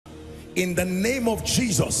in the name of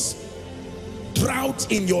Jesus,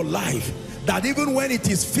 drought in your life, that even when it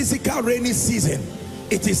is physical rainy season,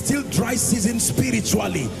 it is still dry season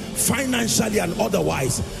spiritually, financially and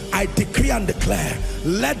otherwise. I decree and declare,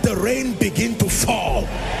 let the rain begin to fall.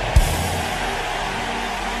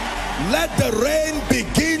 Let the rain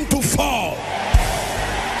begin to fall.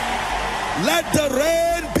 Let the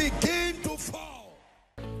rain begin to fall.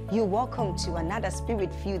 You're welcome to another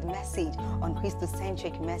spirit-filled message on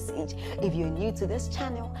Christocentric Message. If you're new to this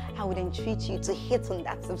channel, I would entreat you to hit on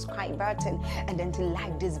that subscribe button and then to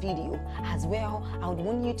like this video. As well, I would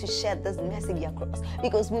want you to share this message across,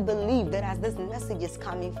 because we believe that as this message is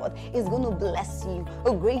coming forth, it's going to bless you.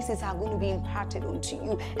 Graces are going to be imparted unto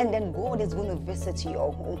you, and then God is going to visit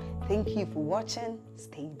your home. Thank you for watching.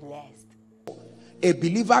 Stay blessed. A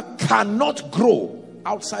believer cannot grow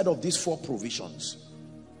outside of these 4 provisions.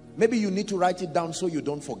 Maybe you need to write it down so you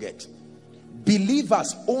don't forget.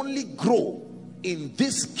 Believers only grow in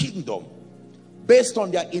this kingdom based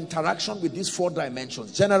on their interaction with these 4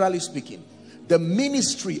 dimensions. Generally speaking, the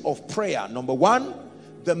ministry of prayer, number 1,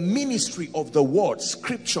 the ministry of the word,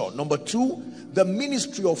 scripture, number 2, the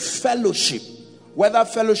ministry of fellowship, whether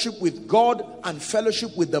fellowship with God and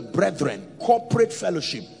fellowship with the brethren, corporate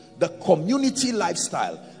fellowship, the community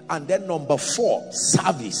lifestyle, and then number 4,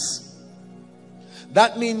 service.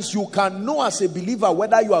 That means you can know as a believer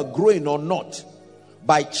whether you are growing or not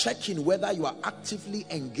by checking whether you are actively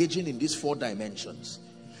engaging in these 4 dimensions.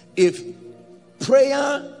 If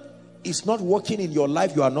prayer is not working in your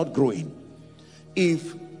life, you are not growing.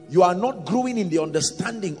 If you are not growing in the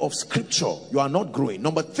understanding of scripture, you are not growing.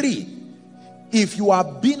 Number 3, if you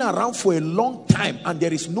have been around for a long time and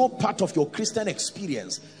there is no part of your Christian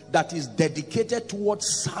experience that is dedicated towards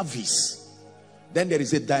service, then there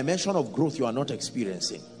is a dimension of growth you are not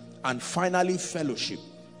experiencing. And finally, fellowship.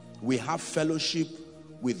 We have fellowship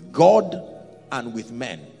with God and with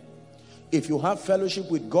men. If you have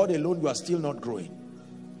fellowship with God alone, you are still not growing.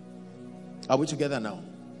 Are we together now?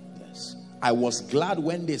 Yes. I was glad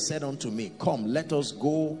when they said unto me, come, let us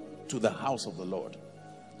go to the house of the Lord.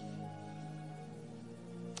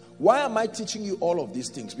 Why am I teaching you all of these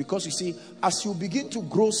things? Because you see, as you begin to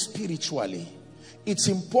grow spiritually, it's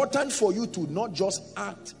important for you to not just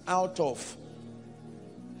act out of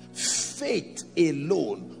faith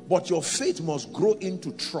alone, but your faith must grow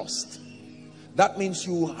into trust. That means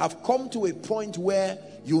you have come to a point where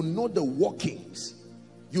you know the workings.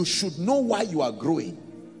 You should know why you are growing.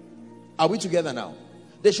 Are we together now?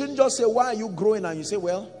 They shouldn't just say, why are you growing? And you say,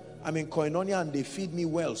 well, I'm in Koinonia and they feed me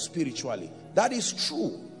well spiritually. That is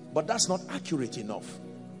true, but that's not accurate enough.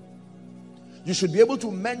 You should be able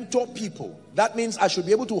to mentor people. That means I should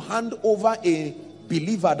be able to hand over a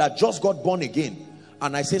believer that just got born again,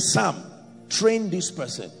 and I say, Sam, train this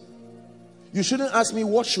person. You shouldn't ask me,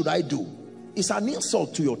 what should I do? It's an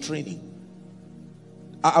insult to your training.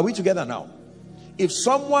 Are we together now? If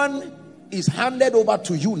someone is handed over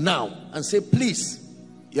to you now and say, please,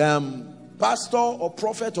 pastor or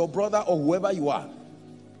prophet or brother or whoever you are,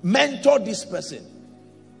 mentor this person.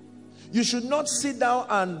 You should not sit down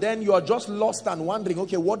and then you are just lost and wondering,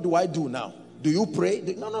 okay, what do I do now? Do you pray?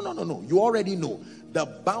 No. You already know. The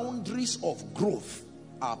boundaries of growth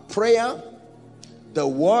are prayer, the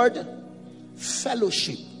word,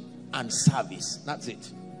 fellowship, and service. That's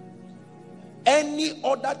it. Any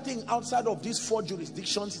other thing outside of these 4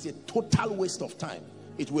 jurisdictions is a total waste of time.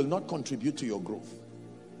 It will not contribute to your growth.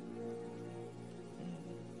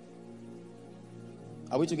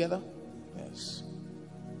 Are we together? Yes.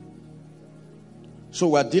 So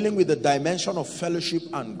we're dealing with the dimension of fellowship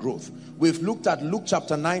and growth. We've looked at Luke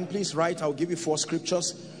chapter 9. Please write. I'll give you 4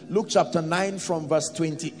 scriptures. Luke chapter 9 from verse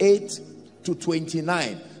 28 to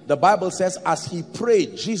 29. The Bible says, as he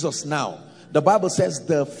prayed, Jesus now, the Bible says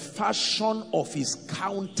the fashion of his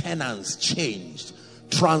countenance changed.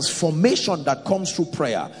 Transformation that comes through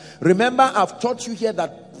prayer. Remember, I've taught you here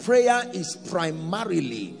that prayer is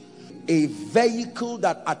primarily a vehicle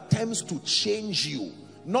that attempts to change you.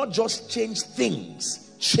 Not just change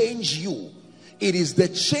things, change you. It is the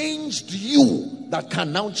changed you that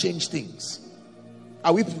can now change things.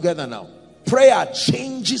 Are we together now? Prayer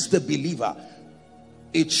changes the believer.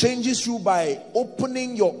 It changes you by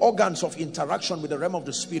opening your organs of interaction with the realm of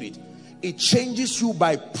the spirit. It changes you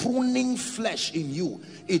by pruning flesh in you.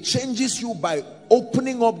 It changes you by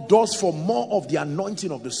opening up doors for more of the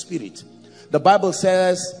anointing of the spirit. The Bible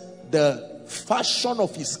says the fashion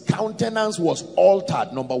of his countenance was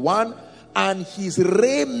altered, number 1, and his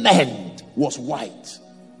raiment was white.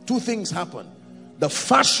 2 things happened. The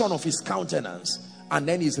fashion of his countenance, and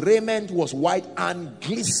then his raiment was white and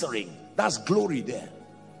glittering. That's glory there.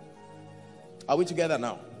 Are we together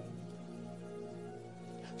now?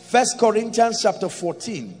 1 Corinthians chapter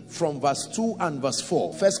 14 from verse 2 and verse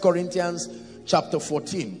 4. 1 Corinthians chapter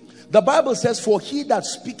 14. The Bible says, for he that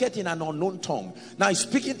speaketh in an unknown tongue. Now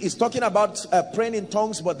he's talking about praying in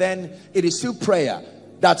tongues, but then it is still prayer.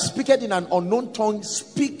 That speaketh in an unknown tongue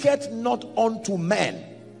speaketh not unto men,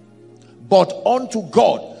 but unto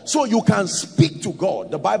God. So you can speak to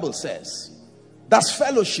God, the Bible says. That's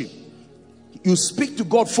fellowship. You speak to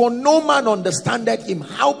God, for no man understandeth him,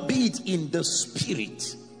 howbeit in the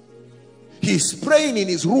spirit. He's praying in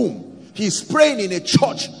his room, he's praying in a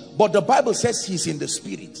church, but the Bible says he's in the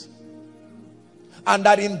spirit. And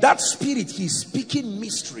that in that spirit he's speaking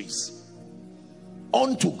mysteries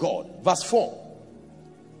unto God. Verse 4.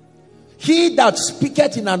 He that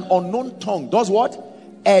speaketh in an unknown tongue does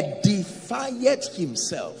what? Edifieth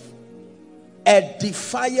himself.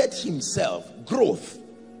 Edifieth himself. Growth.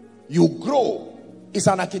 You grow. It's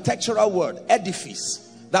an architectural word.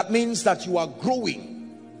 Edifice. That means that you are growing.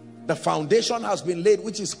 The foundation has been laid,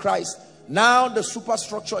 which is Christ. Now the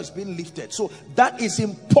superstructure is being lifted. So that is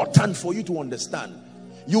important for you to understand.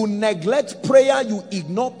 You neglect prayer, you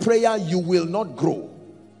ignore prayer, you will not grow.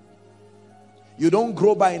 You don't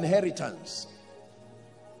grow by inheritance.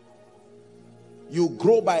 You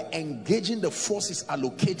grow by engaging the forces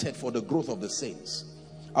allocated for the growth of the saints.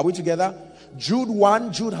 Are we together? Jude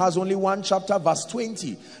 1, Jude has only one chapter, verse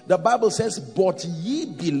 20. The Bible says, but ye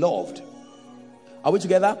beloved. Are we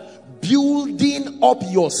together? Building up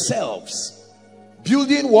yourselves.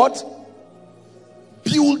 Building what?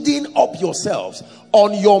 Building up yourselves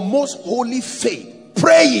on your most holy faith.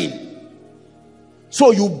 Praying.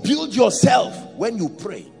 So you build yourself when you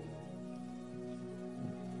pray.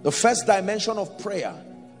 The first dimension of prayer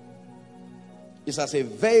is as a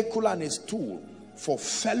vehicle and a tool for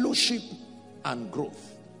fellowship and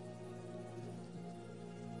growth.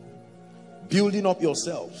 Building up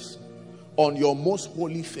yourselves on your most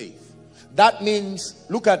holy faith. That means,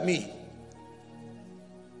 look at me.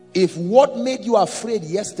 If what made you afraid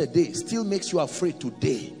yesterday still makes you afraid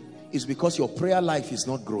today, it's because your prayer life is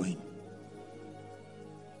not growing.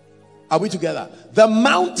 Are we together? The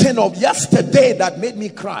mountain of yesterday that made me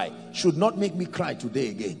cry should not make me cry today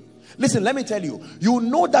again. Listen, let me tell you, you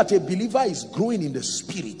know that a believer is growing in the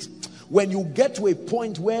spirit when you get to a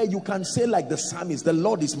point where you can say like the psalmist, the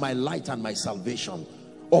Lord is my light and my salvation.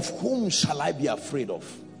 Of whom shall I be afraid of?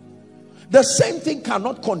 The same thing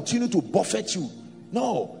cannot continue to buffet you.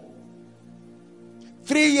 No.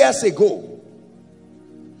 3 years ago,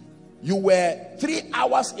 you were 3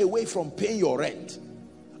 hours away from paying your rent.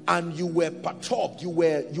 And you were perturbed, you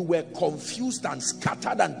were confused and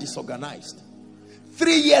scattered and disorganized.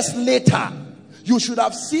 3 years later, you should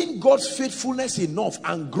have seen God's faithfulness enough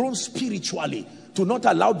and grown spiritually to not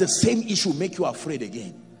allow the same issue make you afraid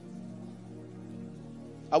again.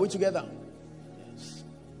 Are we together? Yes.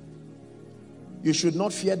 You should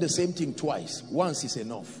not fear the same thing twice. Once is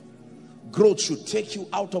enough. Growth should take you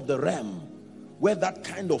out of the realm where that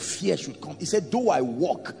kind of fear should come. He said, though I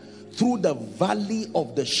walk through the valley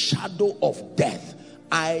of the shadow of death,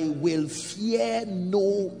 I will fear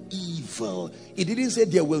no evil. It didn't say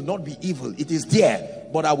there will not be evil. It is there,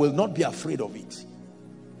 but I will not be afraid of it.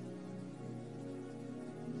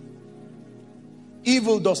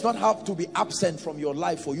 Evil does not have to be absent from your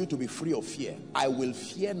life for you to be free of fear. I will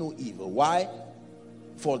fear no evil. Why?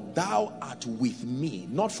 For thou art with me.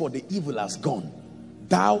 Not for the evil has gone.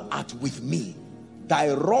 Thou art with me.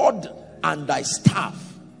 Thy rod and thy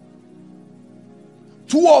staff.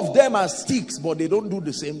 Two of them are sticks, but they don't do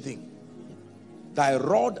the same thing. Thy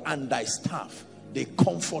rod and thy staff, they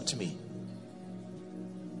comfort me.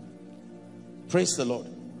 Praise the Lord.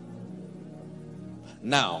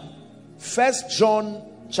 Now, 1 John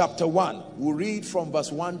chapter 1, we'll read from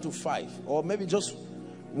verse 1 to 5, or maybe just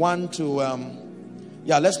 1 to,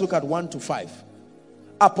 let's look at 1 to 5.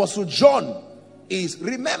 Apostle John is,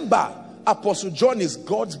 remember, Apostle John is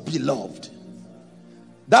God's beloved.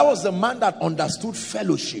 That was the man that understood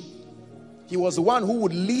fellowship. He was the one who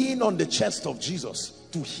would lean on the chest of Jesus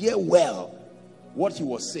to hear well what he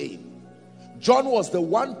was saying. John was the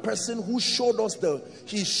one person who showed us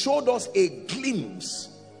a glimpse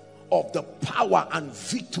of the power and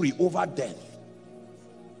victory over death.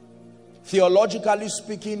 Theologically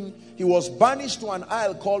speaking, he was banished to an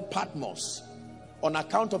isle called Patmos on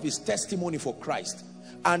account of his testimony for Christ.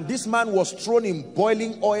 And this man was thrown in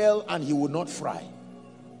boiling oil and he would not fry.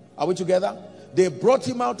 Are we together? They brought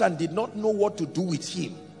him out and did not know what to do with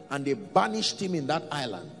him. And they banished him in that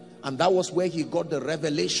island. And that was where he got the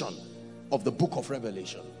revelation of the book of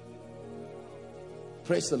Revelation.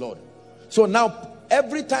 Praise the Lord. So now,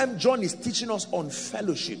 every time John is teaching us on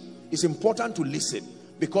fellowship, it's important to listen.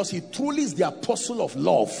 because he truly is the apostle of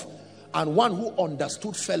love and one who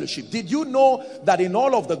understood fellowship. Did you know that in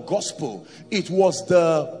all of the gospel, it was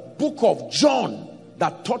the book of John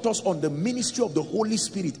that taught us on the ministry of the Holy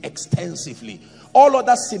Spirit extensively? All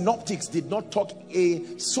other synoptics did not talk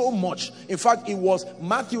so much. In fact, it was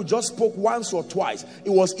Matthew just spoke once or twice. It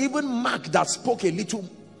was even Mark that spoke a little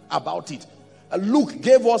about it. Luke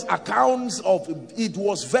gave us accounts of it.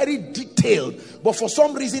 Was very detailed, but for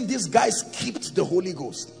some reason these guys skipped the Holy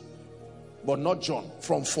Ghost, but not John.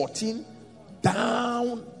 From 14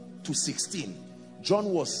 down to 16, John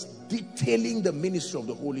was detailing the ministry of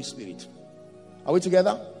the Holy Spirit. Are we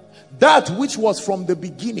together? That which was from the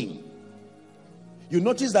beginning. You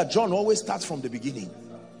notice that John always starts from the beginning.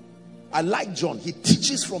 I like John. He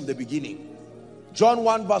teaches from the beginning. John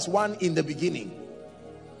 1 verse 1, in the beginning.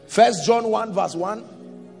 1 John 1 verse 1,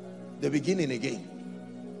 the beginning again.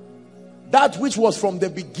 That which was from the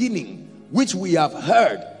beginning, which we have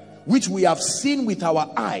heard, which we have seen with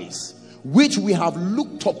our eyes, which we have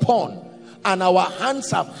looked upon, and our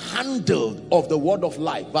hands have handled of the word of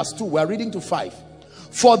life. Verse 2, we are reading to 5.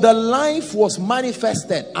 For the life was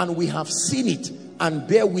manifested, and we have seen it, and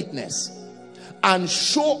bear witness, and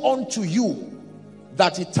show unto you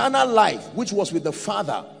that eternal life which was with the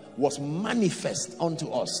Father was manifest unto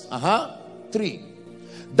us. 3.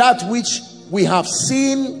 That which we have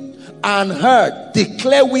seen and heard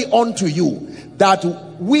declare we unto you, that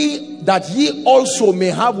ye also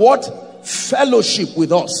may have what? Fellowship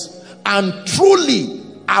with us. And truly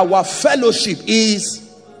our fellowship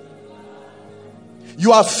is,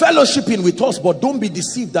 you are fellowshipping with us, but don't be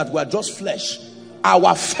deceived that we are just flesh.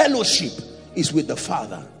 Our fellowship is with the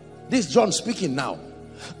Father. This is John speaking now.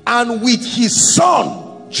 And with his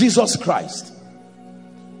Son, Jesus Christ.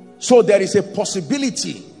 So there is a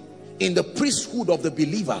possibility in the priesthood of the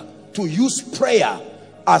believer to use prayer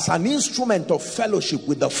as an instrument of fellowship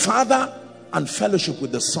with the Father and fellowship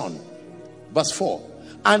with the Son. Verse 4.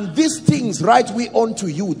 And these things write we unto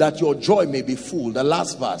you, that your joy may be full. The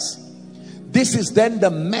last verse. This is then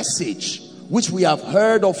the message which we have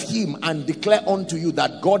heard of him and declare unto you,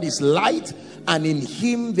 that God is light, and in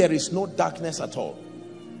him there is no darkness at all.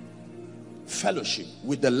 Fellowship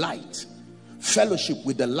with the light. Fellowship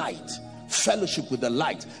with the light. Fellowship with the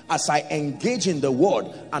light. As I engage in the word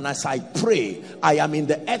and as I pray, I am in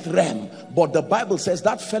the earth realm, but the Bible says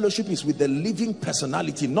that fellowship is with the living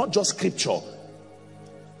personality, not just scripture.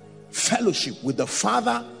 Fellowship with the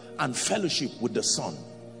Father and fellowship with the Son.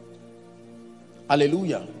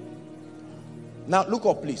 Hallelujah. Now look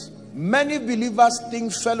up please. Many believers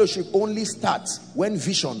think fellowship only starts when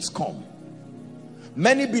visions come.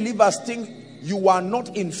 Many believers think you are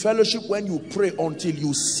not in fellowship when you pray until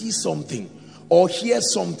you see something or hear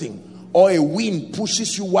something, or a wind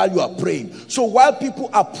pushes you while you are praying. So while people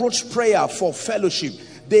approach prayer for fellowship,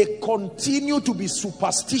 they continue to be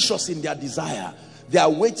superstitious in their desire. They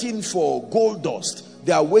are waiting for gold dust.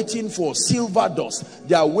 They are waiting for silver dust.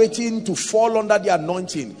 They are waiting to fall under the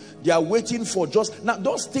anointing. They are waiting for just... Now,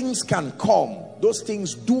 those things can come. Those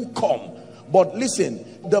things do come. But listen,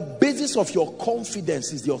 the basis of your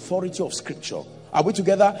confidence is the authority of scripture. Are we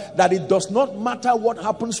together? That it does not matter what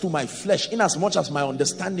happens to my flesh, in as much as my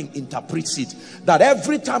understanding interprets it. That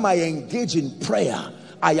every time I engage in prayer,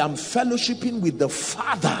 I am fellowshipping with the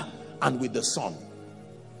Father and with the Son.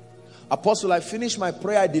 Apostle, I finished my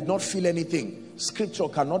prayer, I did not feel anything. Scripture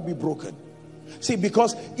cannot be broken. See,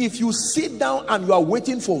 because if you sit down and you are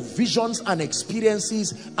waiting for visions and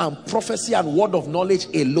experiences and prophecy and word of knowledge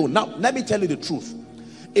alone. Now, let me tell you the truth.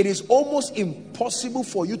 It is almost impossible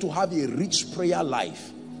for you to have a rich prayer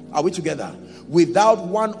life. Are we together? Without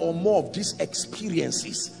one or more of these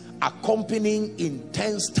experiences accompanying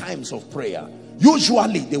intense times of prayer.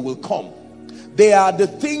 Usually they will come. They are the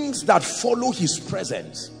things that follow his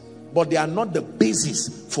presence, but they are not the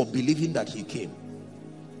basis for believing that he came.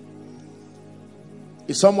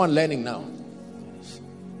 Is someone learning now?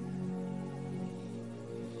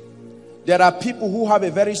 There are people who have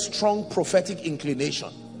a very strong prophetic inclination.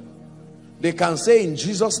 They can say in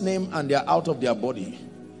Jesus' name and they are out of their body.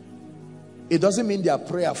 It doesn't mean they are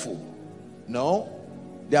prayerful. No,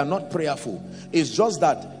 they are not prayerful. It's just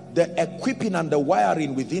that the equipping and the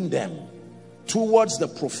wiring within them towards the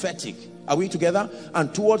prophetic, are we together?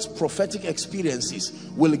 And towards prophetic experiences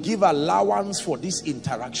will give allowance for these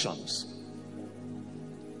interactions.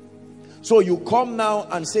 So you come now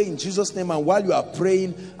and say in Jesus' name, and while you are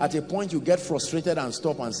praying, at a point you get frustrated and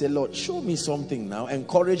stop and say, Lord, show me something now,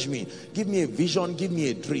 encourage me, give me a vision, give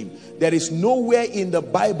me a dream. There is nowhere in the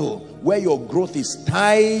Bible where your growth is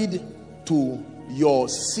tied to you're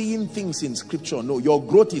seeing things in scripture. No, your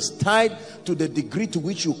growth is tied to the degree to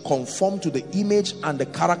which you conform to the image and the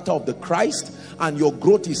character of the Christ, and your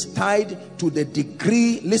growth is tied to the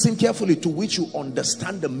degree, listen carefully, to which you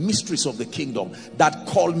understand the mysteries of the kingdom that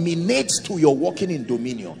culminates to your walking in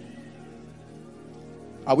dominion.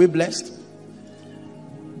 Are we blessed?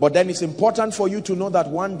 But then it's important for you to know that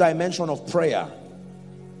one dimension of prayer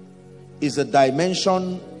is a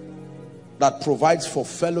dimension that provides for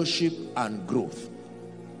fellowship and growth.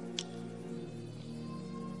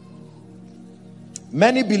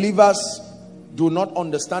 Many believers do not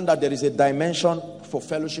understand that there is a dimension for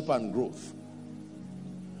fellowship and growth.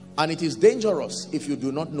 And it is dangerous if you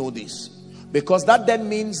do not know this, because that then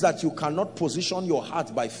means that you cannot position your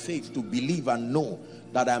heart by faith to believe and know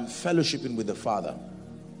that I am fellowshipping with the Father.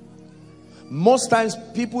 Most times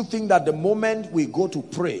people think that the moment we go to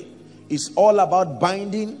pray, it's all about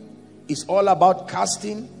binding, it's all about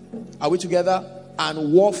casting, are we together,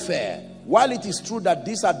 and warfare. While it is true that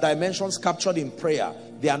these are dimensions captured in prayer,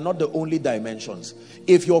 they are not the only dimensions.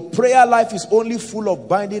 If your prayer life is only full of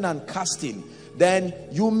binding and casting, then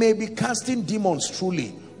you may be casting demons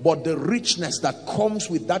truly, but the richness that comes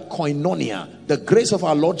with that koinonia, the grace of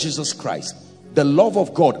our Lord Jesus Christ, the love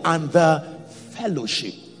of God, and the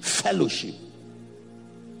fellowship.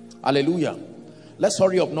 Hallelujah. Let's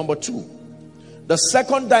hurry up. Number 2. The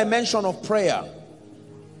second dimension of prayer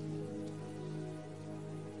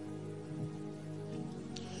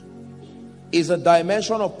is a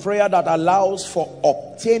dimension of prayer that allows for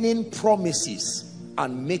obtaining promises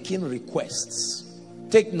and making requests.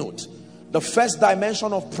 Take note. The first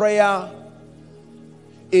dimension of prayer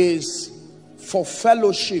is for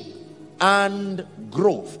fellowship and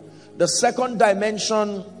growth. The second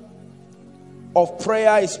dimension of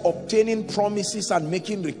prayer is obtaining promises and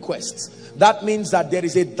making requests. That means that there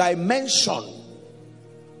is a dimension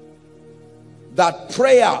that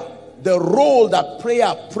prayer, the role that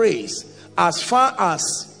prayer plays as far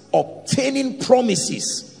as obtaining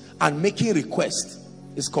promises and making requests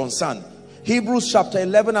is concerned. Hebrews chapter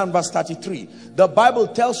 11 and verse 33. The Bible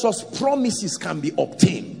tells us promises can be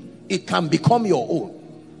obtained. It can become your own.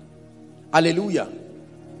 Hallelujah.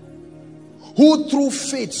 Who through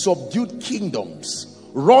faith subdued kingdoms,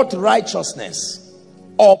 wrought righteousness,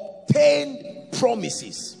 obtained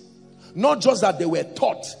promises. Not just that they were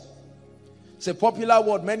taught. It's a popular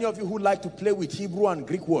word. Many of you who like to play with Hebrew and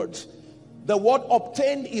Greek words. The word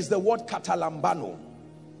obtained is the word katalambano.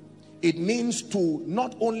 It means to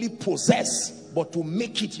not only possess, but to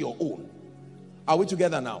make it your own. Are we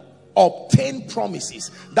together now? Obtain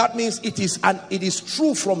promises. That means it is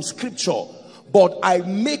true from scripture, but I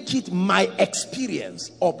make it my experience.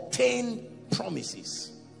 Obtain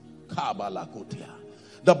promises.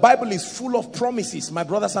 The Bible is full of promises, my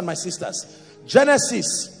brothers and my sisters.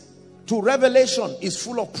 Genesis to Revelation is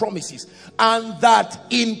full of promises. And that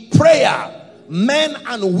in prayer, men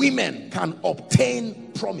and women can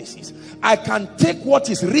obtain promises. I can take what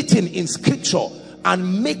is written in scripture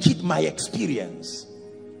and make it my experience.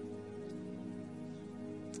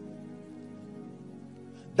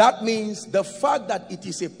 That means the fact that it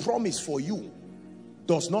is a promise for you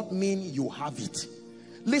does not mean you have it.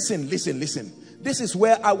 Listen. This is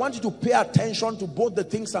where I want you to pay attention to both the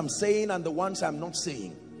things I'm saying and the ones I'm not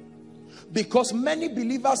saying. Because many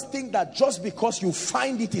believers think that just because you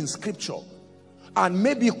find it in scripture and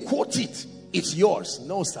maybe quote it, it's yours.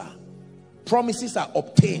 No, sir. Promises are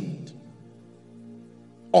obtained.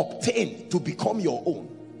 Obtained to become your own.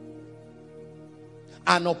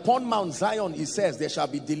 And upon Mount Zion, he says, there shall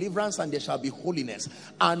be deliverance and there shall be holiness.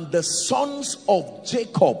 And the sons of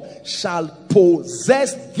Jacob shall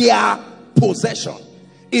possess their possession.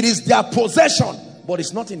 It is their possession, but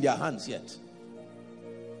it's not in their hands yet.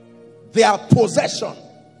 Their possession.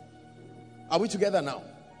 Are we together now?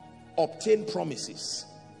 Obtain promises.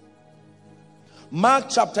 Mark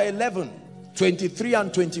chapter 11, 23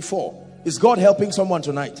 and 24. Is God helping someone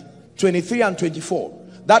tonight? 23 and 24.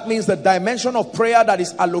 That means the dimension of prayer that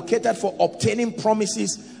is allocated for obtaining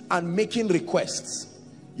promises and making requests.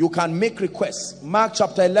 You can make requests. Mark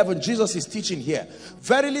chapter 11, Jesus is teaching here.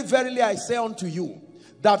 Verily, verily, I say unto you,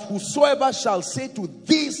 that whosoever shall say to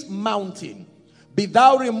this mountain, be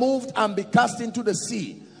thou removed and be cast into the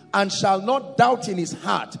sea, and shall not doubt in his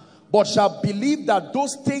heart, but shall believe that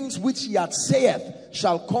those things which he hath saith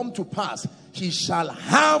shall come to pass, he shall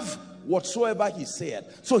have whatsoever he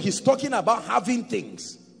saith. So he's talking about having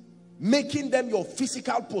things, making them your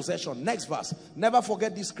physical possession. Next verse. Never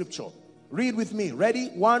forget this scripture. Read with me. Ready?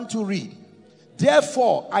 1, 2, read.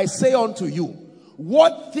 Therefore I say unto you,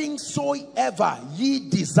 what things soever ye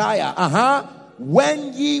desire,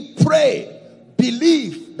 when ye pray,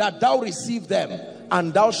 believe that thou receive them,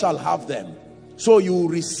 and thou shalt have them. So you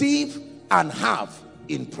receive and have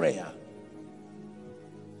in prayer.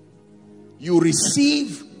 You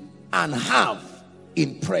receive and have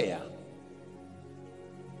in prayer.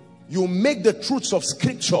 You make the truths of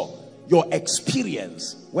scripture your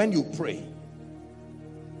experience when you pray.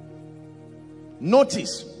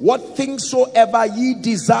 Notice, what things soever ye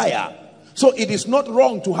desire. So it is not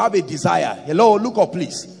wrong to have a desire. Hello, look up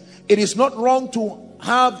please. It is not wrong to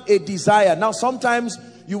have a desire. Now sometimes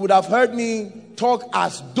you would have heard me talk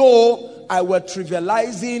as though I were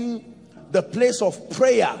trivializing the place of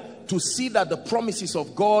prayer to see that the promises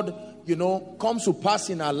of God, you know, comes to pass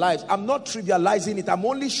in our lives. I'm not trivializing it. I'm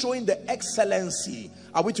only showing the excellency,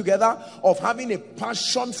 are we together, of having a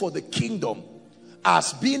passion for the kingdom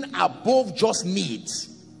as being above just needs.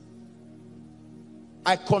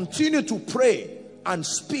 I continue to pray and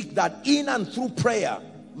speak that in and through prayer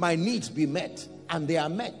my needs be met, and they are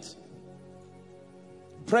met.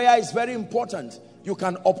 Prayer is very important. You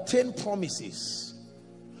can obtain promises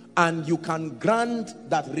and you can grant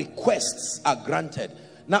that requests are granted.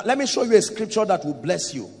 Now let me show you a scripture that will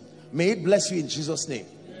bless you. May it bless you in Jesus' name.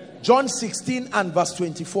 John 16 and verse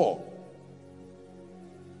 24.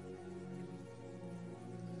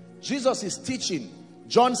 Jesus is teaching.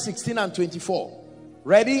 John 16 and 24.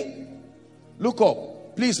 Ready? Look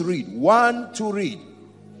up. Please read. 1, 2, read.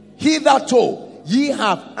 Hitherto ye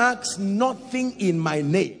have asked nothing in my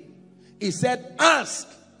name. He said, ask,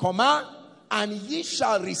 comma, and ye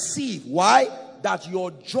shall receive. Why? That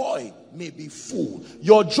your joy may be full.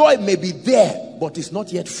 Your joy may be there, but it's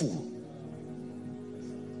not yet full.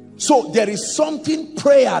 So there is something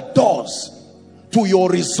prayer does to your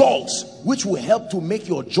results which will help to make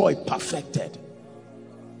your joy perfected.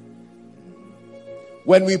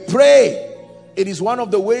 When we pray, it is one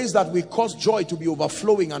of the ways that we cause joy to be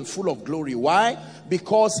overflowing and full of glory. Why?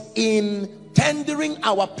 Because in tendering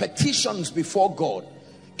our petitions before God,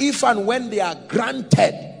 if and when they are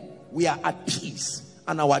granted, we are at peace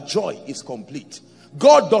and our joy is complete.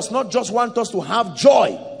 God does not just want us to have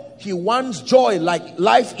joy. He wants joy like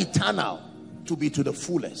life eternal to be to the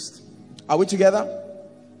fullest. Are we together?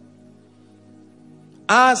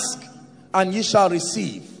 Ask and ye shall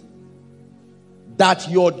receive, that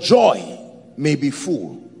your joy may be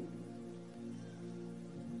full.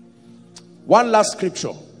 One last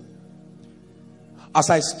scripture. As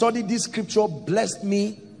I studied this scripture, blessed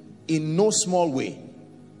me in no small way.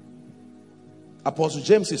 Apostle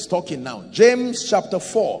James is talking now. James chapter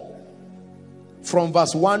 4 from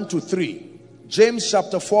verse 1 to 3. James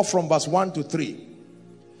chapter 4 from verse 1 to 3.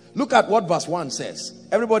 Look at what verse 1 says.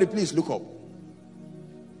 Everybody please look up.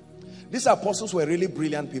 These apostles were really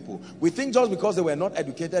brilliant people. We think just because they were not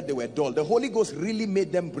educated, they were dull. The Holy Ghost really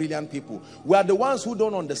made them brilliant people. We are the ones who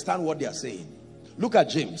don't understand what they are saying. Look at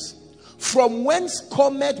James. From whence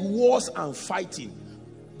cometh wars and fighting?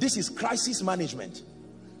 This is crisis management.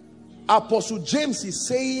 Apostle James is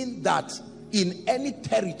saying that in any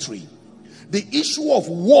territory, the issue of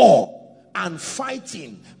war and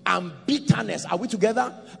fighting and bitterness, are we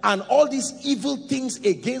together? And all these evil things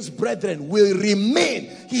against brethren will remain.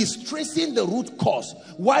 He is tracing the root cause.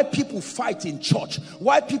 Why people fight in church,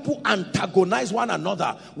 why people antagonize one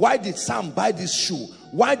another. Why did Sam buy this shoe?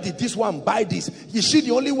 Why did this one buy this? Is she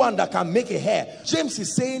the only one that can make a hair? James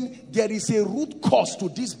is saying there is a root cause to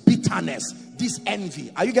this bitterness, this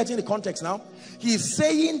envy. Are you getting the context now? He is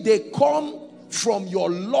saying they come from your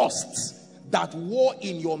lusts that war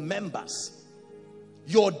in your members,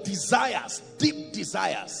 your desires, deep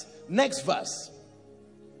desires. Next verse,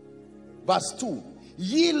 verse 2.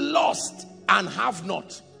 Ye lost and have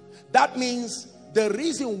not. That means the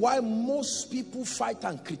reason why most people fight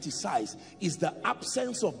and criticize is the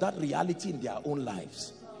absence of that reality in their own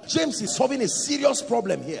lives. James is solving a serious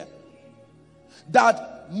problem here,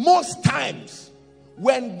 that most times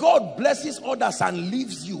when God blesses others and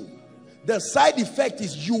leaves you, the side effect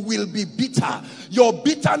is you will be bitter. Your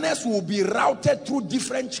bitterness will be routed through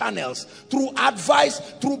different channels, through advice,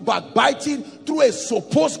 through backbiting, through a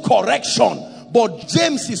supposed correction. But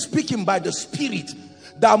James is speaking by the Spirit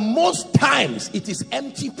that most times it is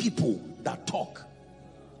empty people that talk.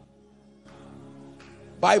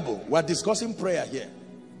 Bible, we're discussing prayer here.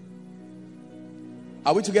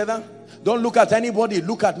 Are we together? Don't look at anybody,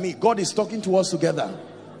 look at me. God is talking to us together.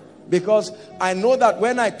 Because I know that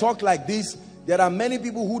when I talk like this, there are many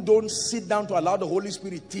people who don't sit down to allow the Holy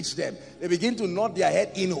Spirit teach them. They begin to nod their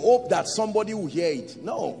head in hope that somebody will hear it.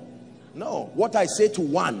 No, no. What I say to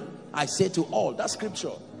one, I say to all. That's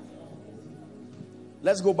scripture.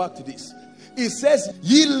 Let's go back to this. It says,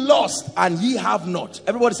 ye lost and ye have not.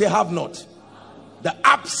 Everybody say have not. the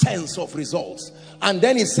absence of results. And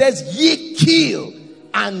then it says, ye kill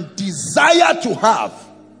and desire to have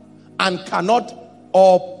and cannot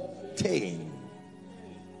obtain.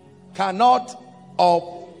 Cannot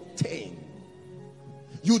obtain.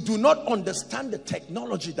 You do not understand the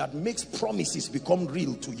technology that makes promises become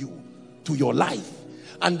real to you, to your life.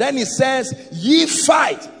 And then it says, ye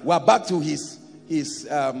fight. We're back to his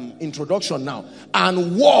introduction now.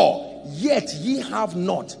 And war, yet ye have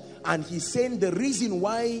not. And he's saying the reason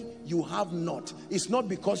why you have not is not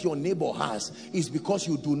because your neighbor has, it's because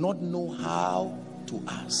you do not know how to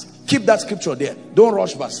ask. Keep that scripture there. Don't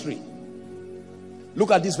rush verse 3.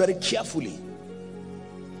 Look at this very carefully.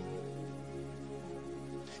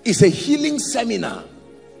 It's a healing seminar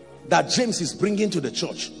that James is bringing to the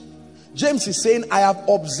church. James is saying, I have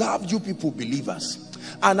observed you people believers,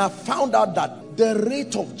 and I found out that the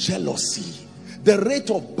rate of jealousy, the rate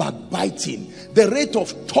of backbiting, the rate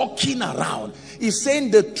of talking around, is saying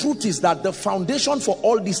the truth is that the foundation for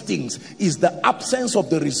all these things is the absence of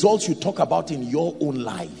the results you talk about in your own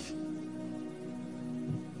life.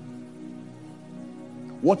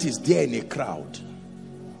 What is there in a crowd?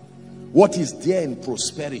 What is there in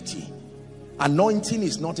prosperity? Anointing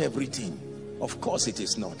is not everything. Of course it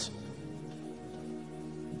is not.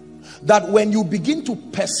 That when you begin to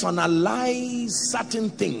personalize certain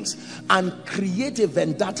things and create a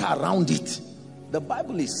vendetta around it, the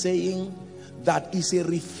Bible is saying that is a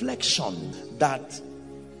reflection that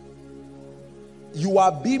you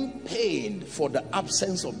are being paid for the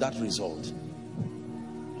absence of that result.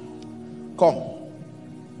 Come.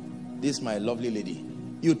 This is my lovely lady.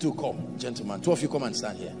 You two come, gentlemen. Two of you come and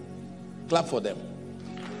stand here. Clap for them.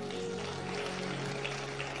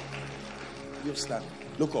 You stand.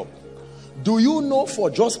 Look up. Do you know, for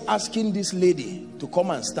just asking this lady to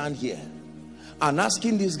come and stand here and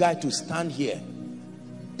asking this guy to stand here,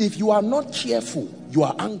 if you are not careful, you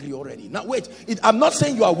are angry already. Now wait, I'm not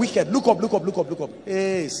saying you are wicked. Look up, look up, look up, look up.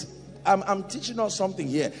 Yes, I'm teaching us something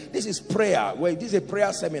here. This is prayer. Well, this is a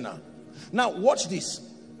prayer seminar. Now watch this.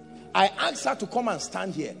 I asked her to come and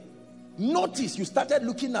stand here. Notice you started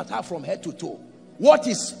looking at her from head to toe. What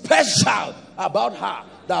is special about her,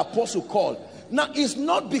 the apostle called? Now, it's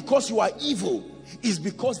not because you are evil. It's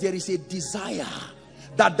because there is a desire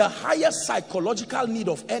that the highest psychological need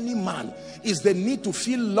of any man is the need to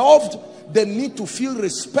feel loved, the need to feel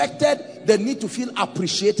respected, the need to feel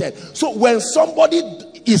appreciated. So when somebody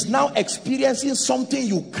is now experiencing something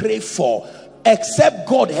you crave for, except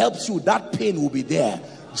God helps you, that pain will be there.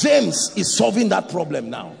 James is solving that problem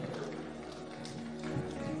now.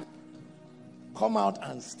 Come out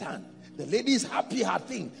and stand. The lady is happy, her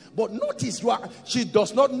thing. But notice, she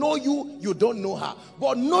does not know you, you don't know her.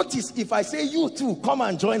 But notice, if I say you too, come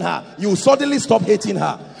and join her, you suddenly stop hating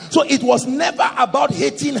her. So it was never about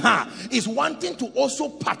hating her. It's wanting to also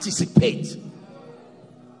participate.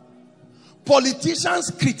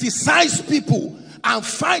 Politicians criticize people and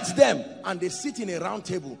fight them, and they sit in a round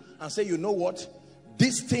table and say, you know what?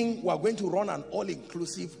 This thing, we're going to run an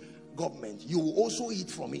all-inclusive government. You will also eat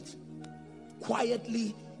from it.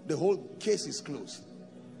 Quietly, the whole case is closed.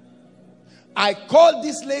 I called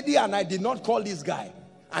this lady and I did not call this guy.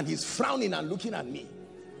 And he's frowning and looking at me.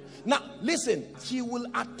 Now, listen, he will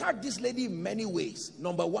attack this lady in many ways.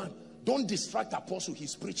 Number one, don't distract Apostle,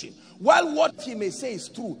 he's preaching. While what he may say is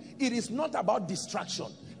true, it is not about distraction.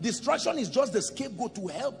 Distraction is just the scapegoat to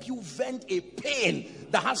help you vent a pain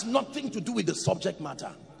that has nothing to do with the subject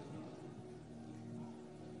matter.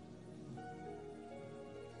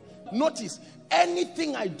 Notice,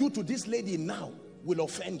 anything I do to this lady now will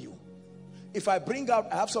offend you. If I bring out,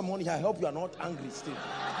 I have some money, I hope you are not angry still.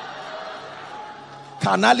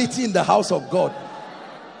 Carnality in the house of God.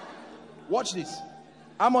 Watch this.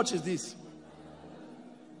 How much is this?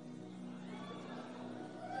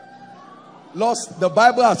 Lost. The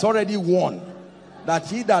Bible has already warned that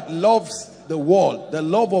he that loves the world, the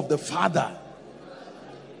love of the Father.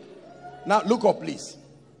 Now look up, please.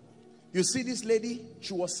 You see this lady?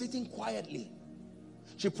 She was sitting quietly.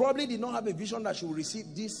 She probably did not have a vision that she will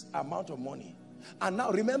receive this amount of money. And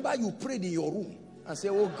now remember, you prayed in your room and say,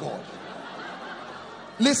 oh God.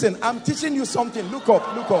 Listen, I'm teaching you something. Look up,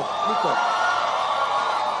 look up, look up.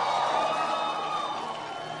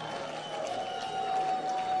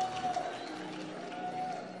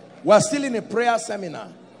 We're still in a prayer seminar.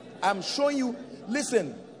 I'm showing you.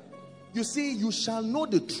 Listen, you see, you shall know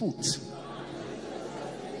the truth.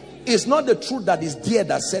 It's not the truth that is there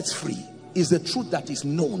that sets free. It's the truth that is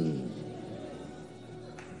known.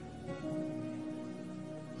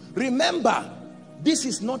 Remember, this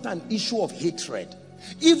is not an issue of hatred.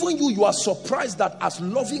 Even you are surprised that as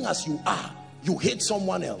loving as you are, you hate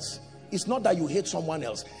someone else. It's not that you hate someone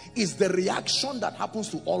else. It's the reaction that happens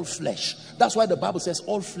to all flesh. That's why the Bible says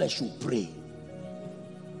all flesh should pray.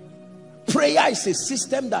 Prayer is a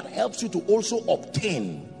system that helps you to also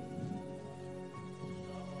obtain.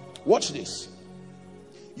 Watch this.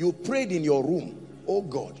 You prayed in your room, oh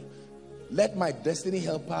God, let my destiny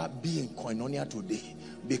helper be in Koinonia today,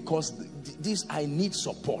 because this I need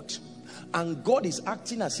support. And God is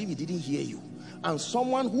acting as if he didn't hear you. And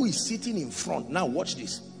someone who is sitting in front, now watch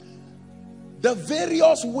this. The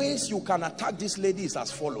various ways you can attack this lady is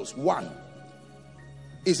as follows. One,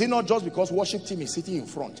 is it not just because worship team is sitting in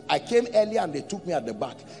front? I came earlier and they took me at the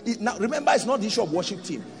back. Now remember, it's not the issue of worship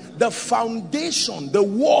team. The foundation, the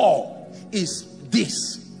wall is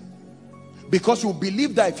this. Because you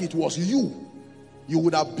believe that if it was you, you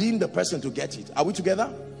would have been the person to get it. Are we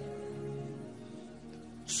together?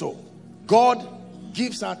 So, God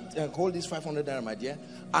gives her, hold this 500 naira, my dear.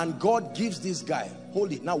 And God gives this guy,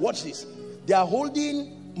 hold it. Now watch this. They are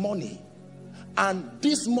holding money. And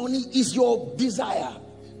this money is your desire.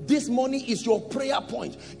 This money is your prayer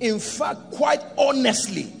point. In fact, quite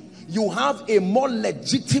honestly, you have a more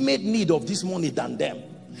legitimate need of this money than them.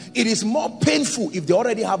 It is more painful if they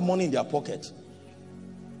already have money in their pocket.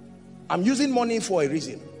 I'm using money for a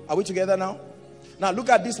reason. Are we together now? Now look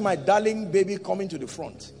at this, my darling baby coming to the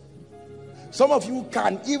front. Some of you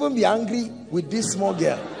can even be angry with this small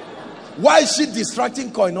girl. Why is she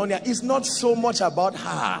distracting Koinonia? It's not so much about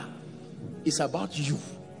her. It's about you.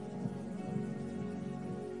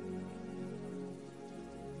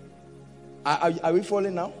 Are we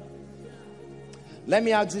following now? Let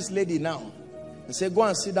me ask this lady now and say, go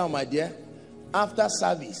and sit down, my dear. After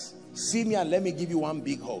service, see me and let me give you one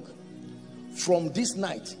big hug. From this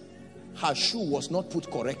night, her shoe was not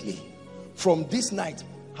put correctly. From this night,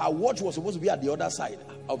 her watch was supposed to be at the other side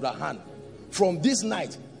of the hand. From this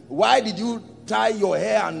night, why did you tie your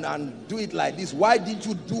hair and do it like this? Why did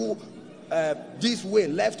you do this way,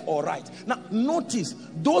 left or right? Now notice,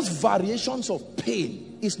 those variations of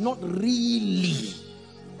pain is not really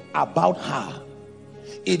about her.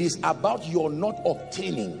 It is about your not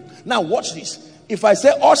obtaining. Now watch this. If I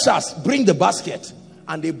say, ushers, bring the basket,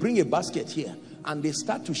 and they bring a basket here, and they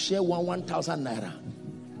start to share 1,000 naira,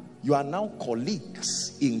 you are now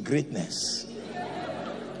colleagues in greatness.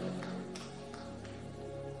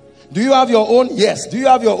 Do you have your own? Yes. Do you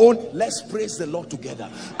have your own? Let's praise the Lord together.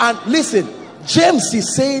 And listen, James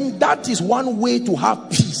is saying that is one way to have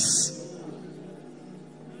peace.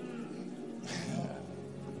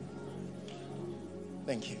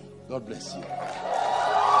 Thank you. God bless you.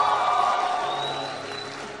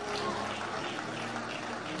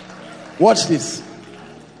 Watch this.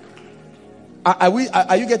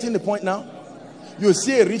 Are you getting the point now? You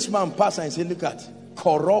see a rich man pass and say, look at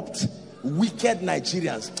corrupt, wicked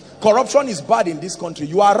Nigerians. Corruption is bad in this country.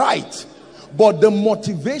 You are right. But the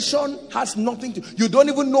motivation has nothing to... You don't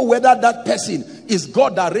even know whether that person is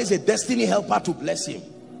God that raised a destiny helper to bless him.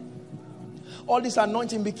 All this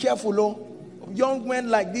anointing, be careful, oh. Young men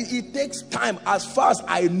like this, it takes time. As far as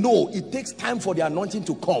I know, it takes time for the anointing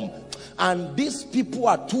to come. And these people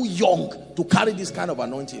are too young to carry this kind of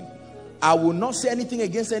anointing. I will not say anything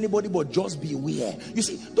against anybody, but just beware. You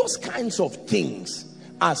see, those kinds of things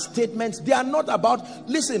are statements. They are not about...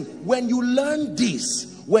 Listen, when you learn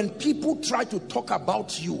this, when people try to talk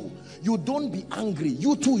about you, you don't be angry.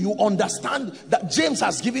 You too, you understand that James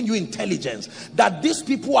has given you intelligence, that these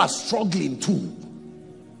people are struggling too.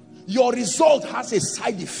 Your result has a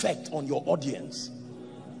side effect on your audience.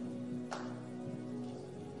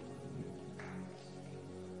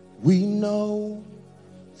 We know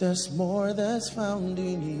there's more that's found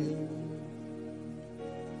in you,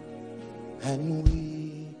 and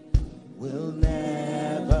we will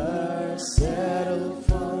never settle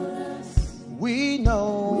for less. We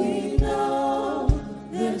know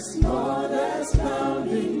there's more that's found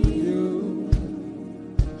in you,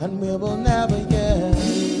 and we will never get.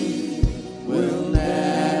 We'll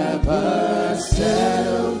never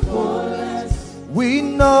settle for less. We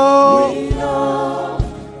know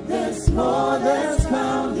there's more that's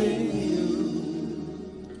found in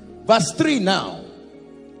you. Verse 3 now.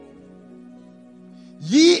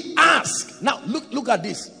 Ye ask. Now look at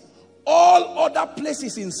this. All other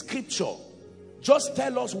places in scripture just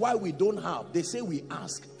tell us why we don't have. They say we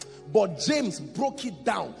ask. But James broke it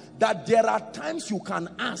down that there are times you can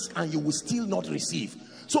ask and you will still not receive.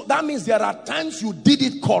 So that means there are times you did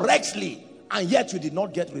it correctly and yet you did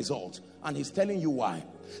not get results. And he's telling you why.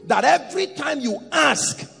 That every time you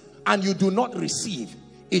ask and you do not receive,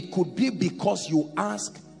 it could be because you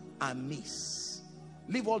ask amiss.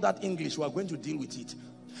 Leave all that English, we are going to deal with it.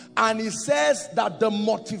 And he says that the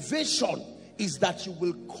motivation is that you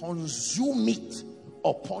will consume it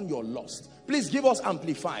upon your lust. Please give us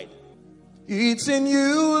amplified. It's in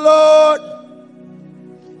you, Lord.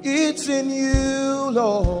 It's in you,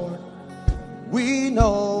 Lord. We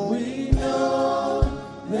know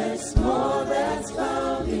there's more that's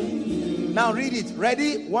found in you. Now read it.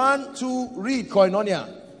 Ready? 1, 2, read, Koinonia.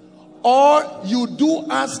 Or you do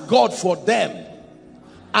ask God for them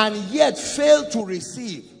and yet fail to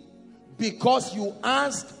receive because you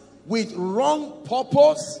ask with wrong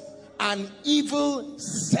purpose and evil,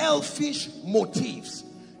 selfish motives.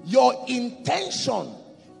 Your intention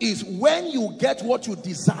is when you get what you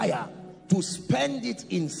desire to spend it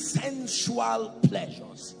in sensual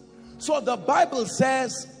pleasures. So the Bible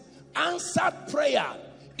says answered prayer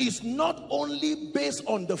is not only based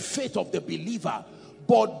on the faith of the believer,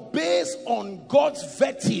 but based on God's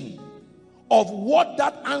vetting of what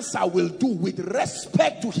that answer will do with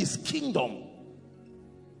respect to his kingdom.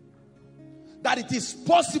 That it is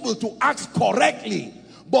possible to ask correctly,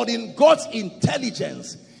 but in God's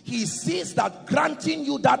intelligence, he sees that granting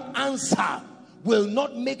you that answer will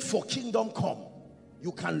not make for kingdom come.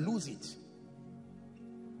 You can lose it.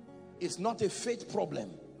 It's not a faith problem,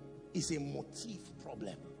 it's a motive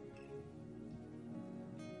problem.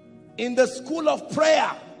 In the school of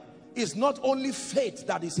prayer, it's not only faith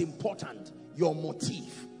that is important, your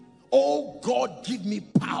motive. Oh God, give me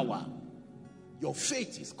power. Your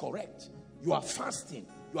faith is correct. You are fasting,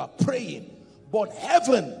 you are praying, but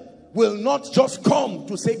heaven will not just come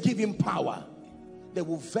to say give him power. They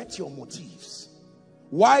will vet your motives.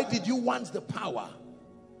 Why did you want the power?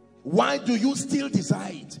 Why do you still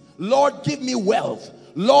desire it? Lord, give me wealth.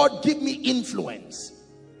 Lord, give me influence.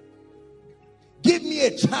 Give me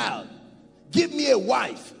a child. Give me a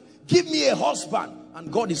wife. Give me a husband.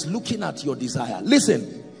 And God is looking at your desire.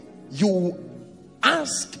 Listen, you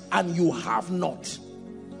ask and you have not.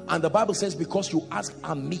 And the Bible says because you ask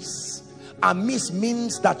amiss. Amiss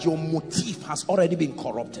means that your motive has already been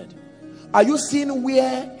corrupted. Are you seeing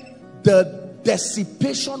where the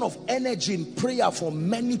dissipation of energy in prayer for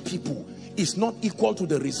many people is not equal to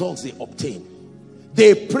the results they obtain?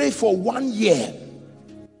 They pray for 1 year.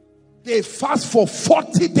 They fast for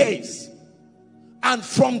 40 days. And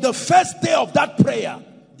from the first day of that prayer,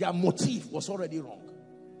 their motive was already wrong.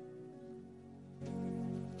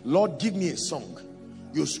 Lord, give me a song.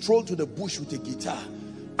 You stroll to the bush with a guitar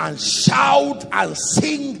and shout and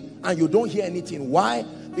sing and you don't hear anything. Why?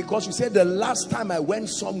 Because you said the last time I went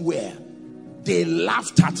somewhere, they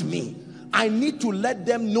laughed at me. I need to let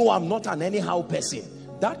them know I'm not an anyhow person.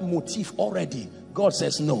 That motive already, God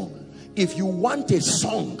says no. If you want a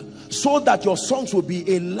song so that your songs will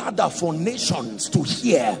be a ladder for nations to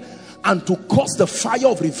hear and to cause the fire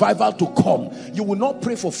of revival to come, you will not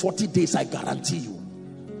pray for 40 days, I guarantee you.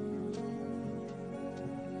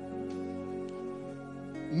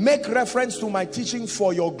 Make reference to my teaching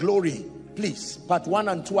For Your Glory, please. Part 1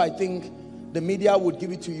 and 2, I think the media would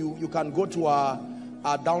give it to you. You can go to our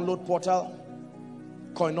download portal,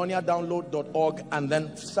 koinoniadownload.org, and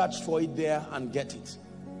then search for it there and get it.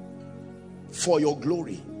 For Your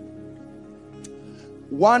Glory.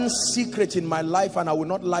 One secret in my life, and I will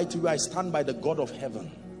not lie to you, I stand by the God of heaven,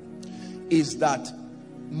 is that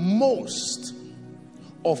most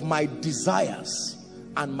of my desires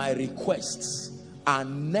and my requests are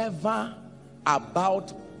never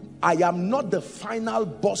about, I am not the final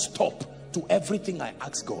bus stop to everything I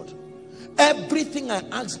ask God. Everything I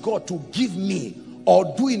ask God to give me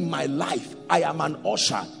or do in my life, I am an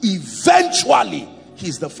usher. Eventually,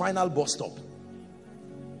 he's the final bus stop.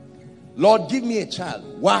 Lord, give me a child.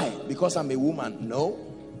 Why? Because I'm a woman? No.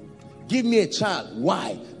 Give me a child.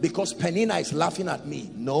 Why? Because Penina is laughing at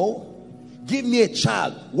me? No. Give me a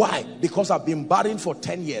child. Why? Because I've been barren for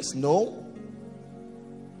 10 years? No.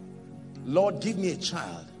 Lord, give me a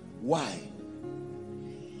child. Why?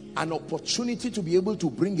 An opportunity to be able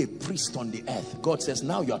to bring a priest on the earth. God says,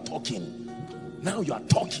 now you are talking. Now you are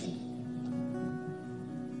talking.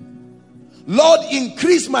 Lord,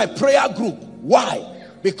 increase my prayer group. Why?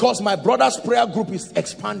 Because my brother's prayer group is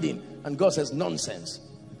expanding. And God says, nonsense.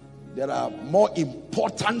 There are more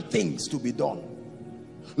important things to be done.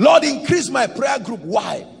 Lord, increase my prayer group.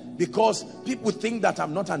 Why? Because people think that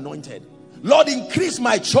I'm not anointed. Lord, increase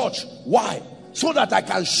my church. Why? So that I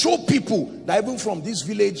can show people that even from this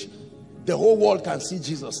village, the whole world can see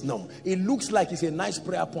Jesus. No, it looks like it's a nice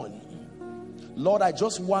prayer point. Lord, I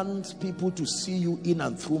just want people to see you in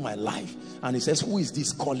and through my life. And he says, who is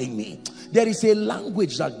this calling me? There is a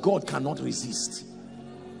language that God cannot resist.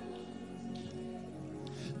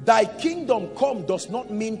 Thy kingdom come does not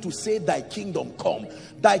mean to say thy kingdom come.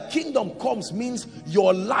 Thy kingdom comes means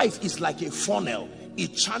your life is like a funnel.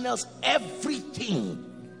 it channels everything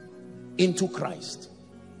into Christ.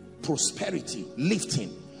 Prosperity,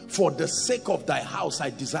 lifting. For the sake of thy house, I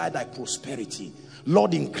desire thy prosperity.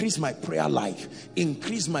 Lord, increase my prayer life,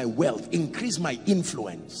 increase my wealth, increase my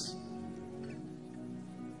influence.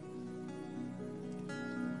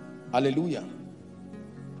 Hallelujah.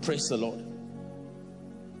 Praise the Lord.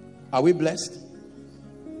 Are we blessed?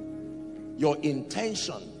 Your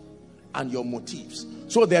intention and your motives.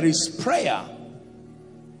 So there is prayer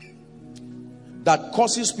that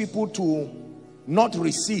causes people to not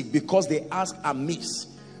receive because they ask amiss.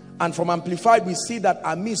 And from Amplified, we see that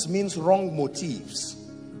amiss means wrong motives.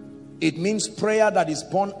 It means prayer that is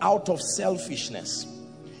born out of selfishness.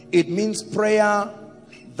 It means prayer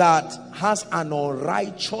that has an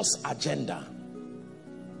unrighteous agenda.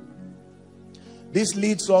 This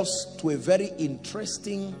leads us to a very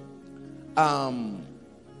interesting,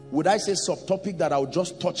 would I say subtopic that I'll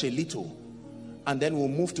just touch a little, and then we'll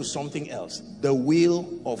move to something else. The will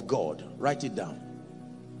of God. Write it down.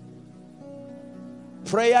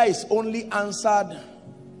 Prayer is only answered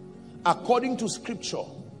according to scripture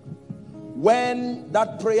when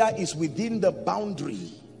that prayer is within the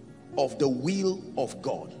boundary of the will of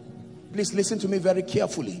God. Please listen to me very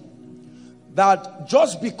carefully. That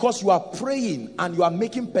just because you are praying and you are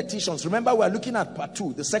making petitions, remember we are looking at part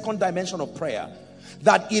 2, the second dimension of prayer,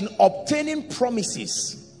 that in obtaining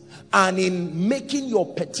promises and in making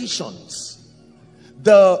your petitions,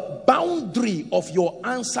 the boundary of your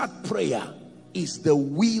answered prayer is the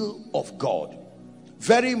will of God.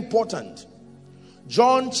 Very important.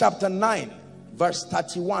 John chapter 9 verse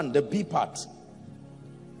 31, the B part.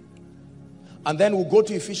 And then we'll go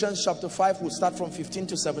to Ephesians chapter 5. We'll start from 15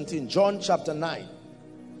 to 17. John chapter 9.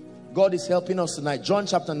 God is helping us tonight. John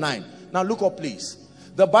chapter 9. Now look up please.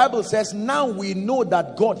 The Bible says, now we know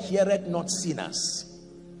that God heareth not sinners.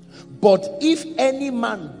 But if any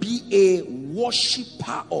man be a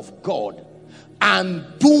worshipper of God and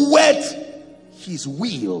doeth his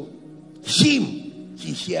will, him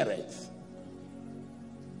he heareth.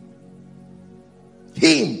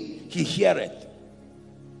 Him he heareth.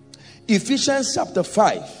 Ephesians chapter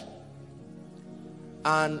 5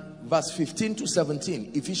 and verse 15 to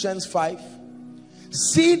 17. Ephesians 5.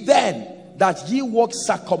 See then that ye walk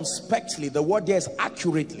circumspectly. The word there is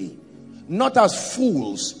accurately. Not as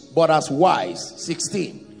fools, but as wise.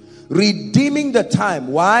 16. Redeeming the time.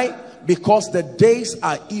 Why? Because the days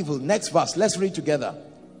are evil. Next verse. Let's read together.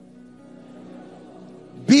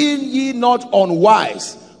 Being ye not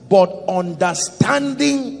unwise, but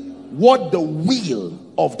understanding what the will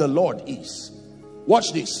of the Lord is.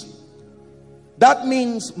 Watch this. That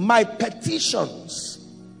means my petitions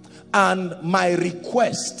and my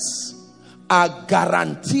requests are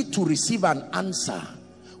guaranteed to receive an answer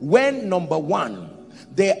when, number one,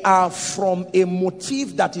 they are from a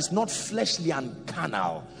motive that is not fleshly and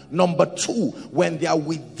carnal. Number two, when they are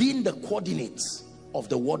within the coordinates of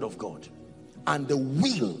the word of God and the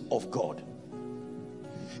will of God.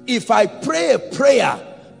 If I pray a prayer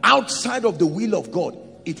outside of the will of God,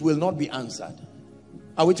 it will not be answered.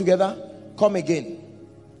 Are we together? Come again.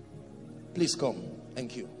 Please come.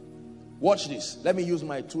 Thank you. Watch this. Let me use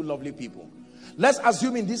my two lovely people. Let's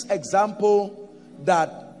assume in this example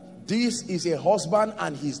that this is a husband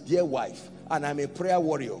and his dear wife, and I'm a prayer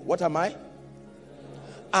warrior. What am I?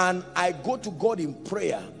 And I go to God in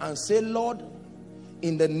prayer and say, Lord,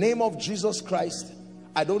 in the name of Jesus Christ,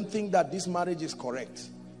 I don't think that this marriage is correct.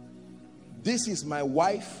 This is my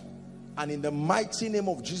wife, and in the mighty name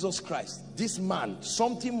of Jesus Christ, this man,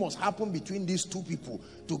 something must happen between these two people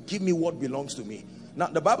to give me what belongs to me. Now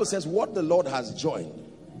the Bible says, what the Lord has joined,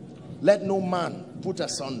 let no man put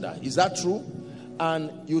asunder. Is that true?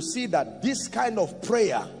 And you see that this kind of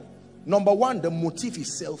prayer, number one, the motive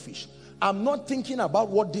is selfish. I'm not thinking about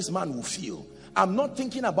what this man will feel. I'm not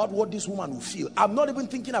thinking about what this woman will feel. I'm not even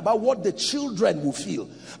thinking about what the children will feel.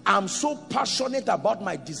 I'm so passionate about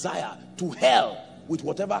my desire to hell with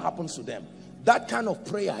whatever happens to them. That kind of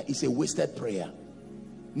prayer is a wasted prayer.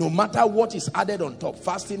 No matter what is added on top.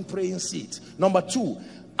 Fasting, praying, sit. Number two,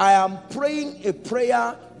 I am praying a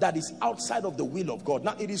prayer that is outside of the will of God.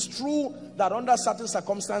 Now, it is true that under certain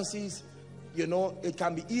circumstances, you know, it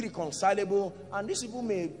can be irreconcilable, and these people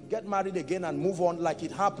may get married again and move on, like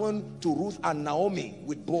it happened to Ruth and Naomi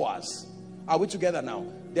with Boaz. Are we together now?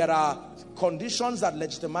 There are conditions that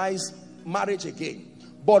legitimize marriage again.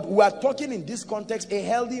 But we are talking in this context, a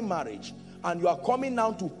healthy marriage, and you are coming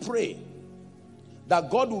now to pray that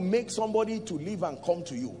God will make somebody to live and come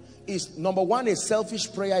to you. Is number one, a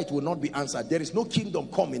selfish prayer. It will not be answered. There is no kingdom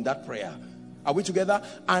come in that prayer. Are we together?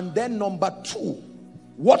 And then number two,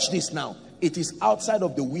 watch this now. it is outside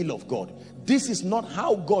of the will of God. This is not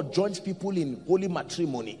how God joins people in holy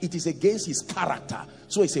matrimony. It is against his character.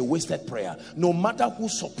 So it's a wasted prayer, no matter who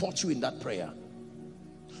supports you in that prayer.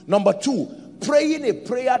 Number two, praying a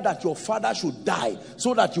prayer that your father should die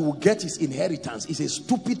so that you will get his inheritance is a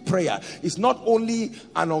stupid prayer. It's not only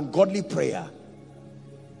an ungodly prayer.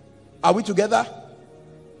 Are we together?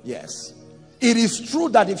 Yes. It is true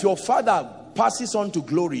that if your father passes on to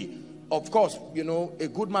glory, of course, you know, a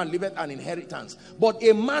good man liveth an inheritance. But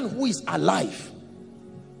a man who is alive,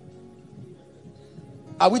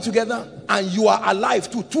 are we together? And you are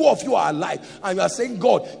alive too. Two of you are alive. And you are saying,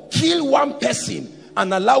 God, kill one person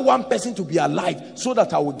and allow one person to be alive so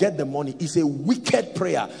that I will get the money. It's a wicked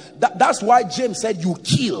prayer. That's why James said you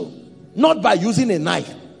kill, not by using a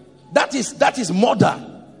knife. That is murder.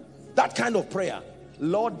 That kind of prayer.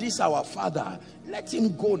 Lord, this our father, let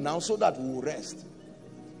him go now so that we will rest.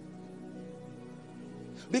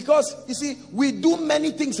 Because you see, we do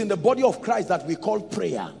many things in the body of Christ that we call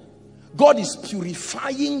prayer. God is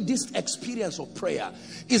purifying this experience of prayer.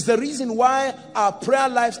 It's the reason why our prayer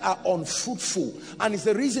lives are unfruitful. And it's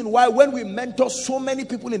the reason why when we mentor so many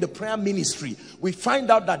people in the prayer ministry, we find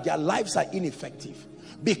out that their lives are ineffective.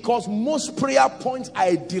 Because most prayer points are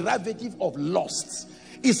a derivative of lusts.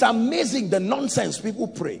 It's amazing the nonsense people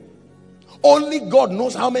pray. Only God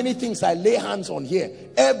knows how many things I lay hands on here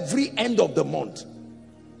every end of the month.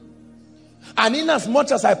 And in as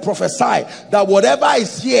much as I prophesy that whatever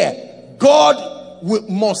is here, God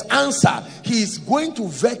must answer, he is going to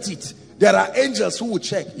vet it. There are angels who will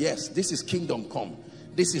check. Yes, this is kingdom come.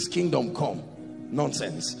 This is kingdom come.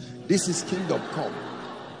 Nonsense. This is kingdom come.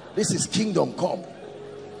 This is kingdom come.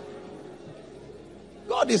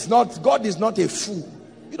 God is not a fool.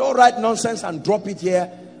 You don't write nonsense and drop it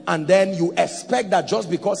here and then you expect that just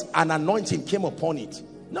because an anointing came upon it.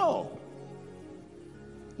 No.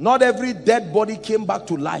 Not every dead body came back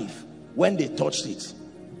to life when they touched it.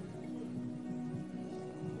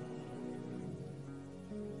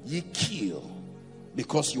 Ye kill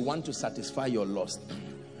because you want to satisfy your lust.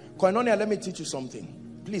 Koinonia, let me teach you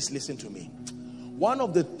something. Please listen to me. One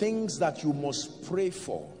of the things that you must pray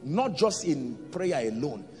for, not just in prayer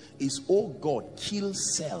alone, is, oh God, kill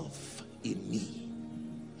self in me.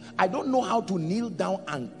 I don't know how to kneel down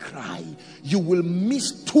and cry. You will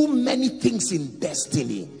miss too many things in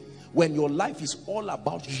destiny when your life is all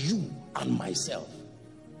about you and myself.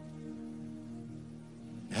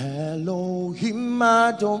 Elohim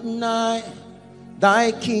Adonai,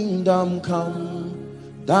 thy kingdom come,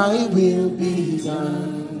 thy will be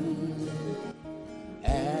done.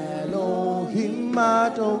 Elohim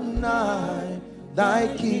Adonai,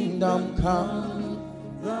 thy kingdom come,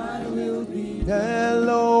 thy will be done.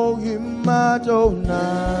 Elohim Adonai,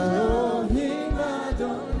 Elohim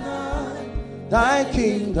Adonai, thy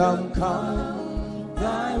kingdom come,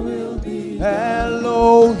 thy will be done.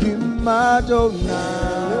 Elohim Adonai,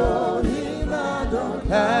 Elohim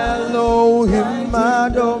Adonai, Elohim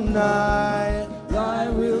Adonai, thy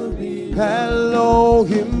will be done.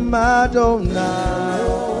 Elohim Adonai,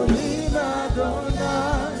 Elohim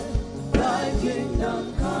Adonai, thy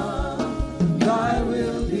kingdom come, thy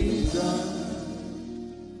will be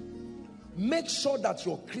done. Make sure that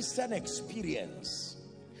your Christian experience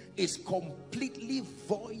is completely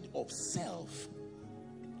void of self.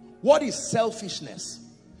 What is selfishness?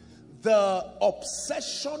 The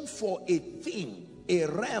obsession for a thing, a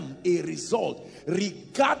realm, a result,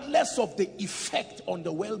 regardless of the effect on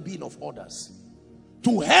the well-being of others.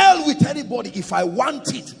 To hell with anybody. If I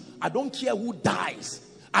want it, I don't care who dies.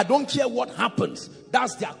 I don't care what happens.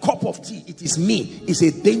 That's their cup of tea. It is me. It's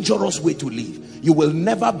a dangerous way to live. You will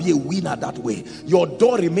never be a winner that way. Your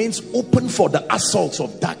door remains open for the assaults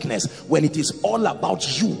of darkness when it is all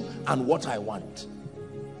about you and what I want.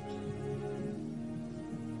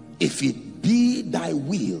 If it be thy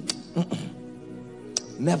will,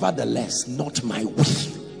 nevertheless, not my will,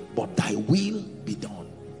 but thy will be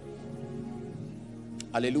done.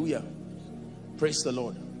 Hallelujah. Praise the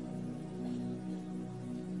Lord.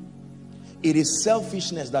 It is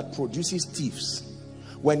selfishness that produces thieves.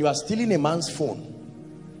 When you are stealing a man's phone,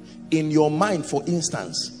 in your mind, for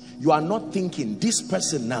instance, you are not thinking, this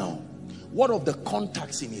person now, what of the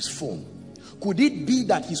contacts in his phone? Could it be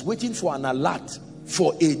that he's waiting for an alert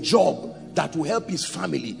for a job that will help his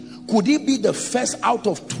family? Could it be the first out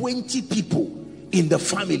of 20 people in the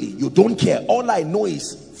family? You don't care. All I know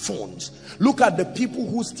is phones. Look at the people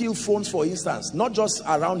who steal phones, for instance, not just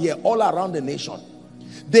around here, all around the nation.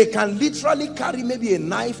 They can literally carry maybe a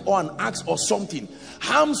knife or an axe or something,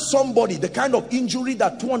 harm somebody, the kind of injury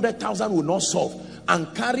that 200,000 will not solve,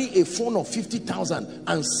 and carry a phone of 50,000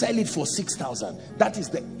 and sell it for 6,000. That is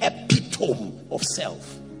the epitome atom of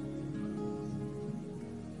self.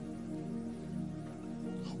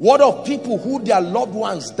 What of people who their loved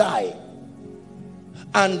ones die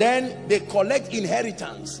and then they collect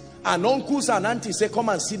inheritance and uncles and aunties say, come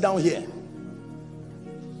and sit down here.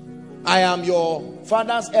 I am your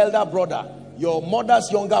father's elder brother, your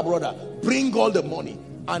mother's younger brother. Bring all the money.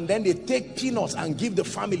 And then they take peanuts and give the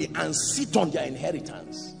family and sit on their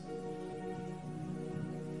inheritance.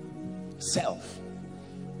 Self.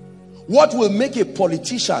 What will make a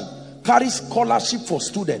politician carry scholarship for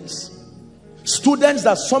students? Students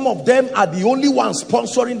that some of them are the only ones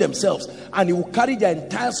sponsoring themselves, and he will carry their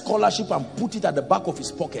entire scholarship and put it at the back of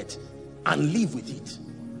his pocket and live with it.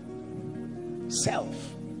 Self.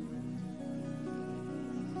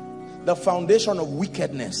 The foundation of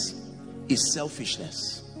wickedness is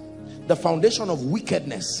selfishness. The foundation of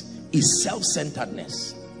wickedness is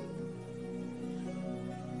self-centeredness.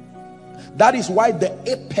 That is why the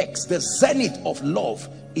apex, the zenith of love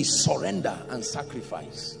is surrender and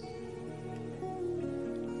sacrifice.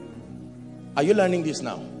 Are you learning this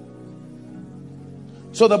now?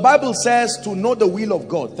 So the Bible says to know the will of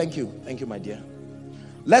God. Thank you. Thank you, my dear.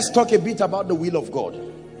 Let's talk a bit about the will of God.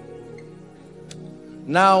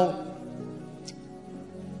 Now,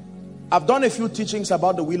 I've done a few teachings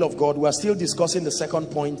about the will of God. We are still discussing the second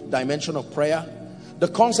point, dimension of prayer. The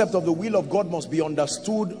concept of the will of God must be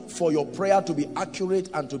understood for your prayer to be accurate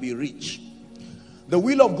and to be rich. The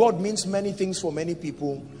will of God means many things for many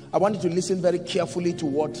people. I want you to listen very carefully to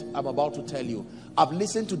what I'm about to tell you. I've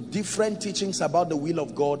listened to different teachings about the will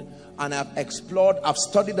of God, and I've explored, I've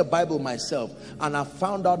studied the Bible myself, and I've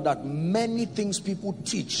found out that many things people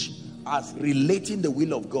teach as relating the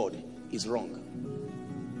will of God is wrong.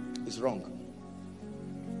 It's wrong.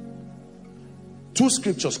 Two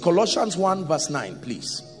scriptures, Colossians 1 verse 9,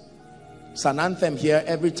 please. It's an anthem here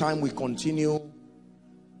every time we continue.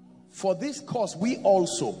 For this cause we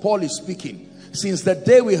also, Paul is speaking, since the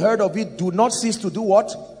day we heard of it, do not cease to do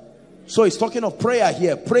what? So he's talking of prayer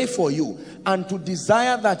here. Pray for you, and to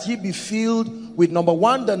desire that ye be filled with, number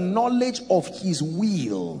one, the knowledge of his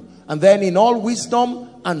will, and then in all wisdom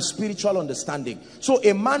and spiritual understanding. So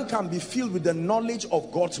a man can be filled with the knowledge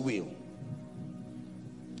of God's will.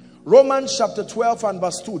 Romans chapter 12 and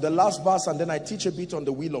verse 2, the last verse, and then I teach a bit on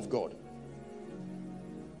the will of God.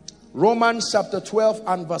 Romans chapter 12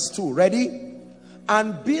 and verse 2. Ready?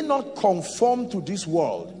 And be not conformed to this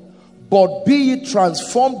world, but be ye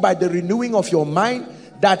transformed by the renewing of your mind,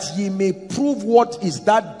 that ye may prove what is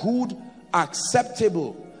that good,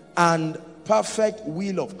 acceptable, and perfect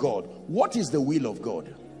will of God. What is the will of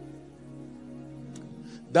God?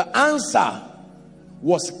 The answer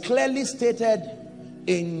was clearly stated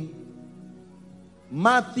in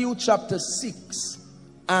Matthew chapter 6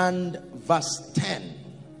 and verse 10.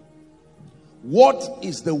 What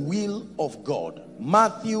is the will of God?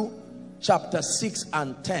 Matthew chapter 6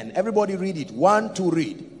 and 10. Everybody read it. 1, 2,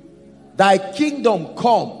 read. Thy kingdom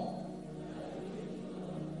come.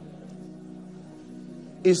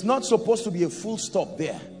 It's not supposed to be a full stop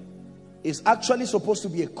there. It's actually supposed to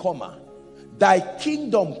be a comma. Thy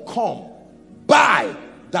kingdom come, by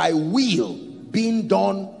thy will being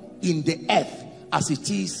done in the earth as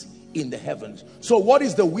it is in the heavens. So what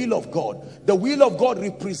is the will of God? The will of God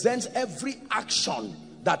represents every action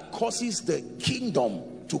that causes the kingdom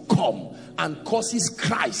to come and causes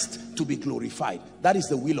Christ to be glorified. That is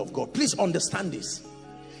the will of God. Please understand this.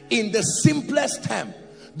 In the simplest term,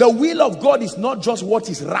 the will of God is not just what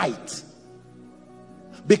is right,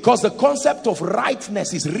 because the concept of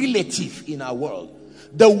rightness is relative in our world.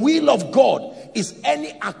 The will of God is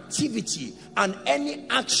any activity and any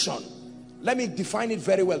action. Let me define it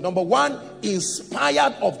very well. Number one,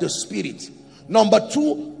 inspired of the Spirit. Number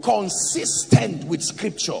two, consistent with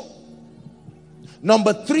Scripture.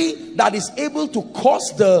 Number three, that is able to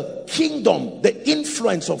cause the kingdom, the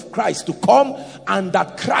influence of Christ to come, and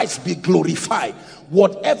that Christ be glorified.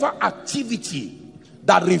 Whatever activity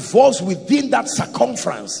that revolves within that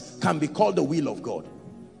circumference can be called the will of God.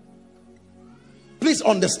 Please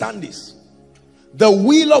understand this. The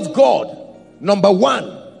will of God, number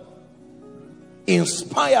one,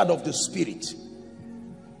 inspired of the Spirit.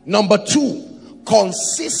 Number two,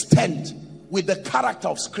 consistent with the character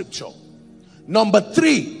of Scripture. Number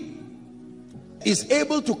three, is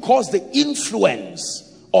able to cause the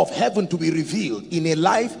influence of heaven to be revealed in a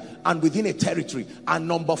life and within a territory. And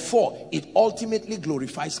number four, it ultimately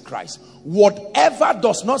glorifies Christ. Whatever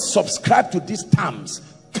does not subscribe to these terms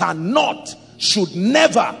cannot, should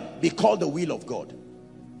never be called the will of God.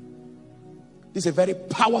 This is a very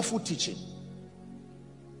powerful teaching.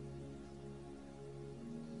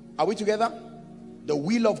 Are we together? The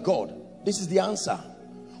will of God. This is the answer.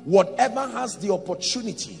 whatever has the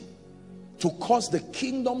opportunity to cause the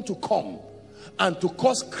kingdom to come and to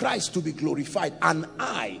cause Christ to be glorified, and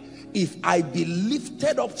if I be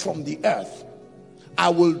lifted up from the earth, I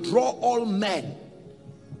will draw all men.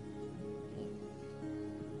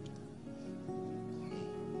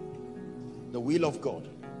 The will of God.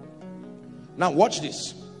 Now watch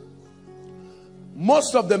this.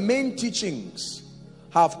 Most of the main teachings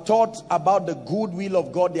have taught about the good will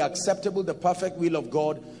of God, the acceptable, the perfect will of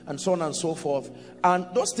God, and so on and so forth. And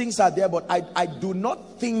those things are there, but I do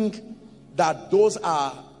not think that those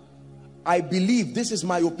are, I believe, this is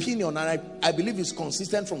my opinion, and I believe it's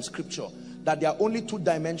consistent from scripture, that there are only two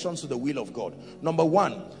dimensions to the will of God. Number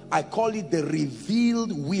one, I call it the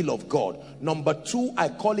revealed will of God. Number two, I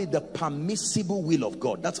call it the permissible will of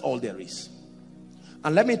God. That's all there is.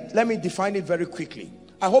 And let me define it very quickly.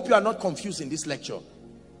 I hope you are not confused in this lecture.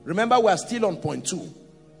 Remember, we are still on point 2.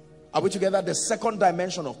 Are we together? The second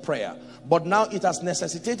dimension of prayer. But now it has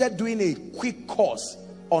necessitated doing a quick course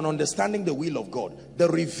on understanding the will of God. The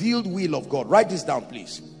revealed will of God. Write this down,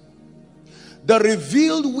 please. The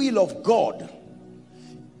revealed will of God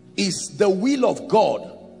is the will of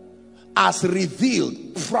God as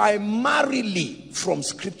revealed primarily from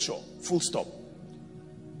scripture. Full stop.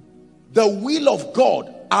 The will of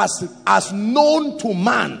God as known to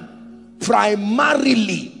man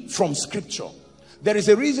primarily from scripture. There is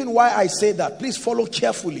a reason why I say that. Please follow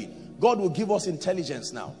carefully. God will give us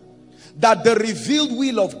intelligence now. That the revealed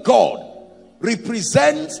will of God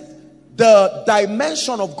represents the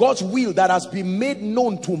dimension of God's will that has been made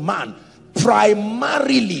known to man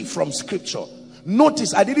primarily from scripture.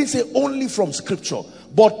 Notice, I didn't say only from scripture,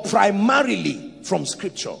 but primarily from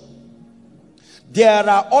scripture. There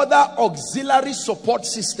are other auxiliary support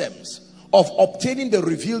systems of obtaining the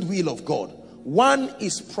revealed will of God. One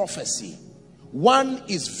is prophecy, one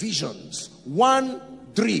is visions, one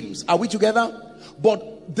dreams. Are we together?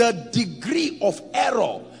 But the degree of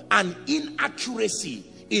error and inaccuracy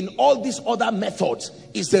in all these other methods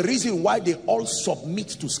is the reason why they all submit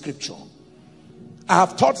to scripture. I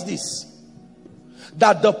have taught this,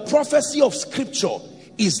 that the prophecy of scripture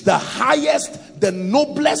is the highest, the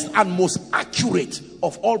noblest, and most accurate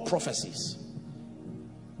of all prophecies.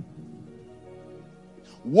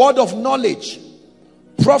 Word of knowledge,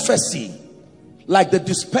 prophecy, like the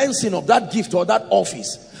dispensing of that gift or that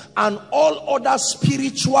office, and all other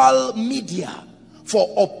spiritual media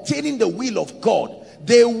for obtaining the will of God,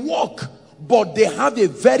 they work, but they have a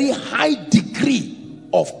very high degree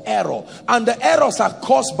of error. And the errors are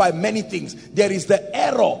caused by many things. There is the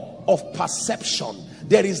error of perception.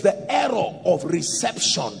 There is the error of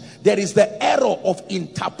reception. There is the error of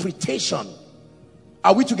interpretation.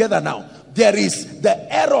 Are we together now? There is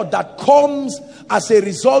the error that comes as a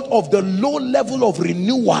result of the low level of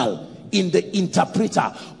renewal in the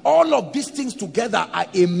interpreter. All of these things together are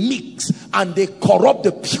a mix, and they corrupt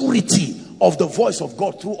the purity of the voice of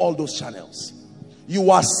God through all those channels.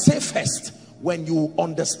 You are safest when you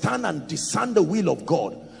understand and discern the will of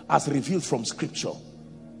God as revealed from scripture.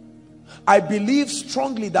 I believe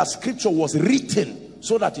strongly that scripture was written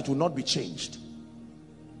so that it will not be changed.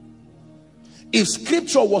 If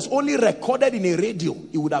scripture was only recorded in a radio,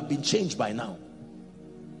 it would have been changed by now.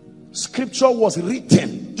 Scripture was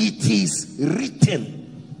written. It is written.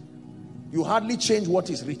 You hardly change what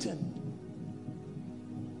is written.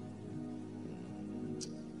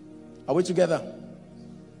 Are we together?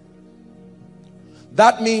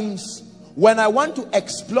 That means when I want to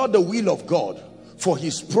explore the will of God for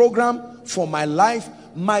his program, for my life,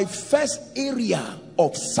 my first area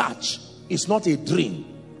of search is not a dream.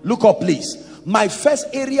 Look up, please. My first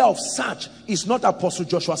area of search is not Apostle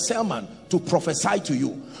Joshua Selman to prophesy to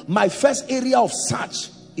you. My first area of search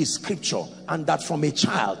is scripture, and that from a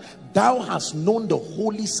child thou hast known the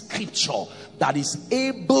holy scripture that is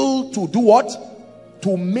able to do what?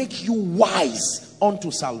 To make you wise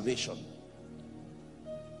unto salvation.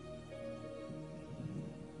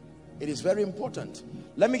 It is very important.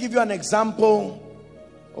 Let me give you an example.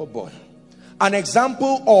 Oh boy. An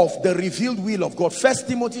example of the revealed will of God. 1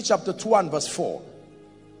 Timothy chapter 2 and verse 4.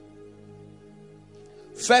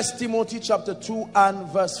 1 Timothy chapter 2 and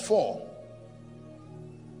verse 4.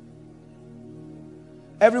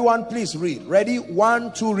 Everyone please read. Ready?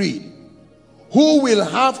 1, 2, read. Who will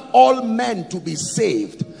have all men to be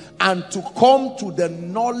saved and to come to the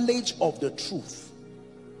knowledge of the truth.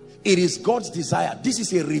 It is God's desire. This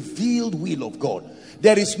is a revealed will of God.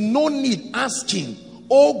 There is no need asking,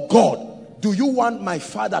 oh God, do you want my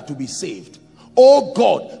father to be saved? Oh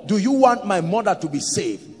God, do you want my mother to be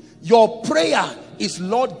saved? Your prayer is,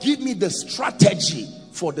 Lord, give me the strategy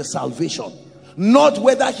for the salvation, not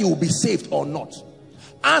whether he will be saved or not.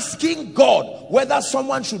 Asking God whether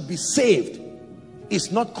someone should be saved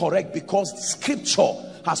is not correct, because scripture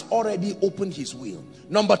has already opened his will.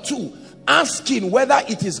 Number two, asking whether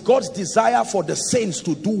it is God's desire for the saints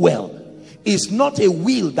to do well is not a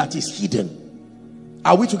will that is hidden.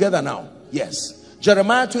 Are we together now? Yes.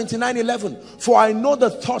 Jeremiah 29:11, for I know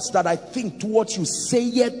the thoughts that I think towards you,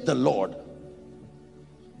 saith the Lord,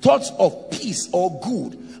 thoughts of peace or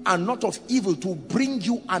good, and not of evil, to bring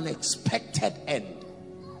you an expected end.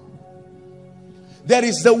 There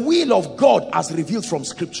is the will of God as revealed from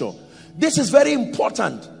scripture. This is very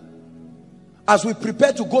important as we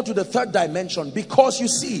prepare to go to the third dimension, because you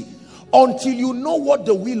see, until you know what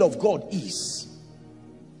the will of God is,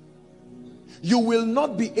 you will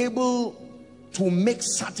not be able to make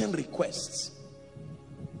certain requests.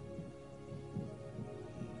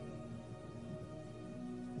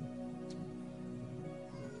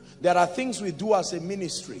 There are things we do as a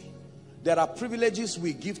ministry. There are privileges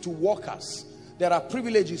we give to workers. There are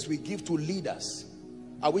privileges we give to leaders.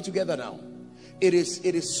 Are we together now? It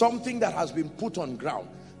is something that has been put on ground.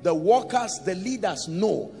 The workers, the leaders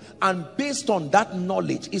know, and based on that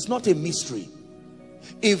knowledge, it's not a mystery.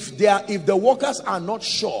 If the workers are not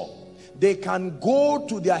sure, they can go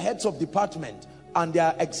to their heads of department and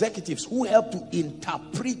their executives who help to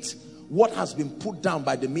interpret what has been put down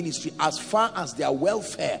by the ministry as far as their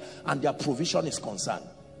welfare and their provision is concerned.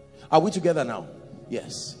 Are we together now?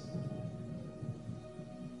 Yes.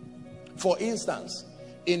 For instance,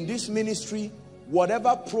 in this ministry,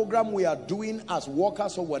 whatever program we are doing as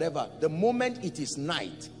workers or whatever, the moment it is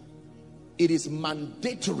night, it is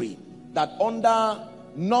mandatory that under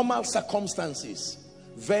normal circumstances,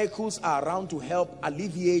 vehicles are around to help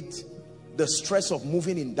alleviate the stress of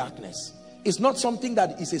moving in darkness. It's not something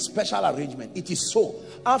that is a special arrangement. It is so.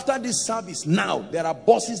 After this service now, there are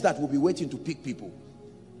buses that will be waiting to pick people.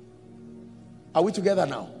 Are we together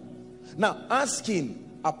now? Now, asking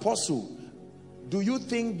Apostle, do you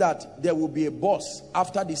think that there will be a bus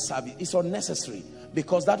after this service? It's unnecessary,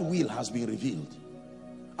 because that will has been revealed.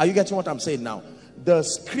 Are you getting what I'm saying now? The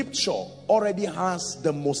scripture already has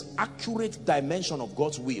the most accurate dimension of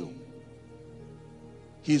God's will.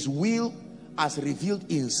 His will as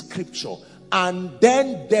revealed in scripture and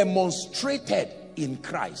then demonstrated in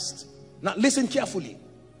Christ. Now listen carefully.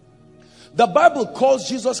 The Bible calls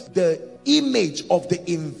Jesus the image of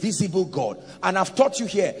the invisible God, and I've taught you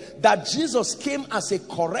here that Jesus came as a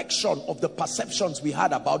correction of the perceptions we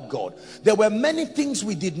had about God. There were many things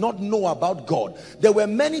we did not know about God. There were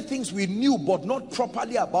many things we knew but not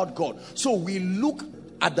properly about God. So we look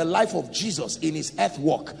at the life of Jesus in his earth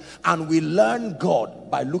walk, and we learn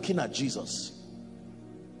God by looking at Jesus.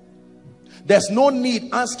 There's no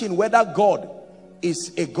need asking whether God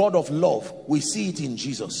is a God of love. We see it in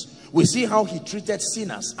Jesus. We see how he treated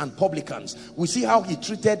sinners and publicans. We see how he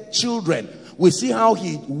treated children. We see how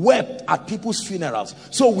he wept at people's funerals.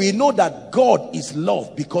 So we know that God is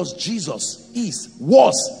love, because Jesus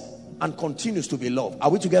was and continues to be love. Are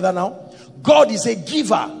we together now? God is a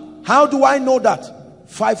giver. How do I know that?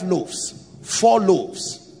 5 loaves, 4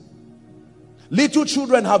 loaves. Little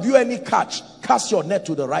children, have you any catch? Cast your net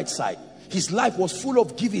to the right side. His life was full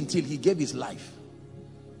of giving till he gave his life.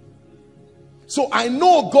 So I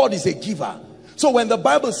know God is a giver. So when the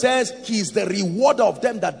Bible says he is the rewarder of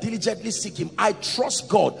them that diligently seek him, I trust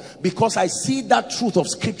God because I see that truth of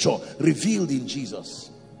scripture revealed in Jesus.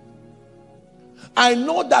 I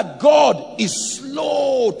know that God is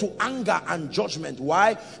slow to anger and judgment.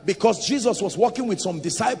 Why? Because Jesus was walking with some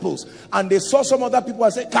disciples and they saw some other people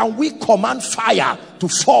and said, can we command fire to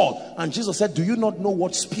fall? And Jesus said, do you not know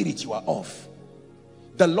what spirit you are of?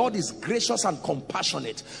 The Lord is gracious and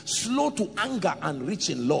compassionate, slow to anger and rich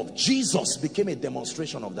in love. Jesus became a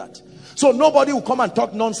demonstration of that. So nobody will come and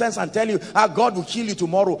talk nonsense and tell you, God will kill you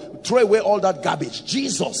tomorrow. Throw away all that garbage.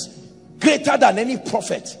 Jesus, greater than any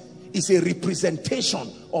prophet, is a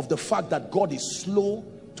representation of the fact that God is slow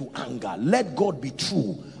to anger. Let God be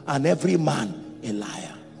true and every man a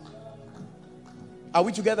liar. Are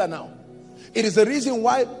we together now? It is the reason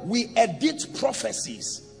why we edit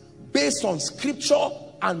prophecies based on scripture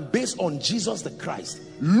and based on Jesus the Christ,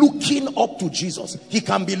 looking up to Jesus. He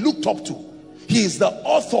can be looked up to. He is the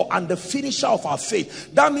author and the finisher of our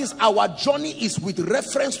faith. That means our journey is with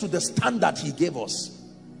reference to the standard he gave us.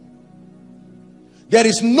 There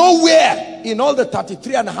is nowhere in all the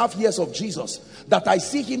 33.5 years of Jesus that I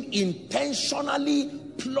see him intentionally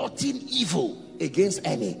plotting evil against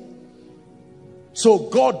any. So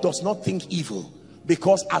God does not think evil,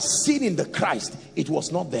 because as seen in the Christ, it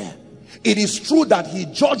was not there. It is true that he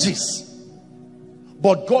judges,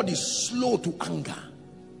 but God is slow to anger.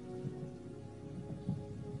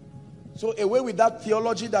 So away with that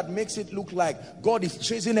theology that makes it look like God is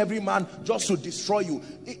chasing every man just to destroy you.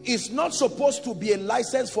 It's not supposed to be a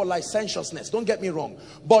license for licentiousness, don't get me wrong,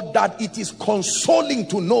 but that it is consoling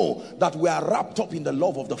to know that we are wrapped up in the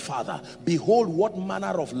love of the Father. Behold what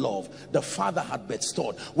manner of love the Father had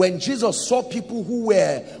bestowed. When Jesus saw people who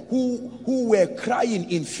were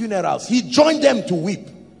crying in funerals, he joined them to weep.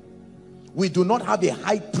 We do not have a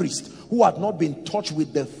high priest who had not been touched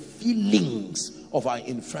with the feelings of our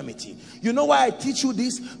infirmity. You know why I teach you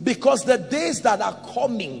this? Because the days that are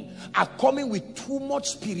coming with too much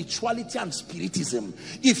spirituality and spiritism.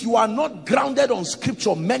 If you are not grounded on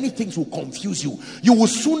scripture, many things will confuse you. You will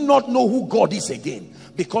soon not know who God is again,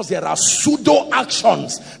 because there are pseudo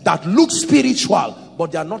actions that look spiritual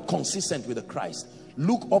but they are not consistent with the Christ.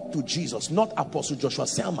 Look up to Jesus, not Apostle Joshua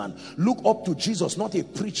Selman. Look up to Jesus, not a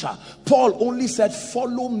preacher. Paul only said,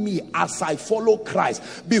 follow me as I follow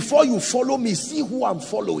Christ. Before you follow me, see who I'm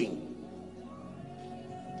following.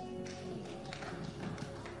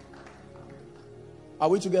 Are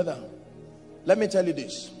we together? Let me tell you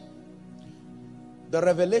this. The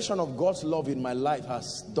revelation of God's love in my life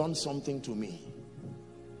has done something to me.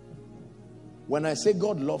 When I say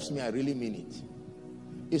God loves me, I really mean it.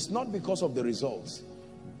 It's not because of the results.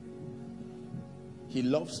 He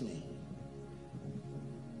loves me.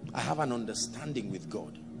 I have an understanding with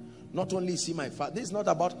God. Not only see my Father. This is not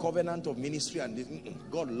about covenant of ministry and this.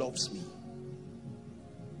 God loves me.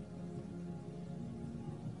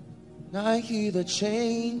 I hear the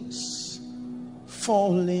chains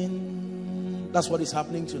falling. That's what is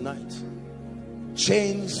happening tonight.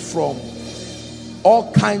 Chains from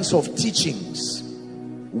all kinds of teachings,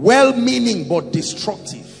 well-meaning but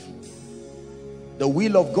destructive. The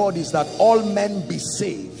will of God is that all men be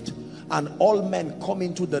saved and all men come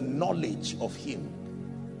into the knowledge of him.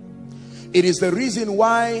 It is the reason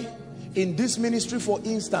why in this ministry, for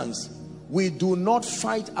instance, we do not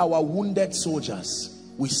fight our wounded soldiers.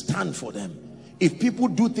 We stand for them. If people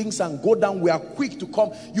do things and go down, we are quick to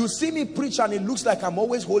come. You see me preach and it looks like I'm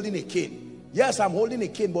always holding a cane. Yes, I'm holding a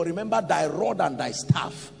cane, but remember thy rod and thy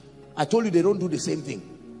staff. I told you they don't do the same thing.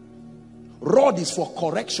 Rod is for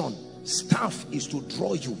correction. Staff is to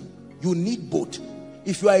draw you. You need both.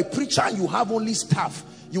 If you are a preacher and you have only staff,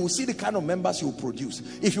 you will see the kind of members you produce.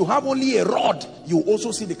 If you have only a rod, you will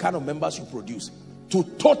also see the kind of members you produce. To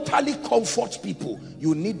totally comfort people,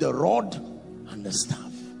 you need the rod and the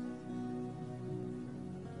staff.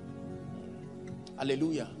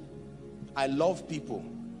 Hallelujah. I love people.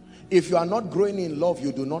 If you are not growing in love,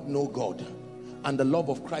 you do not know God. And the love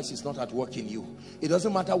of Christ is not at work in you. It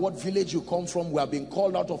doesn't matter what village you come from. We have been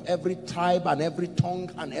called out of every tribe and every tongue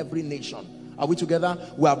and every nation. Are we together?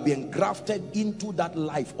 We have been grafted into that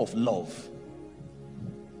life of love.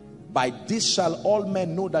 By this shall all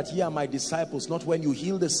men know that ye are my disciples. Not when you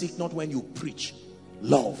heal the sick, not when you preach.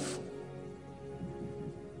 Love.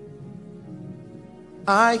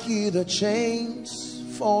 I hear the chains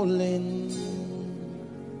falling.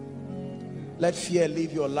 Let fear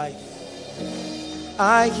leave your life.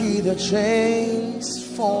 I hear the chains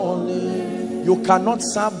falling. You cannot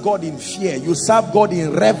serve God in fear. You serve God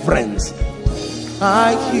in reverence.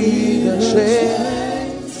 I hear the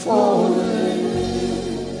chains falling.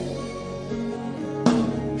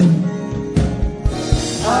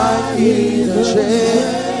 I hear the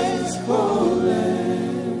chains falling.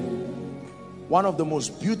 One of the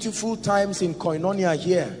most beautiful times in Koinonia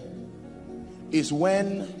here is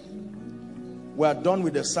when we are done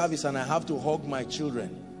with the service and I have to hug my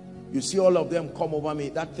children. You see all of them come over me.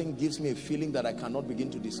 That thing gives me a feeling that I cannot begin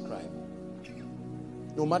to describe.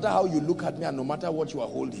 No matter how you look at me and no matter what you are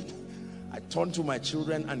holding, I turn to my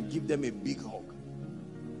children and give them a big hug.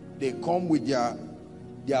 They come with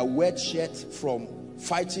their wet shirts from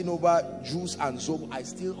fighting over juice and soap. I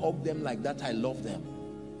still hug them like that. I love them.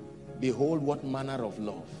 Behold what manner of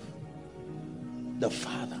love the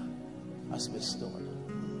Father has bestowed.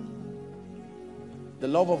 The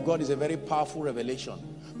love of God is a very powerful revelation.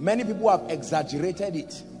 Many people have exaggerated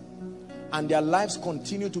it and their lives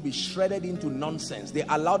continue to be shredded into nonsense. They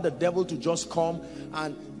allow the devil to just come,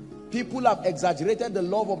 and people have exaggerated the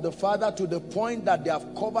love of the Father to the point that they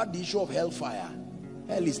have covered the issue of hellfire.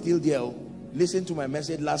 Hell is still there. Listen to my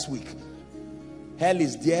message last week. Hell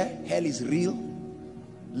is there. Hell is real.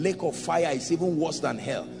 Lake of fire is even worse than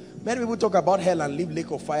hell. Many people talk about hell and leave lake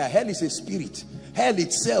of fire. Hell is a spirit. Hell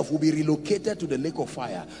itself will be relocated to the lake of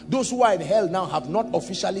fire. Those who are in hell now have not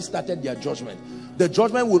officially started their judgment. The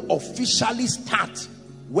judgment will officially start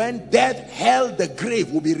when death, hell, the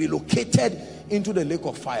grave will be relocated into the lake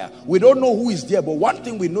of fire. We don't know who is there, but one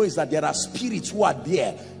thing we know is that there are spirits who are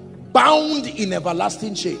there, bound in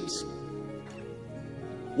everlasting chains.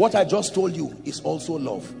 What I just told you is also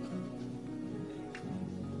love.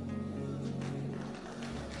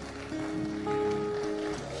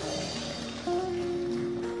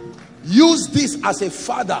 Use this as a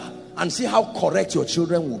father and see how correct your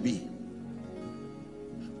children will be.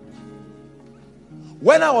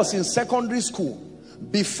 When I was in secondary school,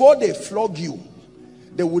 before they flog you,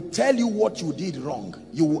 they would tell you what you did wrong.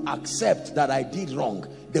 You will accept that I did wrong.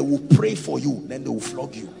 They will pray for you, then they will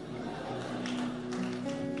flog you.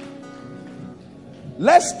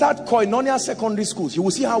 Let's start Koinonia secondary schools. You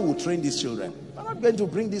will see how we'll train these children. I'm not going to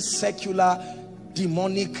bring this secular,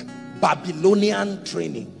 demonic, Babylonian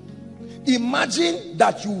training. Imagine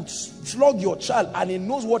that you flog your child and he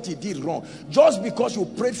knows what he did wrong. Just because you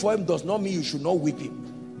prayed for him does not mean you should not whip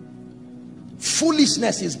him.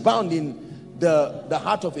 Foolishness is bound in the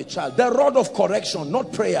heart of a child. The rod of correction,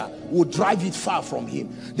 not prayer, will drive it far from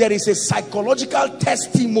him. There is a psychological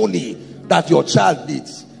testimony that your child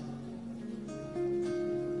needs.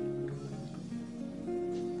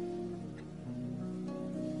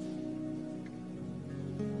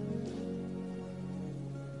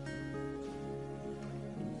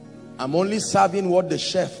 I'm only serving what the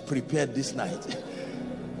chef prepared this night.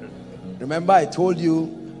 Remember, I told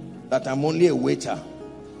you that I'm only a waiter.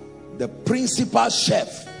 The principal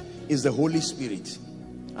chef is the Holy Spirit,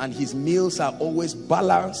 and his meals are always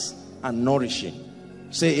balanced and nourishing.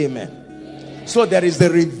 Say amen. So there is the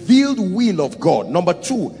revealed will of God. Number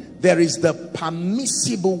two, there is the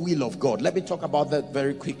permissible will of God. Let me talk about that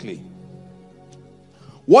very quickly.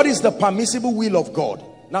 What is the permissible will of God?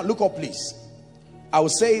 Now look up, please. I will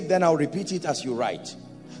say it, then I'll repeat it as you write.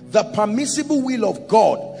 The permissible will of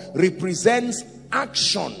God represents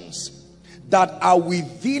actions that are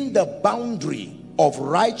within the boundary of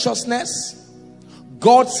righteousness,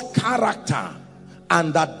 God's character,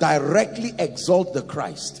 and that directly exalt the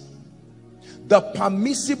Christ. The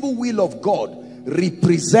permissible will of God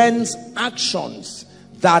represents actions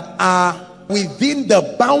that are within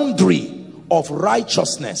the boundary of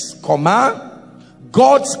righteousness, comma,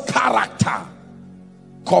 God's character,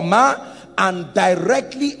 comma, and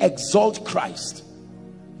directly exalt Christ.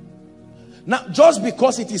 Now, just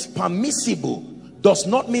because it is permissible does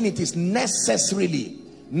not mean it is necessarily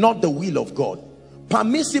not the will of God.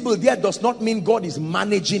 Permissible there does not mean God is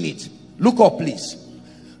managing it. Look up, please.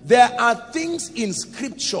 There are things in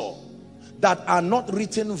scripture that are not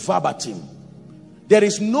written verbatim. There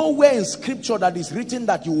is nowhere in scripture that is written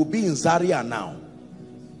that you will be in Zaria now.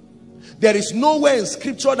 There is nowhere in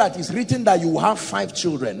scripture that is written that you will have 5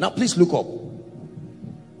 children. Now please look up.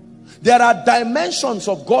 There are dimensions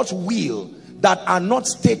of God's will that are not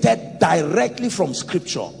stated directly from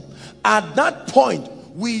scripture. At that point,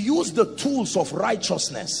 we use the tools of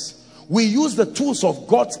righteousness. We use the tools of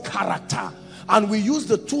God's character. And we use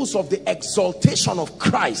the tools of the exaltation of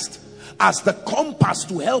Christ as the compass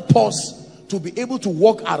to help us to be able to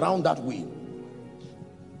walk around that will.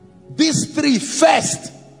 These 3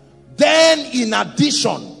 first. Then in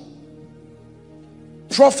addition,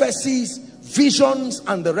 prophecies, visions,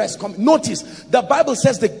 and the rest come. Notice, the Bible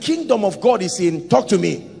says the kingdom of God is in, talk to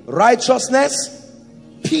me, righteousness,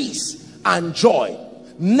 peace, and joy.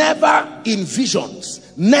 Never in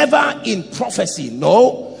visions, never in prophecy.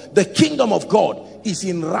 No, the kingdom of God is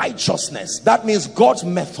in righteousness. That means God's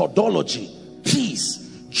methodology, peace,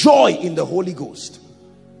 joy in the Holy Ghost.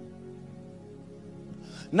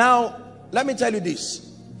 Now, let me tell you this.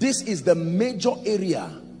 This is the major area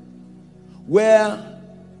where,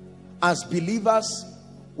 as believers,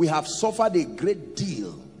 we have suffered a great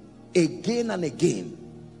deal again and again.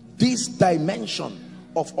 This dimension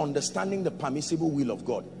of understanding the permissible will of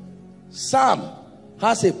God. Sam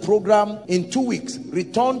has a program in 2 weeks,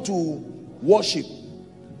 return to worship.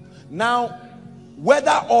 Now,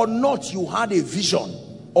 whether or not you had a vision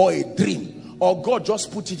or a dream, or God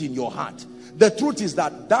just put it in your heart, the truth is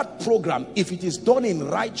that that program, if it is done in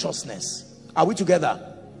righteousness, are we together?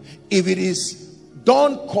 If it is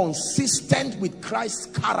done consistent with Christ's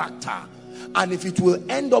character, and if it will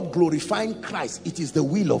end up glorifying Christ, it is the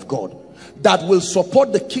will of God that will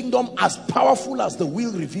support the kingdom as powerful as the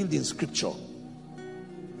will revealed in scripture.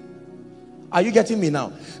 Are you getting me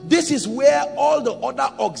now? This is where all the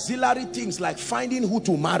other auxiliary things like finding who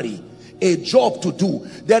to marry, a job to do,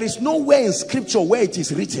 there is nowhere in scripture where it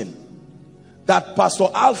is written that Pastor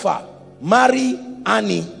Alpha marry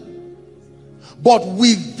Annie, but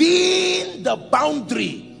within the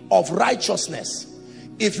boundary of righteousness.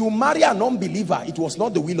 If you marry an unbeliever, it was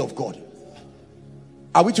not the will of God.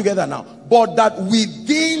 Are we together now? But that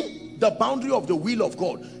within the boundary of the will of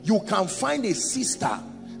God, you can find a sister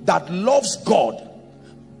that loves God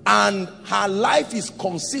and her life is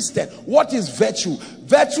consistent. What is virtue?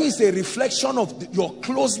 Virtue is a reflection of your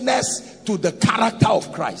closeness to the character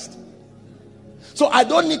of Christ. So I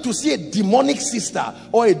don't need to see a demonic sister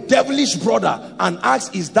or a devilish brother and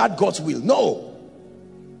ask, is that God's will? No.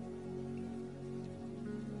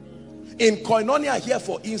 In Koinonia here,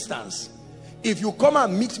 for instance, if you come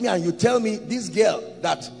and meet me and you tell me this girl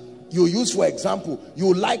that you use for example,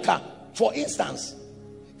 you like her, for instance,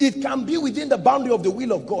 it can be within the boundary of the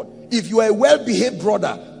will of God. If you are a well-behaved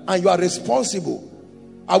brother and you are responsible,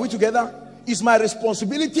 are we together? It's my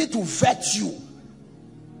responsibility to vet you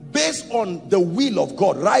based on the will of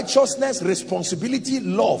God, righteousness, responsibility,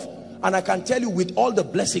 love, and I can tell you with all the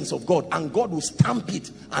blessings of God, and God will stamp it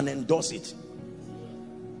and endorse it.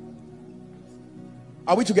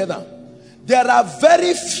 Are we together? There are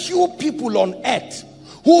very few people on earth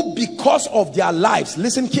who, because of their lives,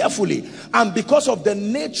 listen carefully, and because of the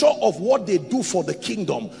nature of what they do for the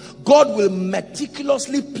kingdom, God will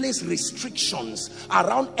meticulously place restrictions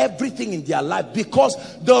around everything in their life, because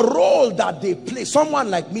the role that they play.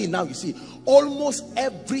 Someone like me now, you see, almost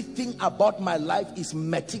everything about my life is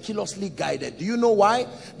meticulously guided. Do you know why?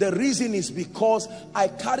 The reason is because I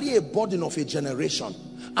carry a burden of a generation,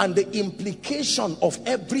 and the implication of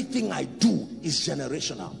everything I do is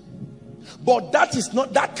generational. But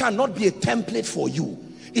that cannot be a template for you.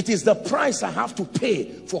 It is the price I have to pay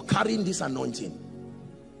for carrying this anointing.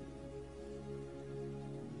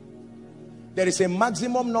 There is a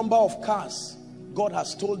maximum number of cars God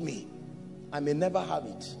has told me I may never have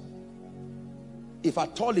it. If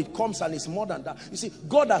at all it comes and it's more than that. You see,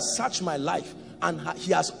 God has searched my life and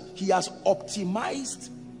he has optimized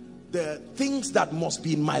the things that must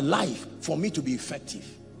be in my life for me to be effective.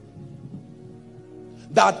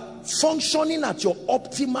 That functioning at your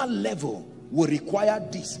optimal level will require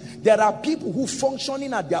this. There are people who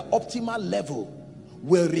functioning at their optimal level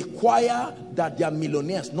will require that they are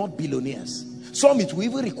millionaires, not billionaires. Some it will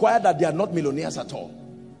even require that they are not millionaires at all.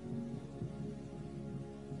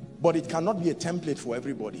 But it cannot be a template for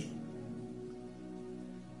everybody.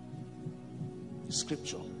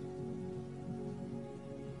 Scripture.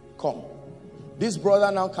 Come. This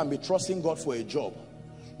brother now can be trusting God for a job.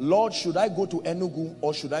 Lord, should I go to Enugu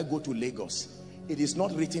or should I go to Lagos? It is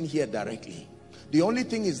not written here directly. The only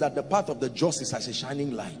thing is that the path of the just is as a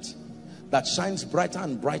shining light that shines brighter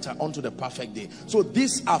and brighter unto the perfect day. So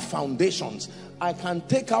these are foundations. I can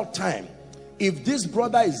take out time. If this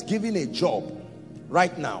brother is given a job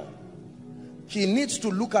right now, he needs to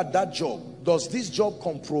look at that job. Does this job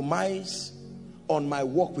compromise on my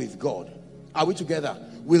walk with God? Are we together?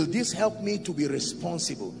 Will this help me to be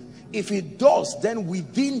responsible? If it does, then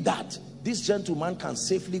within that, this gentleman can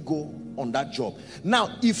safely go on that job.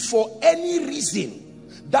 Now, if for any reason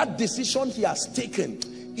that decision he has taken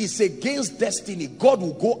is against destiny, God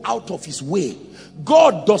will go out of his way.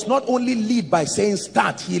 God does not only lead by saying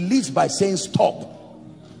start, he leads by saying stop.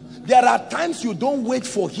 There are times you don't wait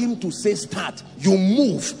for him to say start, you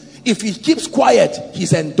move. If he keeps quiet,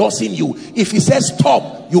 he's endorsing you. If he says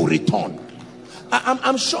stop, you return.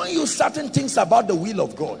 I'm showing you certain things about the will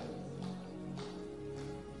of God.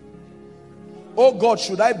 Oh God,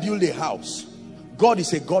 should I build a house? God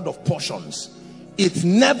is a God of portions. It's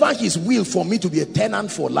never his will for me to be a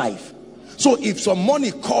tenant for life. So if some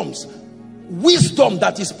money comes, wisdom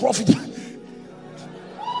that is profitable,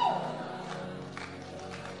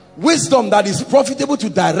 wisdom that is profitable to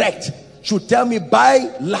direct should tell me buy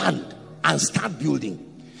land and start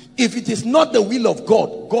building. If it is not the will of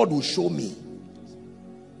God, God will show me.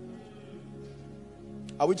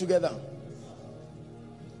 Are we together?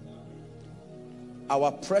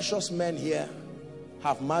 Our precious men here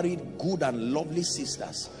have married good and lovely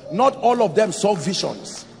sisters. Not all of them saw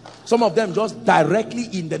visions. Some of them just directly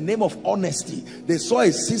in the name of honesty. They saw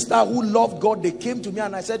a sister who loved God. They came to me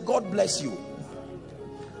and I said, God bless you.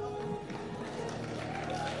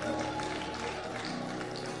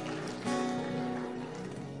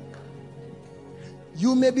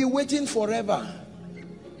 You may be waiting forever.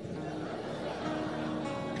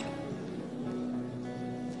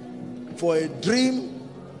 For a dream,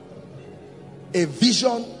 a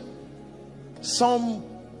vision, some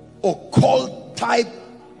occult type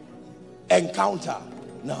encounter.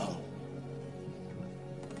 No.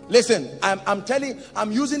 Listen,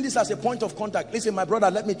 I'm using this as a point of contact. Listen, my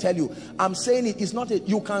brother, let me tell you, I'm saying it's not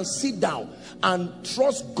you can sit down and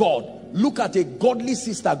trust God. Look at a godly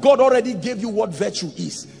sister. God already gave you what virtue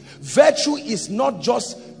is. Virtue is not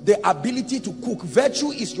just the ability to cook.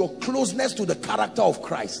 Virtue is your closeness to the character of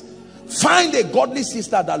Christ. Find a godly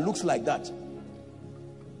sister that looks like that.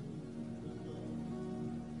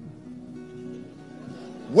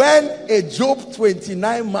 When a Job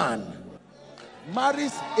 29 man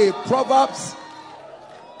marries a Proverbs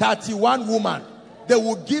 31 woman, they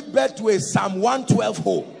will give birth to a Psalm 112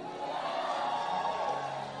 home.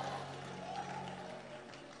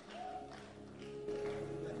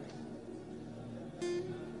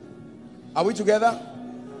 Are we together?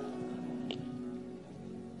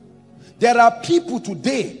 There are people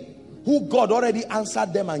today who God already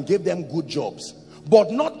answered them and gave them good jobs,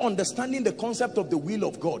 but not understanding the concept of the will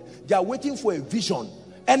of God. They are waiting for a vision.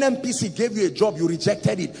 NMPC gave you a job, you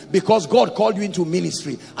rejected it because God called you into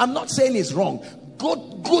ministry. I'm not saying it's wrong.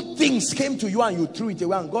 Good things came to you and you threw it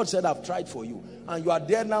away, and God said, I've tried for you. And you are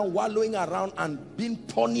there now wallowing around and being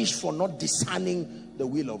punished for not discerning the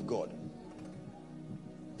will of God.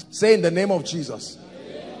 Say, in the name of Jesus,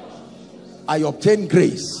 I obtain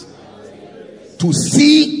grace to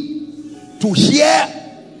see, to hear,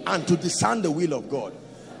 and to discern the will of God.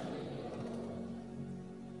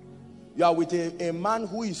 You are with a man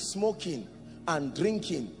who is smoking and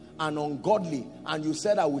drinking and ungodly, and you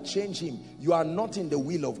said, I will change him. You are not in the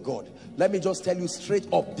will of God. Let me just tell you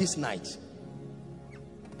straight up this night,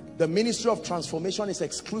 the ministry of transformation is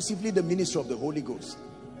exclusively the ministry of the Holy Ghost.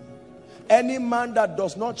 Any man that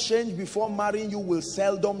does not change before marrying you will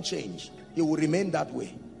seldom change. He will remain that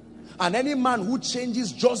way. And any man who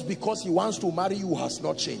changes just because he wants to marry you has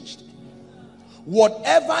not changed.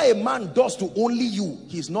 Whatever a man does to only you,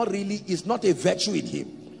 he's not a virtue in him.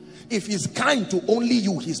 If he's kind to only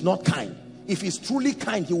you, he's not kind. If he's truly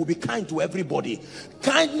kind, he will be kind to everybody.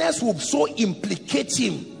 Kindness will so implicate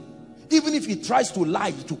him, even if he tries to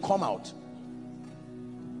lie, to come out.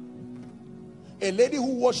 A lady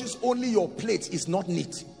who washes only your plate is not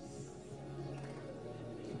neat.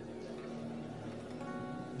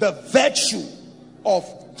 The virtue of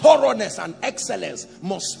thoroughness and excellence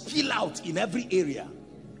must spill out in every area.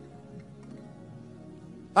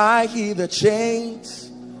 I hear the chains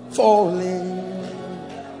falling.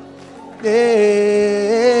 Yeah.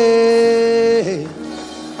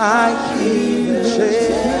 I hear the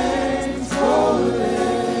chains falling.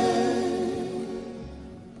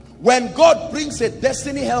 When God brings a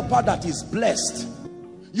destiny helper that is blessed,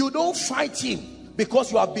 you don't fight him,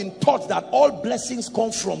 because you have been taught that all blessings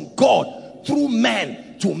come from God through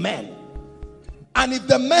men to men. And if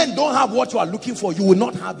the men don't have what you are looking for, you will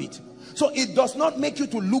not have it. So it does not make you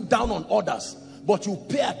to look down on others, but you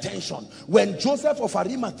pay attention. When Joseph of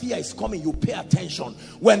Arimathea is coming, you pay attention.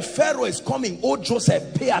 When Pharaoh is coming, oh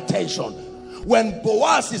Joseph, pay attention. When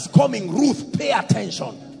Boaz is coming, Ruth, pay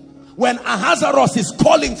attention. When Ahasuerus is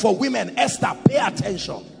calling for women, Esther, pay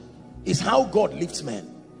attention. It's how God lifts men.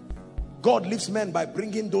 God lifts men by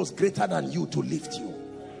bringing those greater than you to lift you.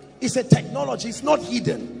 It's a technology, it's not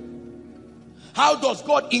hidden. How does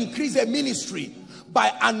God increase a ministry?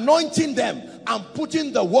 By anointing them and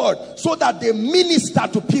putting the word so that they minister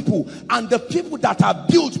to people, and the people that are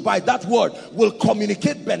built by that word will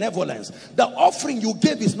communicate benevolence. The offering you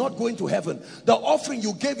gave is not going to heaven. The offering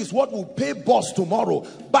you gave is what will pay boss tomorrow,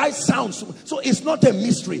 buy sounds. So it's not a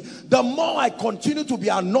mystery. The more I continue to be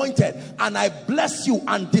anointed and I bless you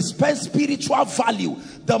and dispense spiritual value,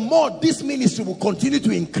 the more this ministry will continue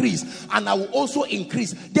to increase, and I will also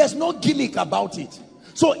increase. There's no gimmick about it.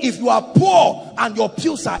 So if you are poor and your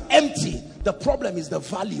pews are empty, the problem is the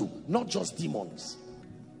value, not just demons.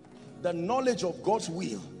 The knowledge of God's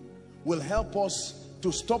will help us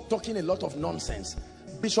to stop talking a lot of nonsense.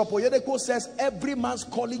 Bishop Oyedeko says every man's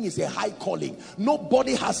calling is a high calling.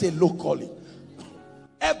 Nobody has a low calling.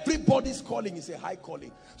 Everybody's calling is a high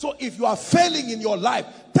calling. So if you are failing in your life,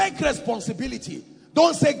 take responsibility.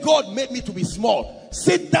 Don't say God made me to be small.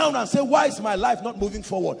 Sit down and say, why is my life not moving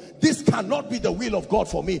forward? This cannot be the will of God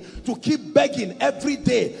for me to keep begging every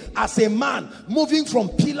day as a man moving from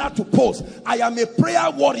pillar to post. I am a prayer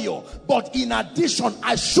warrior, but in addition,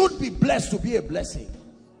 I should be blessed to be a blessing.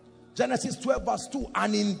 Genesis 12 verse 2,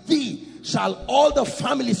 and in thee shall all the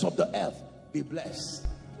families of the earth be blessed.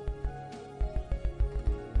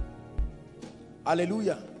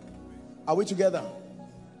 Hallelujah. Are we together?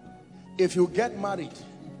 If you get married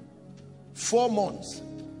 4 months,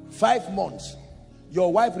 5 months,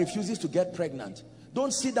 your wife refuses to get pregnant,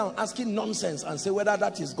 don't sit down asking nonsense and say whether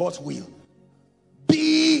that is God's will.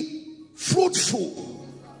 Be fruitful.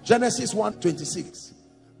 Genesis 1:26.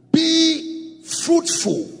 Be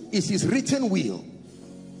fruitful is his written will.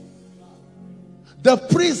 The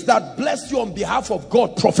priest that blessed you on behalf of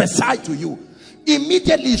God prophesied to you.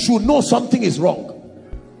 Immediately you should know something is wrong.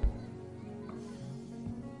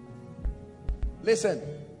 Listen,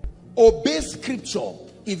 obey scripture.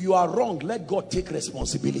 If you are wrong, let God take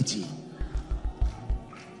responsibility.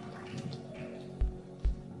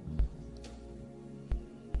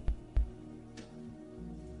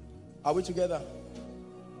 Are we together?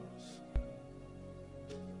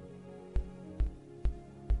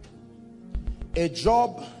 A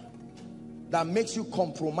job that makes you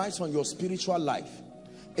compromise on your spiritual life.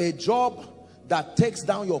 A job that takes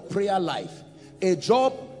down your prayer life. A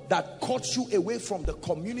job that cuts you away from the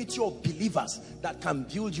community of believers that can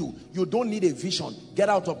build you. You don't need a vision. Get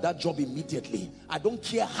out of that job immediately. I don't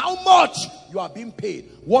care how much you are being paid.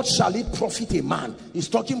 What shall it profit a man? He's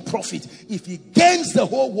talking profit. If he gains the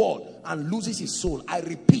whole world and loses his soul, I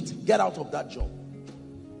repeat, get out of that job.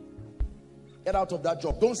 Get out of that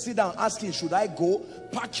job. Don't sit down asking, should I go?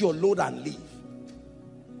 Pack your load and leave.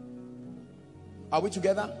 Are we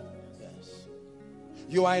together? Yes.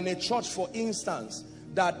 You are in a church, for instance,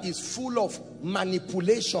 that is full of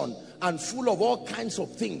manipulation and full of all kinds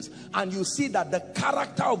of things, and you see that the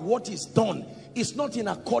character of what is done is not in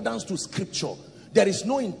accordance to scripture. There is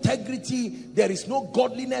no integrity, there is no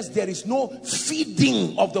godliness, there is no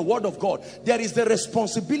feeding of the word of God. There is the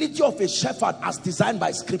responsibility of a shepherd as designed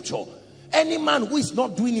by scripture. Any man who is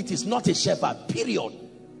not doing it is not a shepherd, period.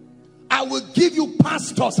 I will give you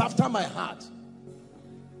pastors after my heart.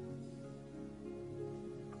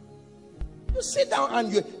 You sit down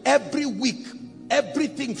and every week,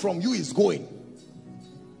 everything from you is going.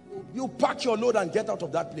 You pack your load and get out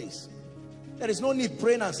of that place. There is no need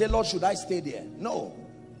praying and say, Lord, should I stay there? No.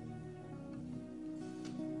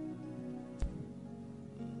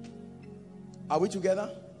 Are we together?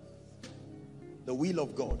 The will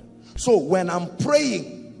of God. So when I'm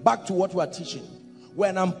praying, back to what we are teaching,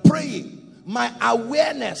 when I'm praying, my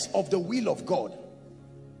awareness of the will of God.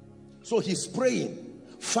 So he's praying,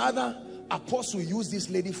 Father, Apostle used this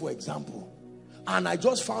lady for example, and I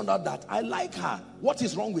just found out that I like her. What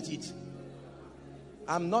is wrong with it?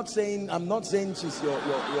 I'm not saying she's your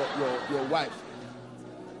wife.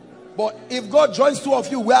 But if God joins two of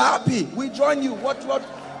you, we're happy. We join you.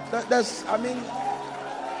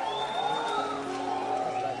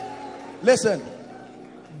 Listen,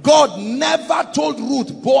 God never told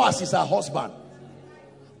Ruth Boaz is her husband.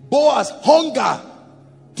 Boaz hunger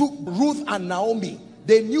took Ruth and Naomi.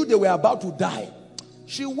 They knew they were about to die.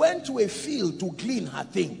 She went to a field to glean her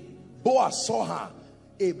thing. Boaz saw her,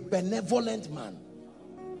 a benevolent man.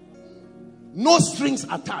 No strings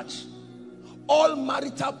attached. All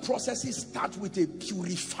marital processes start with a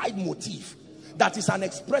purified motive. That is an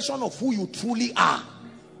expression of who you truly are.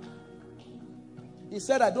 He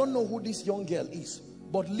said, I don't know who this young girl is,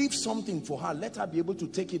 but leave something for her. Let her be able to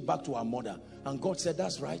take it back to her mother. And God said,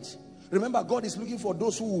 that's right. Remember, God is looking for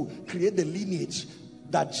those who create the lineage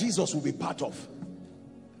that Jesus will be part of.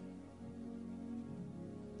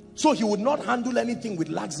 So he would not handle anything with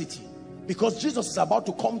laxity, because Jesus is about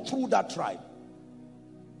to come through that tribe.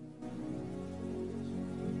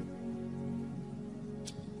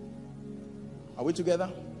 Are we together?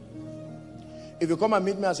 If you come and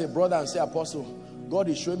meet me as a brother and say, Apostle, God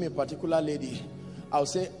is showing me a particular lady, I'll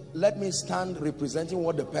say, let me stand representing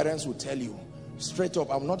what the parents will tell you. Straight up,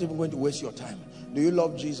 I'm not even going to waste your time. Do you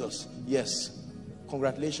love Jesus? Yes.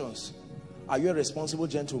 Congratulations. Are you a responsible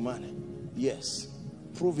gentleman? Yes.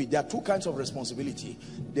 Prove it. There are two kinds of responsibility.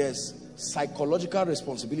 There's psychological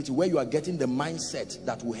responsibility, where you are getting the mindset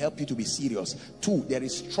that will help you to be serious. Two, there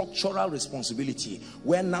is structural responsibility,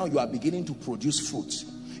 where now you are beginning to produce fruits.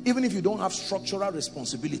 Even if you don't have structural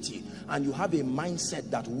responsibility and you have a mindset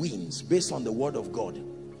that wins based on the word of God,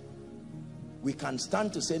 we can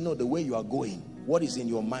stand to say, no, the way you are going, what is in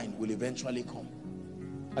your mind will eventually come.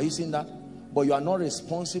 Are you seeing that? But you are not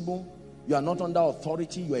responsible. You are not under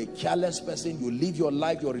authority. You are a careless person. You live your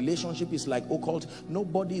life. Your relationship is like occult.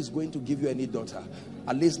 Nobody is going to give you any daughter.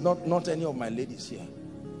 At least not any of my ladies here.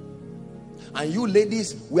 And you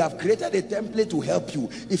ladies, we have created a template to help you.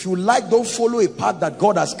 If you like, don't follow a path that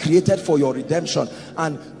God has created for your redemption,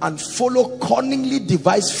 and follow cunningly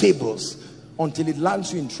devised fables until it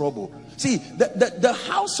lands you in trouble. See, the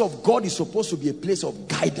house of God is supposed to be a place of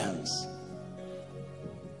guidance.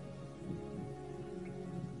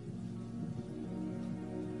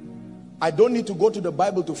 I don't need to go to the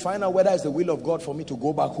Bible to find out whether it's the will of God for me to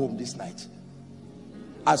go back home this night.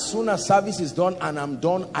 As soon as service is done and I'm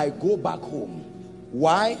done, I go back home.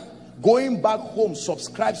 Why? Going back home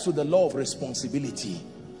subscribes to the law of responsibility,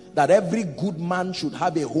 that every good man should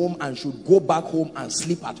have a home and should go back home and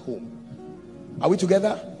sleep at home. Are we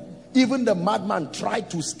together? Even the madman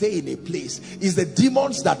tried to stay in a place. It's the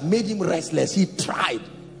demons that made him restless. He tried.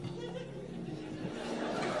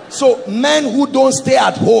 So men who don't stay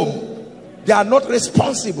at home, they are not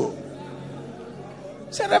responsible.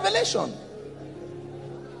 It's a revelation.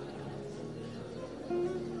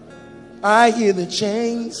 I hear the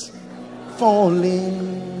chains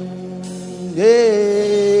falling.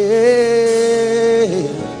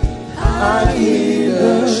 I need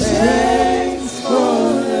a chance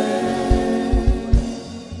for them.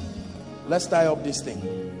 Let's tie up this thing.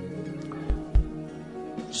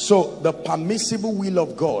 So the permissible will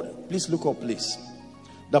of God, please look up, please.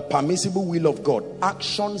 The permissible will of God,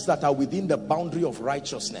 actions that are within the boundary of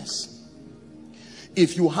righteousness.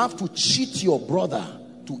 If you have to cheat your brother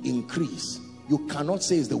to increase, you cannot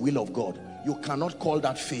say it's the will of God. You cannot call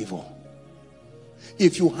that favor.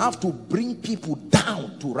 If you have to bring people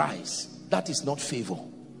down to rise, that is not favor.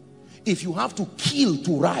 If you have to kill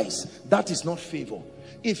to rise, that is not favor.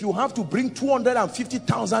 If you have to bring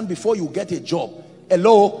 250,000 before you get a job,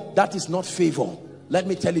 hello, that is not favor. Let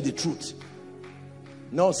me tell you the truth.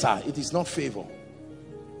 No, sir, it is not favor.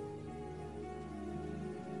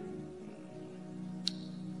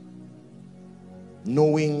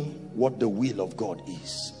 Knowing what the will of God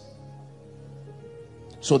is.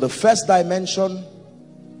 So the first dimension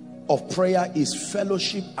of prayer is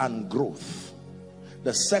fellowship and growth.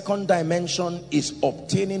 The second dimension is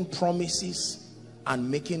obtaining promises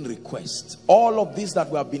and making requests. All of these that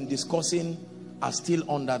we have been discussing are still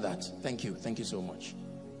under that. Thank you. Thank you so much.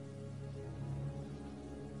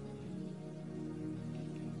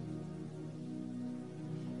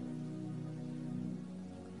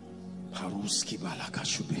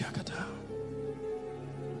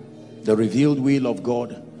 The revealed will of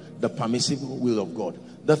God, the permissible will of God.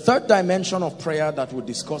 The third dimension of prayer that we'll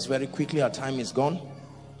discuss very quickly, our time is gone,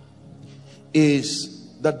 is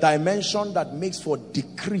the dimension that makes for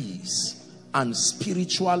decrees and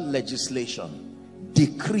spiritual legislation.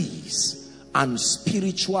 Decrees and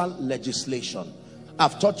spiritual legislation.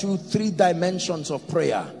 I've taught you 3 dimensions of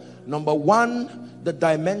prayer. Number 1, the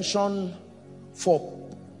dimension for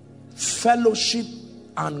fellowship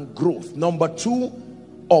and growth. Number 2,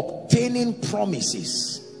 obtaining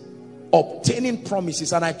promises. Obtaining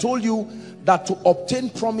promises. And I told you that to obtain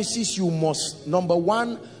promises, you must, number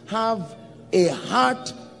 1, have a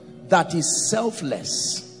heart that is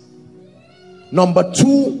selfless. Number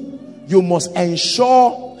 2, you must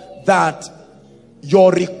ensure that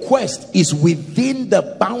your request is within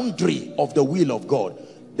the boundary of the will of God.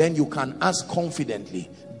 Then you can ask confidently.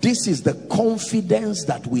 This is the confidence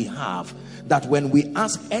that we have, that when we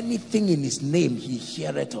ask anything in his name, he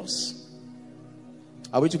heareth us.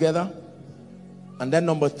 Are we together? And then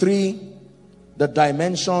number 3, the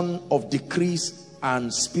dimension of decrees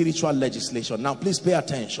and spiritual legislation. Now please pay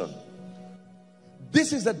attention.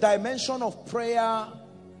 This is the dimension of prayer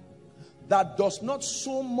that does not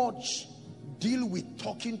so much deal with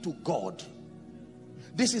talking to God.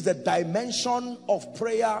 This is the dimension of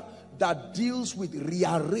prayer that deals with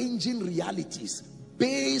rearranging realities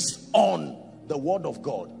based on the word of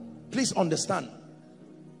God. Please understand.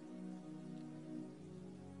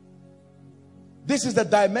 This is the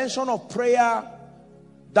dimension of prayer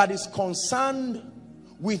that is concerned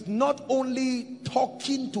with not only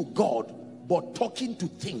talking to God, but talking to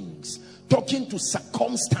things, talking to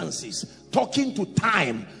circumstances, talking to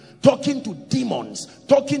time, talking to demons,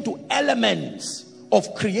 talking to elements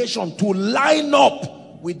of creation to line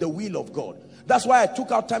up with the will of God. That's why I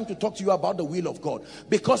took out time to talk to you about the will of God.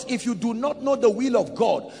 Because if you do not know the will of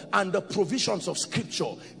God and the provisions of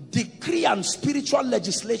scripture, decree and spiritual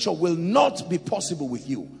legislation will not be possible with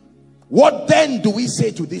you. What then do we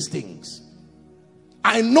say to these things?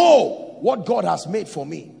 I know what God has made for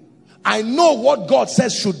me. I know what God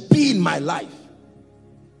says should be in my life.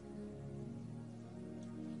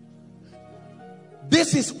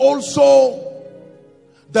 This is also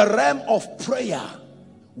the realm of prayer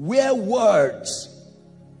where words,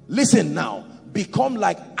 listen now, become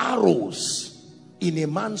like arrows in a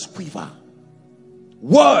man's quiver.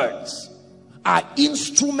 Words are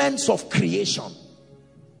instruments of creation.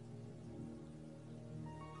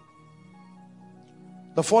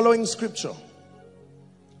 The following scripture,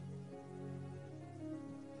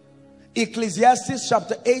 Ecclesiastes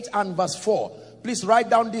chapter 8 and verse 4. Please write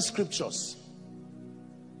down these scriptures.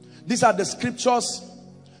 These are the scriptures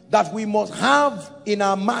that we must have in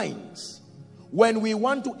our minds when we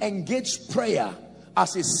want to engage prayer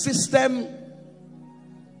as a system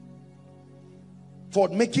for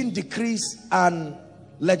making decrees and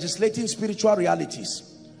legislating spiritual realities.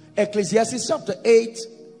 Ecclesiastes chapter 8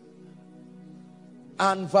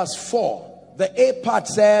 and verse 4. The A part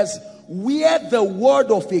says, where the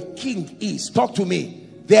word of a king is, talk to me,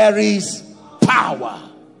 there is power.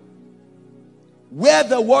 Where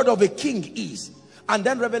the word of a king is. And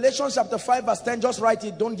then Revelation chapter 5 verse 10, just write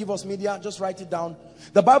it, don't give us media, just write it down.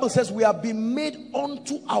 The Bible says we have been made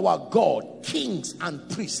unto our God kings and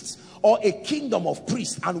priests, or a kingdom of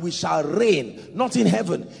priests, and we shall reign, not in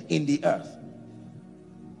heaven, in the earth.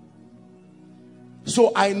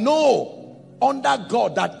 So I know under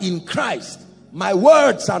God that in Christ, my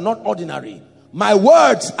words are not ordinary. My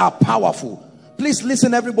words are powerful. Please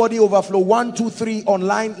listen, everybody. Overflow 1, 2, 3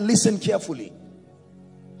 online. Listen carefully.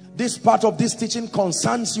 This part of this teaching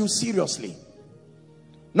concerns you seriously.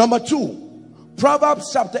 Number 2,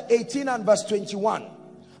 Proverbs chapter 18 and verse 21.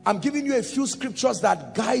 I'm giving you a few scriptures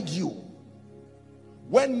that guide you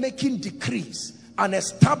when making decrees and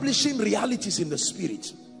establishing realities in the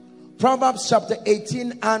spirit. Proverbs chapter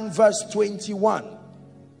 18 and verse 21.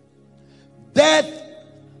 Death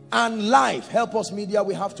and life, help us media,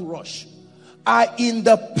 we have to rush, are in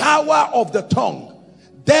the power of the tongue.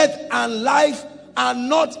 Death and life are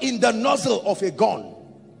not in the nozzle of a gun.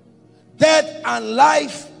 Death and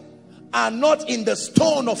life are not in the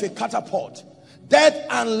stone of a catapult. Death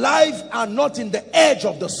and life are not in the edge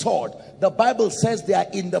of the sword. The Bible says they are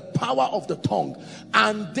in the power of the tongue,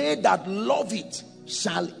 and they that love it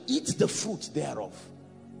shall eat the fruit thereof.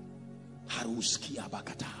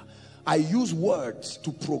 I use words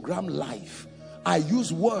to program life. I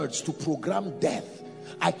use words to program death.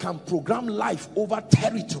 I can program life over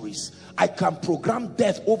territories. I can program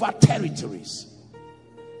death over territories.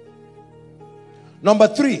 Number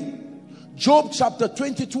 3, Job chapter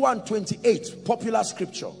 22 and 28, popular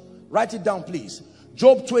scripture. Write it down, please.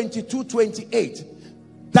 Job 22, 28.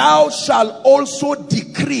 Thou shalt also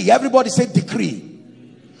decree. Everybody say decree.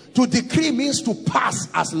 To decree means to pass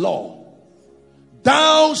as law.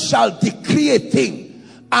 Thou shalt decree a thing,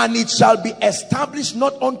 and it shall be established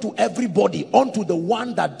not unto everybody, unto the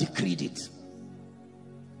one that decreed it.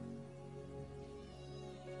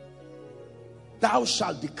 Thou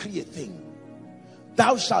shalt decree a thing.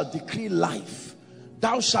 Thou shalt decree life.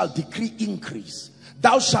 Thou shalt decree increase.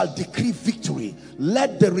 Thou shalt decree victory.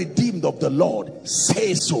 Let the redeemed of the Lord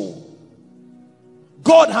say so.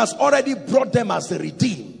 God has already brought them as the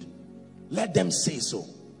redeemed. Let them say so.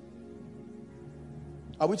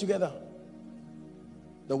 Are we together?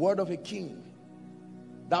 The word of a king.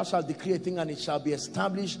 Thou shalt decree a thing, and it shall be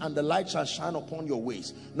established, and the light shall shine upon your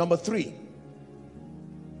ways. Number 3,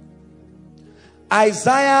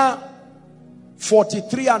 Isaiah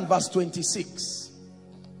 43 and verse 26.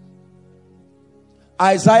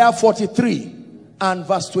 Isaiah 43 and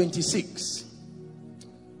verse 26.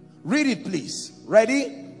 Read it, please. Ready?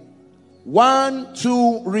 1,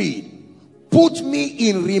 2, read. Put me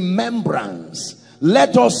in remembrance.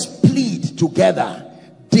 Let us plead together.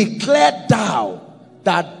 Declare thou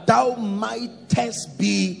that thou mightest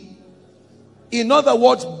be. In other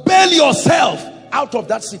words, bail yourself out of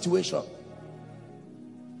that situation.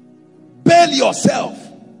 Bail yourself.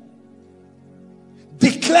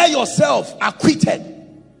 Declare yourself acquitted.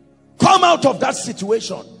 Come out of that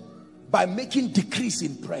situation by making decrees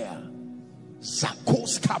in prayer.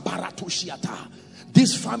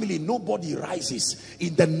 This family, nobody rises.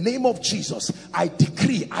 In the name of Jesus, I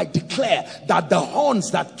decree, I declare that the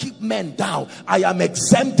horns that keep men down, I am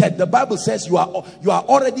exempted. The Bible says you are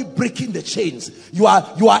already breaking the chains. You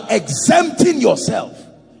are exempting yourself.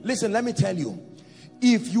 Listen, let me tell you,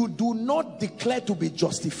 if you do not declare to be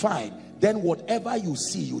justified, then whatever you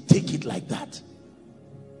see, you take it like that.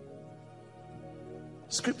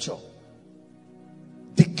 Scripture.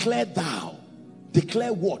 Declare thou.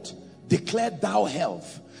 Declare what? Declare thou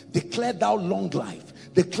health. Declare thou long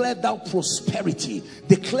life. Declare thou prosperity.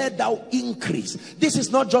 Declare thou increase. This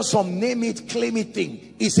is not just some name it, claim it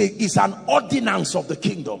thing. It's an ordinance of the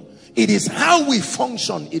kingdom. It is how we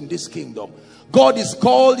function in this kingdom. God is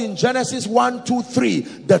called in Genesis 1, 2, 3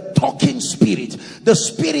 the talking spirit. The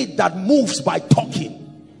spirit that moves by talking.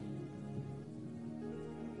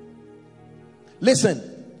 Listen,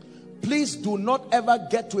 please do not ever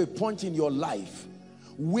get to a point in your life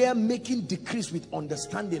where making decrees with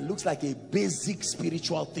understanding looks like a basic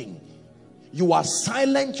spiritual thing. You are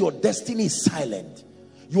silent, your destiny is silent.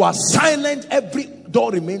 You are silent, every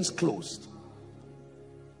door remains closed.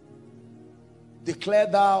 Declare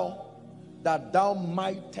thou that thou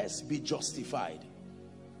mightest be justified.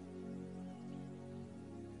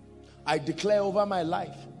 I declare over my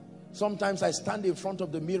life. Sometimes I stand in front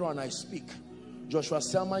of the mirror and I speak. Joshua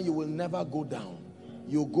Selman, you will never go down.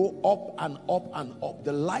 You go up and up and up.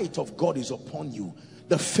 The light of God is upon you.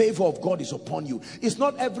 The favor of God is upon you. It's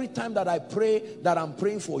not every time that I pray that I'm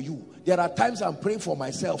praying for you. There are times I'm praying for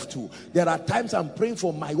myself too. There are times I'm praying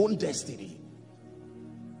for my own destiny.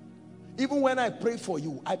 Even when I pray for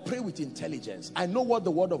you, I pray with intelligence. I know what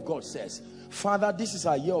the word of God says. Father, this is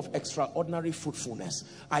a year of extraordinary fruitfulness.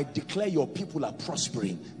 I declare your people are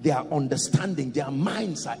prospering. They are understanding. Their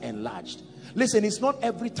minds are enlarged. Listen, it's not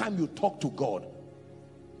every time you talk to God.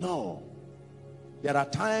 No. There are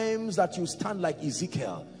times that you stand like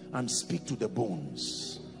Ezekiel and speak to the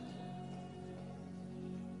bones.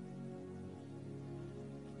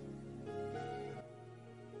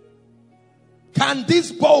 Can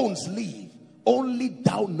these bones live? Only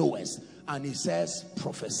thou knowest. And he says,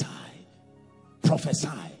 prophesy. Prophesy.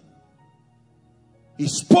 He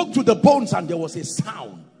spoke to the bones and there was a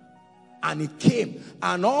sound. And it came.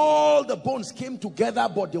 And all the bones came together,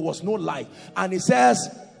 but there was no life. And he says,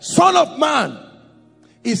 Son of man,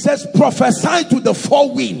 he says, prophesy to the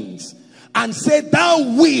four winds and say,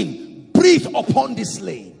 thou wind, breathe upon this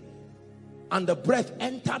slain. And the breath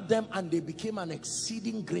entered them and they became an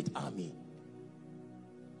exceeding great army.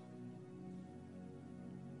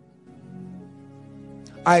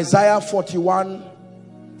 Isaiah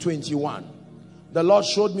 41:21. The Lord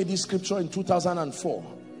showed me this scripture in 2004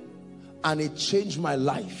 and it changed my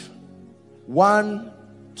life. 1,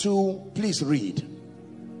 2, please read.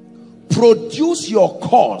 Produce your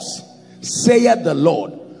cause, saith the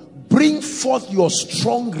Lord. Bring forth your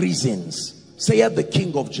strong reasons, saith the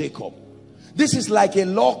King of Jacob. This is like a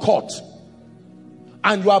law court,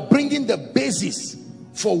 and you are bringing the basis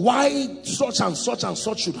for why such and such and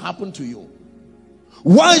such should happen to you.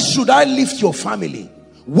 Why should I lift your family?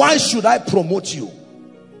 Why should I promote you?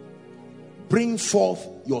 Bring forth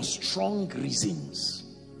your strong reasons.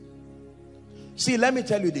 See, let me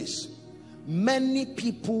tell you this. Many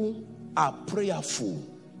people are prayerful,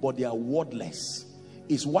 but they are wordless.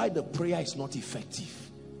 It's why the prayer is not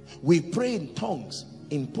effective. We pray in tongues,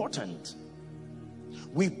 important.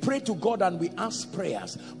 We pray to God and we ask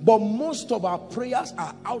prayers, but most of our prayers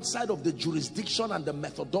are outside of the jurisdiction and the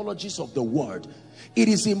methodologies of the word. It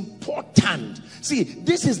is important. See,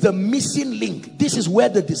 this is the missing link. This is where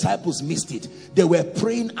the disciples missed it. They were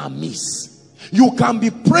praying amiss. You can be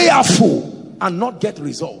prayerful and not get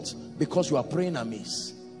results because you are praying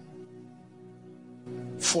amiss.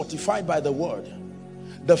 Fortified by the word.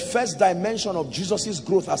 The first dimension of Jesus's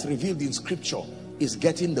growth as revealed in scripture is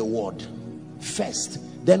getting the word first.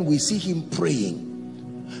 Then we see him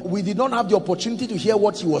praying. We did not have the opportunity to hear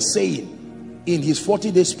what he was saying in his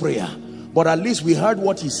 40 days prayer, but at least we heard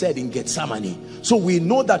what he said in Gethsemane. So we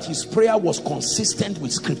know that his prayer was consistent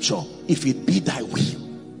with scripture. If it be thy will.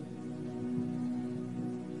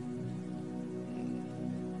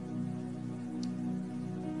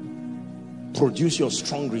 Produce your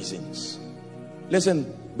strong reasons. Listen,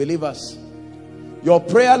 believers, your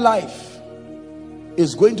prayer life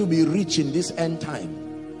is going to be rich in this end time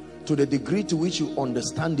to the degree to which you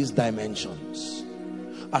understand these dimensions.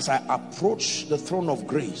 As I approach the throne of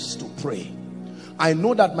grace to pray, I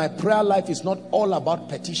know that my prayer life is not all about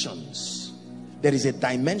petitions. There is a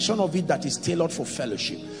dimension of it that is tailored for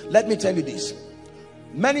fellowship. Let me tell you this.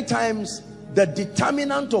 Many times the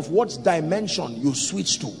determinant of what dimension you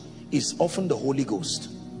switch to is often the Holy Ghost.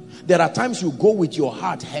 There are times you go with your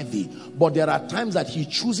heart heavy, but there are times that he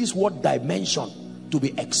chooses what dimension to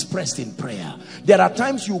be expressed in prayer. There are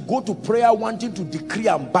times you go to prayer wanting to decree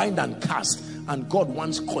and bind and cast, and God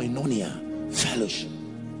wants koinonia, fellowship.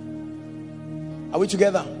 Are we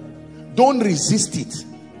together? Don't resist it.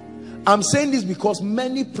 I'm saying this because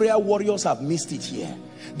many prayer warriors have missed it here.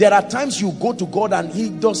 There are times you go to God and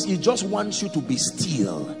he just wants you to be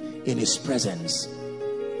still in his presence,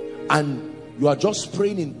 and you are just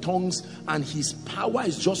praying in tongues and his power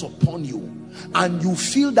is just upon you, and you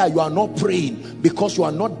feel that you are not praying because you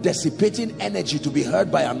are not dissipating energy to be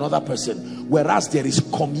heard by another person, whereas there is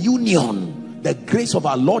communion, the grace of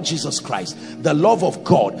our Lord Jesus Christ, the love of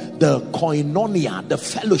God, the koinonia, the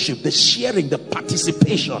fellowship, the sharing, the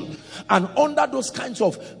participation. And under those kinds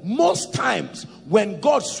of, most times when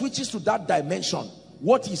God switches to that dimension,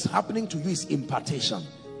 what is happening to you is impartation.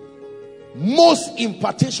 Most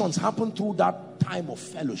impartations happen through that time of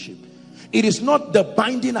fellowship. It is not the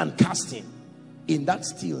binding and casting. In that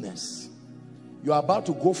stillness, you are about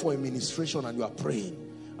to go for a ministration and you are praying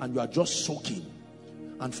and you are just soaking,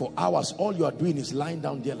 and for hours all you are doing is lying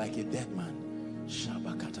down there like a dead man.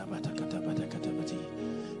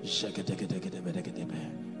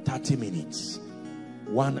 30 minutes,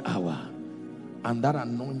 1 hour, and that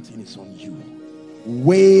anointing is on you.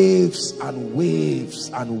 Waves and waves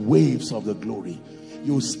and waves of the glory.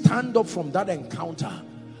 You stand up from that encounter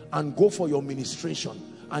and go for your ministration,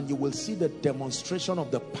 and you will see the demonstration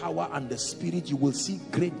of the power and the spirit. You will see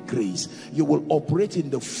great grace. You will operate in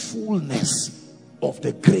the fullness of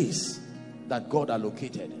the grace that God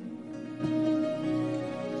allocated.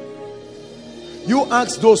 You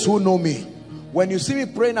ask those who know me, when you see me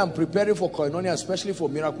praying and preparing for koinonia, especially for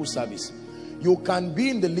miracle service, you can be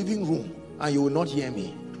in the living room and you will not hear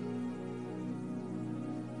me.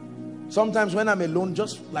 Sometimes when I'm alone,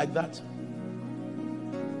 just like that,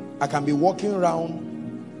 I can be walking around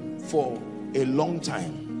for a long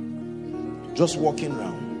time, just walking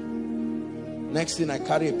around. Next thing, I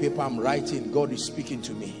carry a paper, I'm writing. God is speaking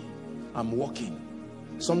to me. I'm walking.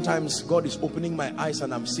 Sometimes God is opening my eyes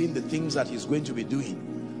and I'm seeing the things that he's going to be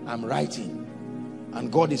doing. I'm writing.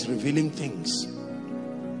 And God is revealing things.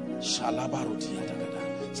 See,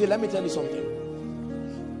 let me tell you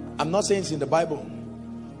something. I'm not saying it's in the Bible,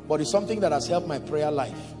 but it's something that has helped my prayer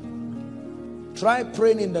life. Try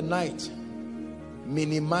praying in the night.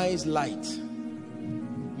 Minimize light.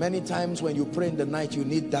 Many times when you pray in the night, you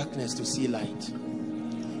need darkness to see light.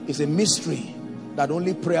 It's a mystery that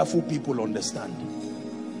only prayerful people understand.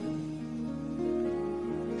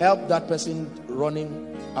 Help that person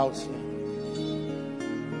running out here.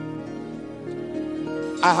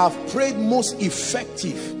 I have prayed most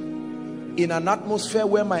effective in an atmosphere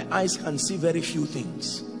where my eyes can see very few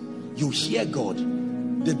things. You hear God.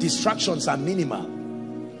 The distractions are minimal.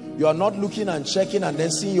 You are not looking and checking and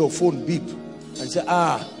then seeing your phone beep and say,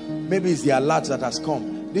 maybe it's the alert that has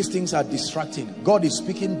come. These things are distracting. God is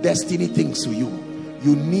speaking destiny things to you.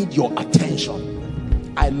 You need your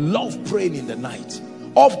attention. I love praying in the night.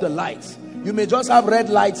 Off the lights. You may just have red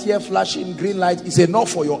lights here flashing, green light. It's enough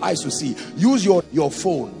for your eyes to see. Use your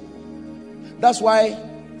phone. That's why,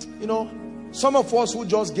 you know, some of us who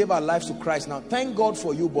just gave our lives to Christ now, thank God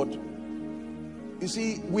for you, but you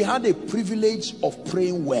see, we had a privilege of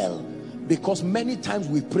praying well because many times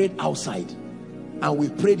we prayed outside and we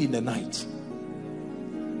prayed in the night.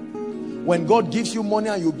 When God gives you money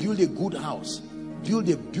and you build a good house, build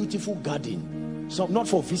a beautiful garden, so not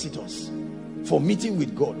for visitors, for meeting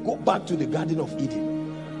with God. Go back to the Garden of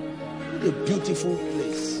Eden. A beautiful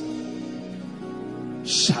place.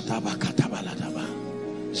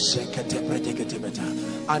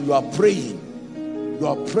 And you are praying. You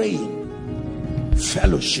are praying.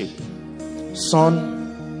 Fellowship. Son,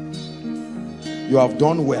 you have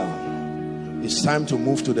done well. It's time to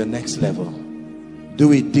move to the next level.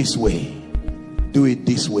 Do it this way. Do it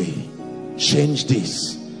this way. Change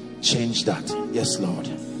this. Change that. Yes, Lord.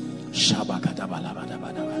 You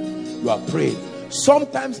are praying.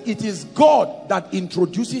 Sometimes it is God that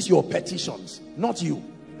introduces your petitions, not you.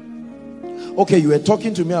 Okay, you were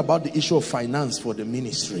talking to me about the issue of finance for the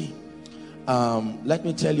ministry. Let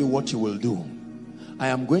me tell you what you will do. I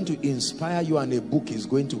am going to inspire you, and a book is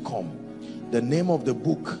going to come. The name of the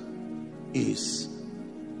book is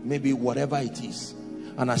maybe whatever it is,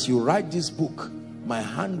 and as you write this book, my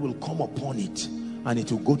hand will come upon it and it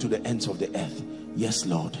will go to the ends of the earth. Yes,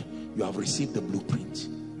 Lord. You have received the blueprint.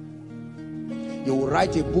 You will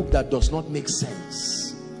write a book that does not make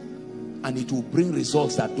sense, and it will bring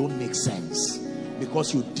results that don't make sense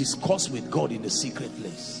because you discuss with God in the secret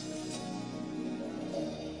place.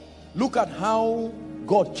 Look at how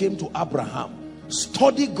God came to Abraham.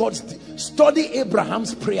 Study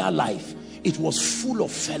Abraham's prayer life. It was full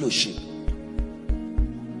of fellowship.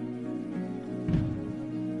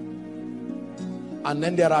 And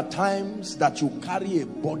then there are times that you carry a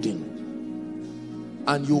burden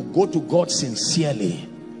and you go to God sincerely.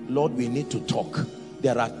 Lord, we need to talk.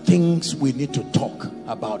 There are things we need to talk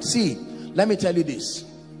about. See, let me tell you this.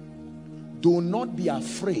 Do not be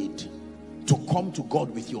afraid to come to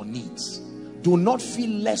God with your needs. Do not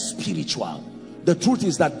feel less spiritual. The truth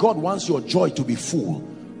is that God wants your joy to be full.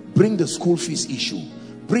 Bring the school fees issue.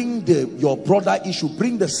 Bring your brother issue.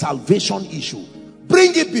 Bring the salvation issue.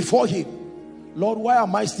 Bring it before him. Lord, why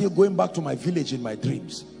am I still going back to my village in my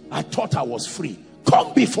dreams? I thought I was free.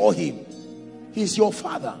 Come before him. He's your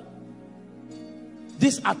father.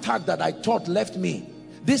 This attack that I thought left me,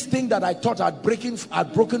 this thing that I thought I'd broken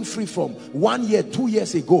free from 1 year, 2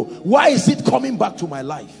 years ago, why is it coming back to my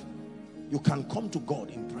life? You can come to God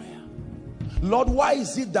in prayer. Lord, why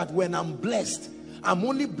is it that when I'm blessed, I'm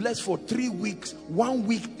only blessed for 3 weeks, 1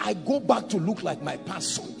 week, I go back to look like my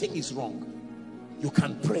past? Something is wrong. You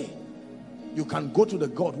can pray. You can go to the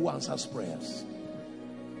God who answers prayers.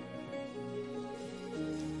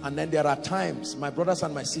 And then there are times, my brothers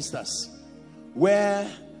and my sisters, where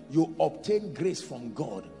you obtain grace from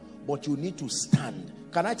God, but you need to stand.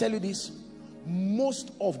 Can I tell you this?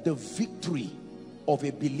 Most of the victory of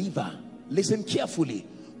a believer, listen carefully,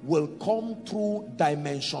 will come through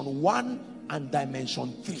dimension 1 and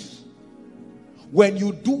dimension 3. When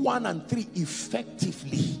you do 1 and 3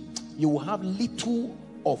 effectively, you will have little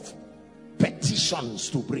of petitions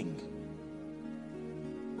to bring.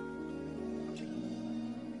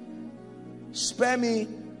 Spare me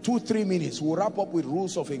 2-3 minutes. We'll wrap up with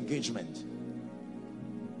rules of engagement.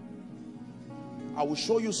 I will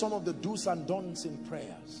show you some of the do's and don'ts in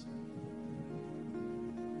prayers.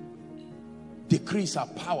 Decrees are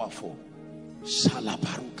powerful.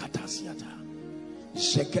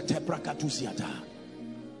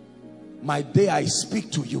 My day I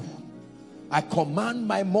speak to you. I command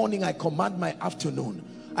my morning, I command my afternoon,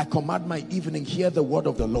 I command my evening. Hear the word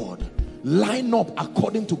of the Lord. Line up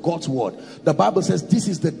according to God's word. The Bible says this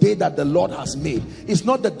is the day that the Lord has made. It's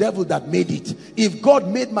not the devil that made it. If God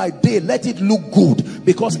made my day, let it look good,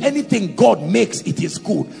 because anything God makes, it is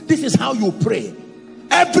good. This is how you pray.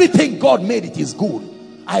 Everything God made, it is good.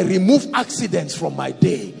 I remove accidents from my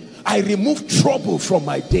day. I remove trouble from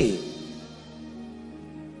my day.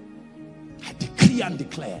 I decree and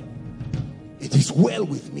declare, it is well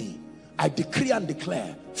with me. I decree and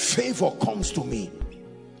declare, favor comes to me.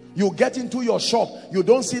 You get into your shop, you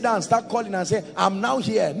don't sit down and start calling and say, I'm now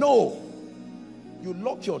here. No. You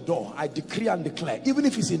lock your door. I decree and declare, even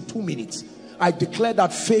if it's in 2 minutes, I declare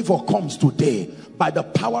that favor comes today by the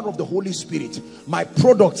power of the Holy Spirit. My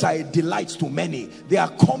products are a delight to many. They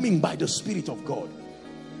are coming by the Spirit of God.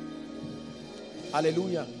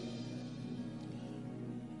 Hallelujah.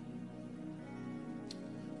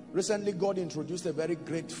 Recently, God introduced a very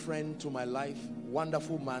great friend to my life.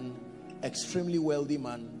 Wonderful man, extremely wealthy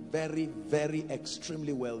man, very, very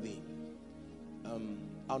extremely wealthy.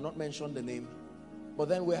 I'll not mention the name. But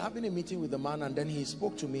then we're having a meeting with the man, and then he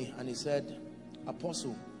spoke to me and he said,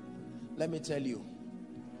 Apostle, let me tell you,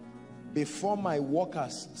 before my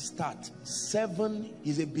workers start,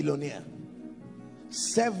 he's a billionaire,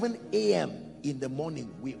 7 a.m. in the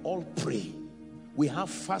morning, we all pray. We have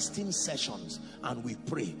fasting sessions and we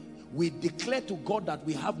pray. We declare to God that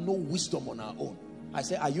we have no wisdom on our own. I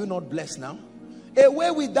say, are you not blessed now?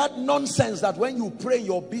 Away with that nonsense that when you pray in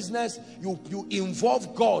your business, you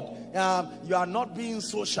involve God. You are not being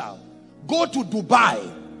social. Go to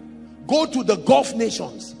Dubai. Go to the Gulf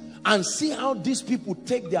nations and see how these people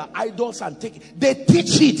take their idols and they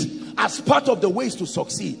teach it as part of the ways to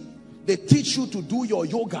succeed. They teach you to do your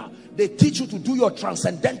yoga. They teach you to do your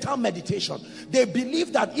transcendental meditation. They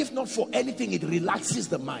believe that if not for anything, it relaxes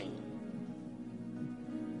the mind.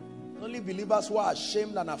 Only believers who are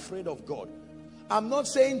ashamed and afraid of God. I'm not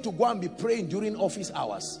saying to go and be praying during office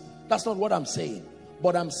hours. That's not what I'm saying.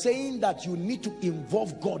 But I'm saying that you need to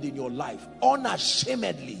involve God in your life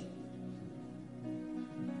unashamedly.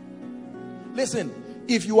 Listen,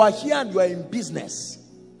 if you are here and you are in business,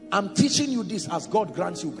 I'm teaching you this as God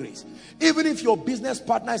grants you grace. Even if your business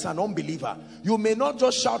partner is an unbeliever, you may not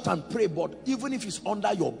just shout and pray, but even if it's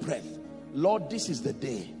under your breath, Lord, this is the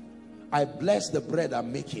day. I bless the bread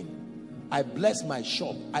I'm making. I bless my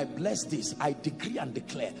shop. I bless this. I decree and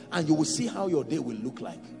declare. And you will see how your day will look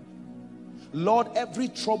like. Lord, every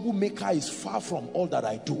troublemaker is far from all that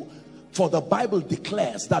I do. For the Bible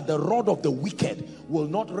declares that the rod of the wicked will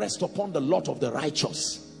not rest upon the lot of the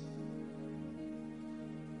righteous.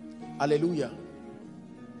 Hallelujah.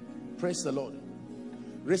 Praise the Lord.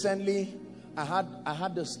 Recently, I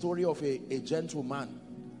had the story of a gentleman.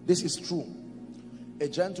 This is true. A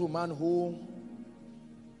gentleman who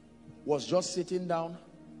was just sitting down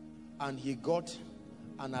and he got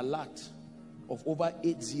an alert of over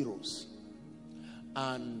 8 zeros.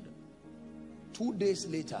 And 2 days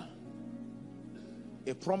later,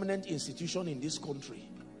 a prominent institution in this country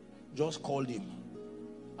just called him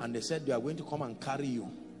and they said they are going to come and carry you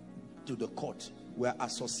to the court. We're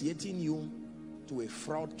associating you to a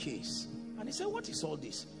fraud case. And he said, what is all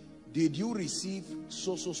this? Did you receive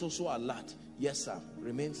so alert? Yes, sir.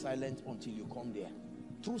 Remain silent until you come there.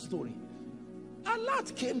 True story.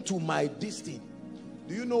 Alert came to my destiny.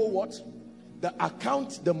 Do you know what? The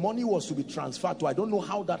account the money was to be transferred to, I don't know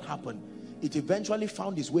how that happened. It eventually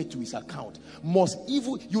found its way to his account. Most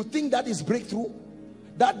evil. You think that is breakthrough?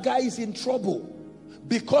 That guy is in trouble.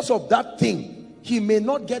 Because of that thing, he may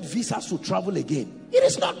not get visas to travel again. It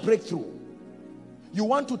is not breakthrough. You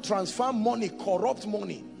want to transfer money, corrupt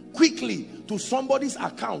money, quickly to somebody's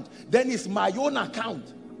account, then it's my own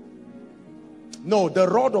account. No, the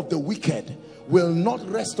rod of the wicked will not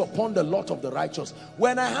rest upon the lot of the righteous.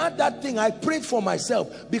 When I had that thing, I prayed for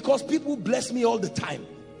myself because people bless me all the time.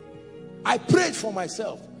 I prayed for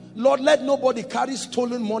myself. Lord, let nobody carry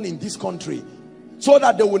stolen money in this country, so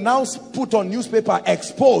that they will now put on newspaper,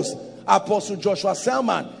 expose Apostle Joshua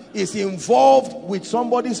Selman is involved with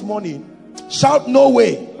somebody's money. Shout no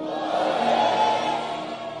way.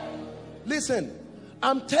 Listen,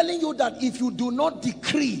 I'm telling you that if you do not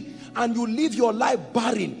decree and you live your life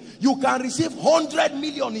barren, you can receive 100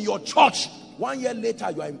 million in your church. 1 year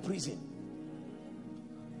later, you are in prison.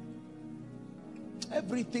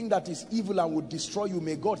 Everything that is evil and would destroy you,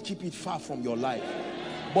 may God keep it far from your life.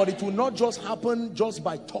 But it will not just happen just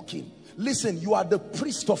by talking. Listen, you are the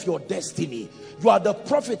priest of your destiny. You are the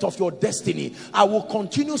prophet of your destiny. I will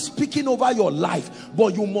continue speaking over your life,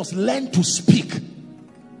 but you must learn to speak.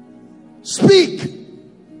 Speak.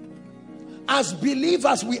 As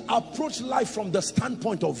believers, we approach life from the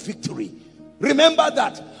standpoint of victory. Remember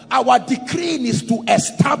that our decreeing is to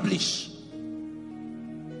establish.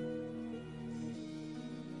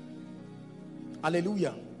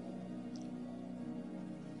 Hallelujah.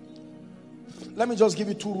 Let me just give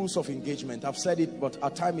you 2 rules of engagement. I've said it, but our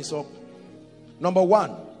time is up. Number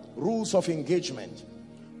 1, rules of engagement.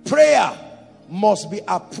 Prayer must be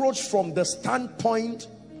approached from the standpoint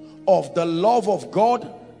of the love of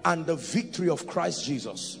God and the victory of Christ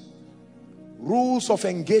Jesus. Rules of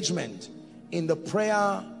engagement in the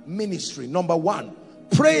prayer ministry. Number 1,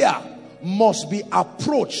 prayer must be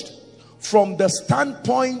approached from the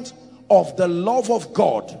standpoint of the love of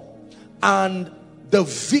God and the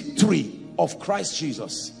victory of Christ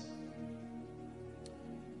Jesus.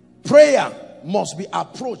 Prayer must be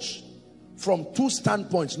approached from 2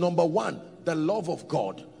 standpoints. Number 1, the love of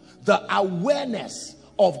God, the awareness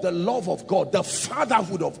of the love of God, the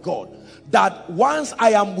fatherhood of God, that once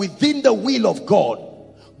I am within the will of God,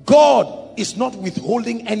 God is not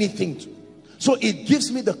withholding anything. So it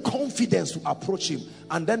gives me the confidence to approach him.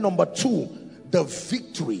 And then number 2, the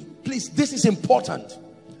victory. Please, this is important.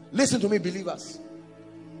 Listen to me, believers.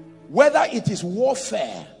 Whether it is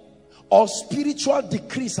warfare or spiritual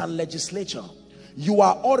decrees and legislature, you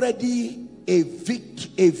are already a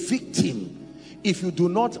victim if you do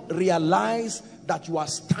not realize that you are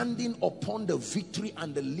standing upon the victory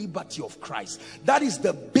and the liberty of Christ. That is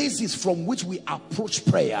the basis from which we approach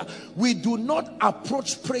prayer. We do not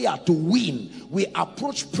approach prayer to win. We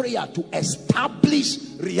approach prayer to establish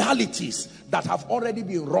realities that have already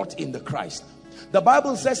been wrought in the Christ. The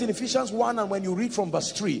Bible says in Ephesians 1, and when you read from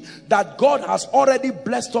verse 3, that God has already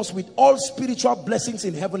blessed us with all spiritual blessings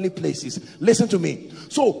in heavenly places. Listen to me.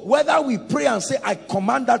 So whether we pray and say, I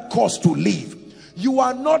command that cause to leave, you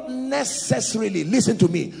are not necessarily, listen to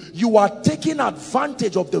me, you are taking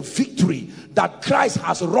advantage of the victory that Christ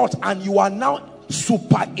has wrought, and you are now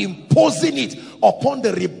superimposing it upon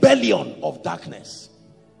the rebellion of darkness.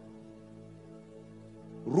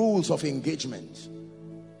 Rules of engagement.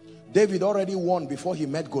 David already won before he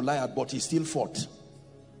met Goliath, but he still fought.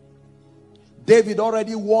 David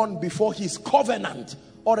already won before his covenant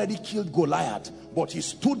already killed Goliath, but he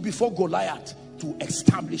stood before Goliath to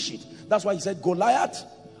establish it. That's why he said, Goliath,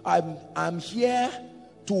 I'm here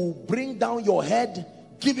to bring down your head,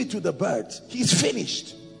 give it to the birds. He's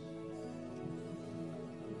finished.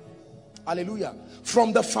 Hallelujah.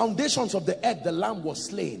 From the foundations of the earth, the lamb was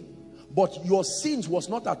slain, but your sins was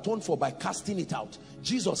not atoned for by casting it out.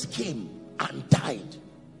 Jesus came and died.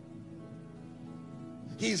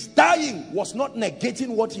 His dying was not negating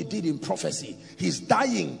what he did in prophecy. His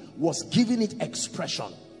dying was giving it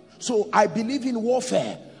expression. So I believe in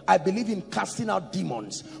warfare. I believe in casting out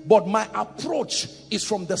demons. But my approach is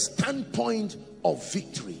from the standpoint of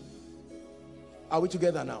victory. Are we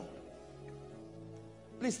together now?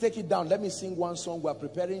 Please take it down. Let me sing one song. We're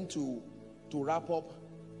preparing to wrap up.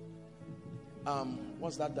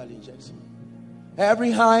 What's that, darling Jackson?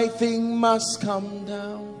 Every high thing must come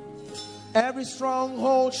down. Every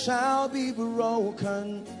stronghold shall be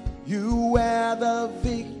broken. You wear the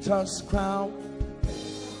victor's crown.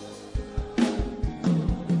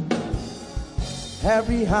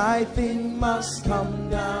 Every high thing must come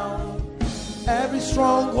down. Every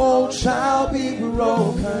stronghold shall be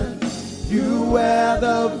broken. You wear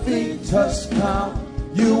the victor's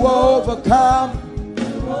crown. You overcome.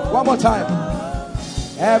 One more time.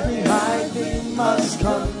 Every high thing must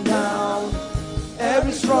come down.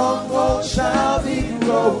 Every stronghold shall be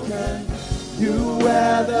broken. You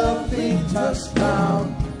wear the victor's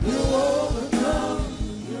crown. You overcome.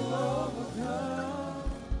 You overcome.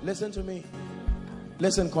 Listen to me.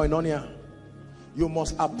 Listen, Koinonia. You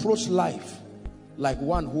must approach life like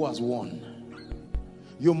one who has won.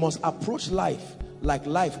 You must approach life like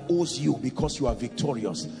life owes you because you are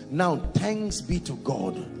victorious. Now, thanks be to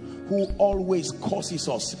God who always causes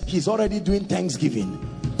us. He's already doing thanksgiving.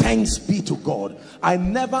 Thanks be to God. I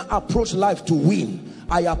never approach life to win.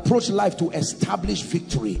 I approach life to establish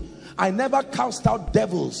victory. I never cast out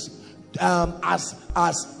devils as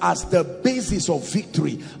the basis of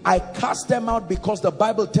victory. I cast them out because the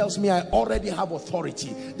Bible tells me I already have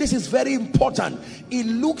authority. This is very important. It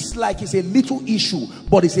looks like it's a little issue,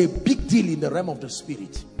 but it's a big deal in the realm of the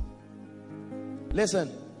spirit. Listen,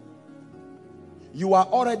 you are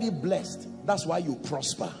already blessed. That's why you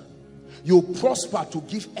prosper. You prosper to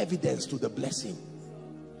give evidence to the blessing.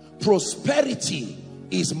 Prosperity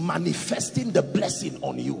is manifesting the blessing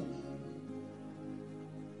on you.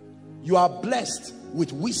 You are blessed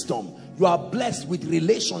with wisdom. You are blessed with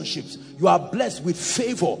relationships. You are blessed with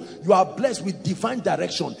favor. You are blessed with divine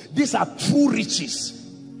direction. These are true riches.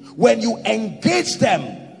 When you engage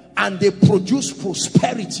them and they produce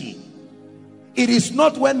prosperity, it is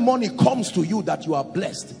not when money comes to you that you are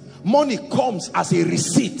blessed. Money comes as a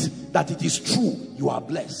receipt that it is true you are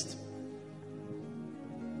blessed.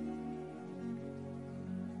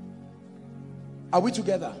 Are we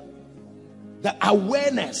together? The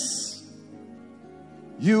awareness.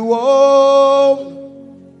 You own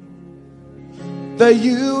the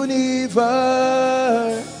universe.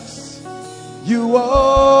 You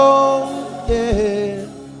own it.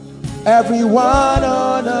 Everyone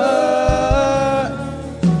on earth.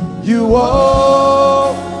 You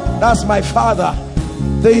own. That's my Father.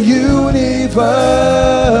 The universe.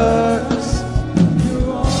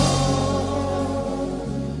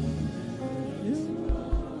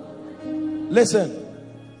 Listen,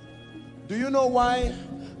 do you know why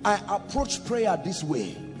I approach prayer this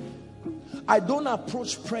way? I don't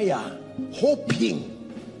approach prayer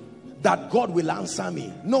hoping that God will answer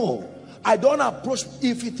me. No, I don't approach.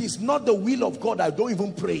 If it is not the will of God, I don't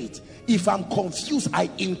even pray it. If I'm confused, I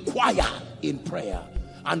inquire in prayer,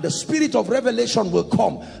 and the spirit of revelation will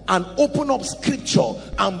come and open up scripture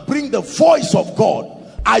and bring the voice of God.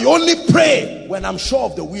 I only pray when I'm sure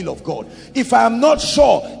of the will of God. If I am not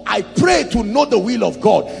sure, I pray to know the will of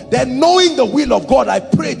God. Then knowing the will of God, I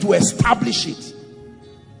pray to establish it.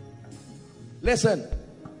 Listen,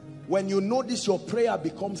 when you know this, your prayer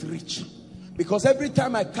becomes rich. Because every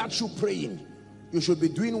time I catch you praying, you should be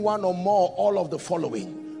doing one or more, all of the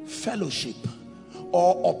following: fellowship,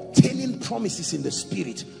 or obtaining promises in the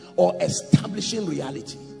spirit, or establishing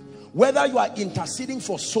reality. Whether you are interceding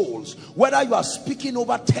for souls, whether you are speaking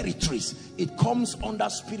over territories, it comes under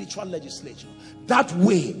spiritual legislation. That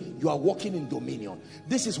way you are walking in dominion.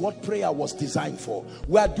 This is what prayer was designed for.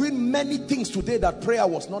 We are doing many things today that prayer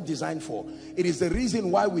was not designed for. It is the reason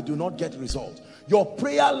why we do not get results. Your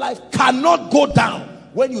prayer life cannot go down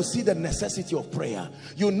when you see the necessity of prayer.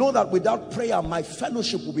 You know that without prayer, my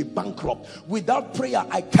fellowship will be bankrupt. Without prayer,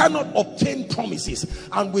 I cannot obtain promises.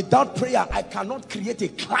 And without prayer, I cannot create a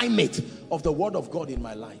climate of the word of God in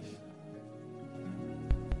my life.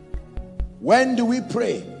 When do we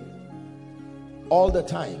pray? All the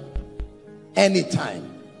time.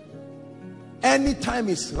 Anytime. Anytime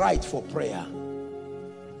is right for prayer.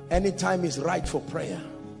 Anytime is right for prayer.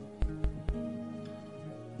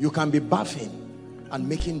 You can be bathing and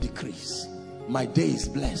making decrees. My day is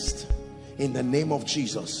blessed in the name of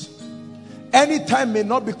Jesus. Any time may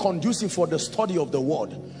not be conducive for the study of the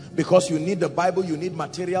word, because you need the Bible, you need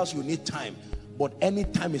materials, you need time. But any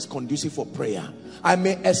time is conducive for prayer. I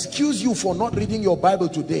may excuse you for not reading your Bible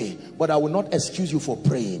today, but I will not excuse you for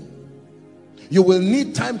praying. You will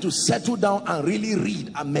need time to settle down and really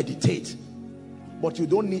read and meditate, but you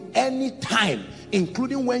don't need any time,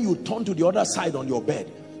 including when you turn to the other side on your bed.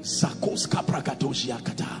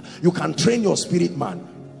 You can train your spirit, man.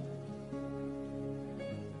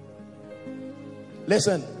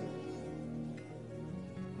 Listen,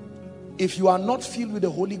 if you are not filled with the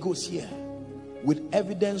Holy Ghost here, with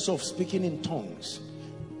evidence of speaking in tongues,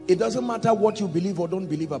 it doesn't matter what you believe or don't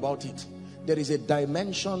believe about it. There is a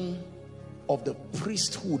dimension of the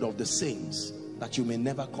priesthood of the saints that you may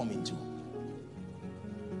never come into.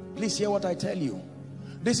 Please hear what I tell you.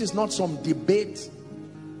 This is not some debate.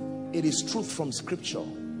 It is truth from scripture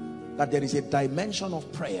that there is a dimension of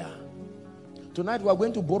prayer. Tonight we are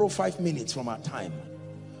going to borrow 5 minutes from our time,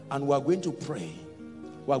 and we are going to pray.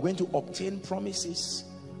 We are going to obtain promises,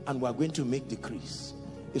 and we are going to make decrees.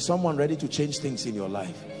 Is someone ready to change things in your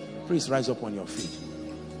life? Please rise up on your feet.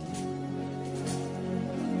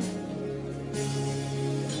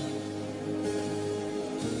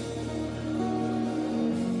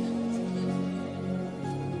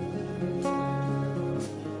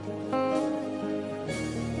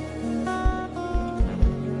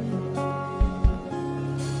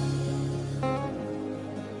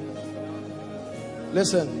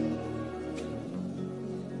 Listen,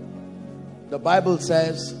 the Bible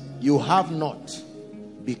says you have not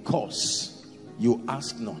because you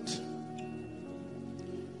ask not.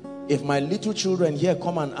 If my little children here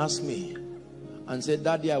come and ask me and say,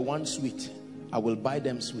 Daddy, I want sweet, I will buy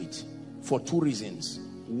them sweet for 2 reasons.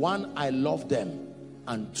 1, I love them,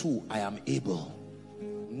 and 2, I am able.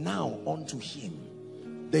 Now unto him.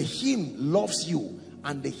 The him loves you,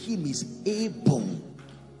 and the him is able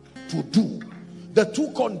to do. The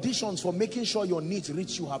 2 conditions for making sure your needs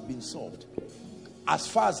reach you have been solved. As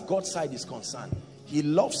far as God's side is concerned, he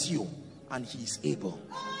loves you and he is able.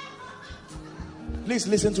 Please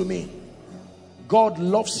listen to me. God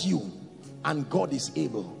loves you and God is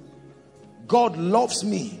able. God loves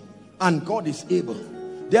me and God is able.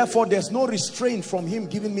 Therefore, there's no restraint from him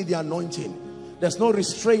giving me the anointing. There's no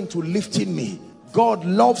restraint to lifting me. God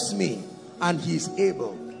loves me and he is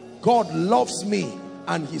able. God loves me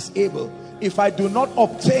and he's able. If I do not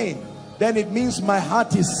obtain, then it means my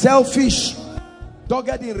heart is selfish,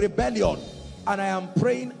 dogged in rebellion, and I am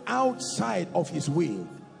praying outside of his will.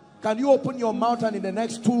 Can you open your mouth and in the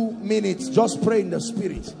next 2 minutes just pray in the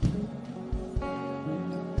spirit?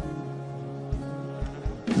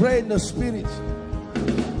 Pray in the spirit.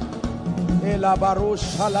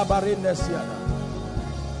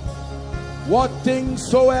 What things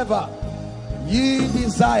soever ye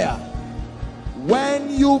desire, when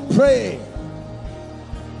you pray,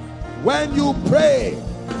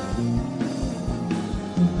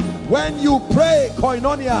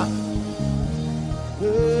 koinonia,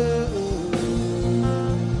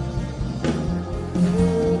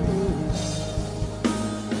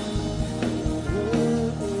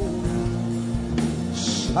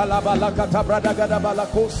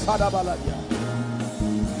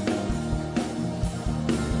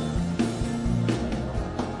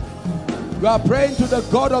 you are praying to the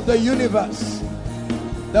God of the universe,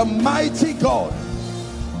 the mighty God.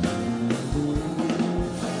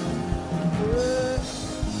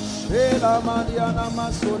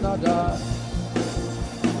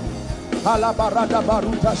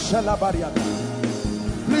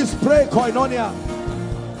 Please pray, koinonia.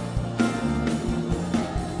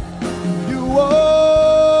 You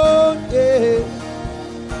own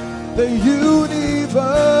the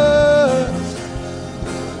universe.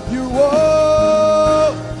 You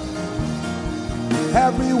own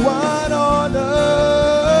everyone on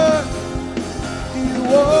earth. You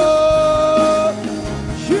own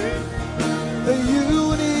the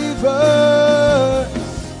universe.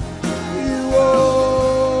 You own.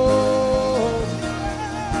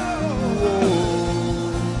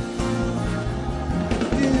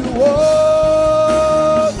 You own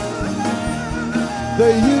the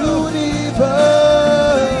universe.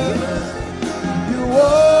 You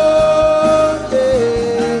own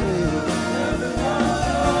it.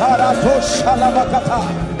 Paratos shalabakata.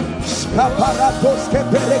 Skaparatos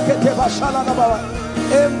keperekete bashalanabawa.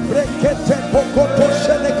 Embrekete pokoto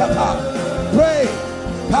shelekata. Pray.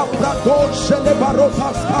 Kapratos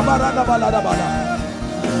shelebarotas kabaranabaladabala.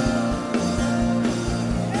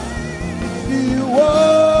 You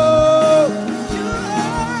own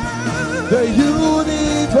the universe.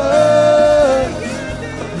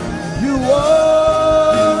 You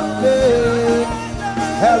own it.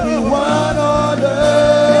 Everyone on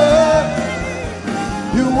earth.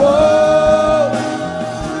 You own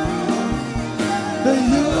the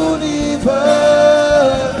universe.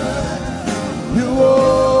 You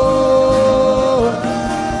own.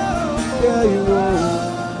 Yeah, you own.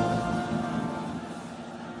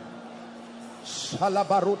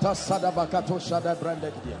 Shalabaruta sadabakato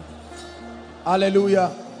shadabrandekdia. Hallelujah.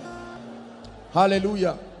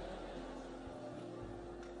 Hallelujah.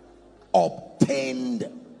 Obtained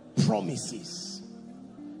promises.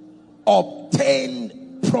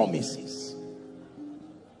 Obtained promises.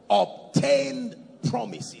 Obtained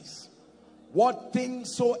promises. What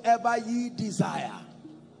things soever ye desire,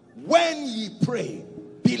 when ye pray,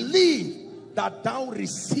 believe that thou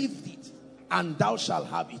received it and thou shalt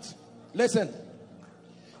have it. Listen,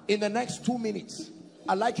 in the next 2 minutes,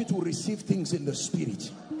 I'd like you to receive things in the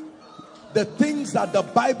spirit. The things that the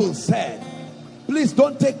Bible said. Please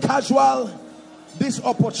don't take casual this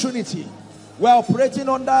opportunity. We're operating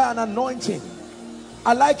under an anointing.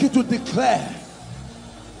 I'd like you to declare,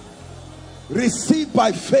 receive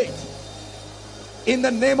by faith in the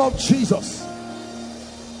name of Jesus.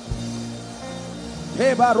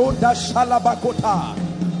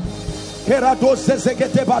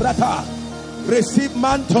 Receive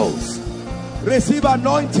mantles, receive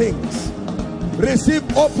anointings, receive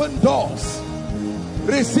open doors,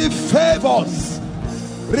 receive favors,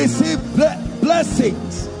 receive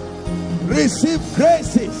blessings, receive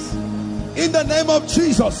graces in the name of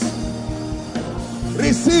Jesus.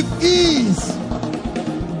 Receive ease.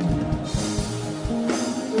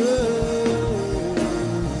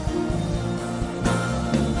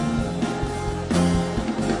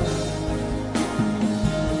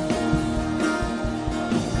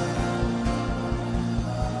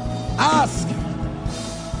 Ask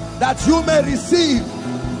that you may receive,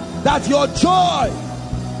 that your joy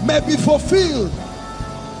may be fulfilled.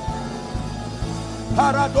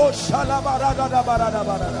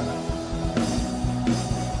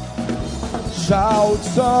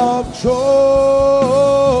 Shouts of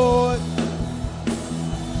joy.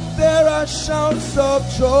 There are shouts of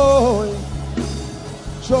joy.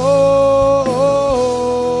 Joy.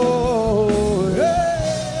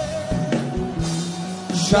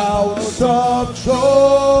 of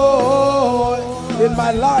joy in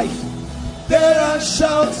my life. There are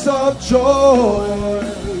shouts of joy.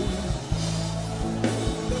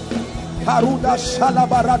 Haruda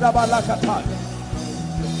shalabarada balakata.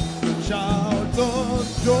 Shouts of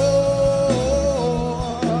joy.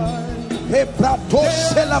 Hebrato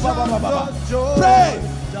shelabababa. Pray.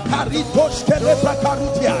 Karitosh kelebra.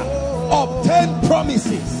 Obtain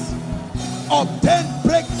promises. Obtain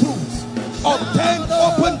breakthroughs. Obtain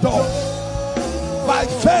open doors by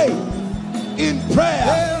faith in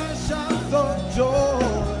prayer.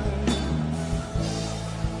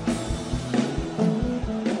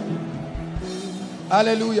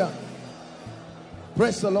 Hallelujah.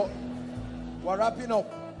 Praise the Lord. We're wrapping up.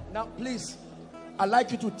 Now please, I'd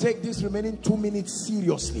like you to take this remaining 2 minutes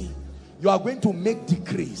seriously. You are going to make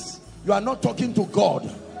decrees. You are not talking to God.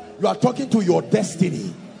 You are talking to your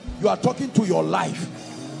destiny. You are talking to your life.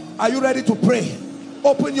 Are you ready to pray?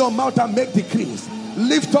 Open your mouth and make decrees.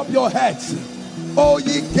 Lift up your heads, O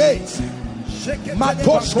ye gates. Lift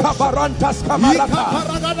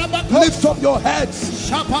up your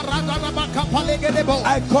heads.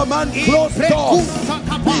 I command closed doors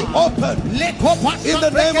be open in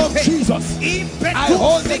the name of Jesus. I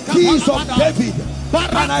hold the keys of David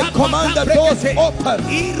and I command the doors open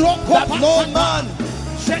that no man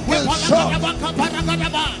will shut.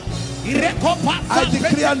 I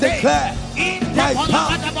decree and declare my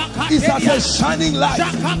path is as a shining light.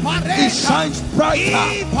 It shines brighter.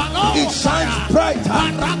 It shines brighter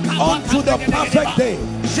unto the perfect day.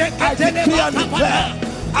 I decree and declare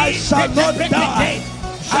I shall not die.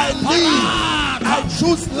 I live. I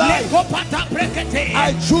choose life.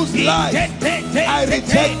 I choose life. I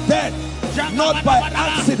reject death. Not by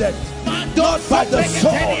accident. Not by the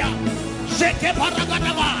sword.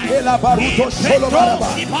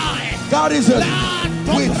 Garrison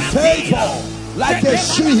with favor like a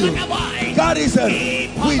shield. Garrison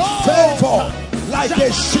with favor like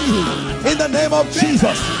a shield. In the name of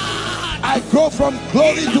Jesus, I grow from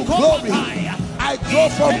glory to glory. I grow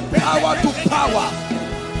from power to power.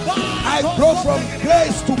 I grow from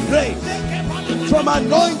grace to grace, from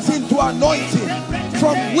anointing to anointing,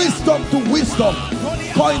 from wisdom to wisdom.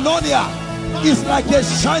 Koinonia is like a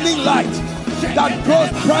shining light that grows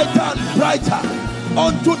brighter and brighter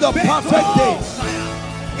unto the perfect day.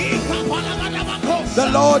 The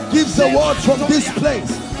Lord gives the word from this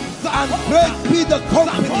place, and great be the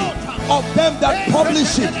company of them that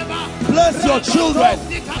publish it. Bless your children,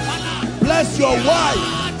 bless your wife,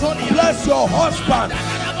 bless your husband,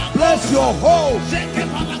 bless your home,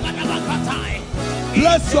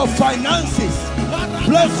 bless your finances,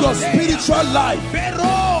 bless your spiritual life.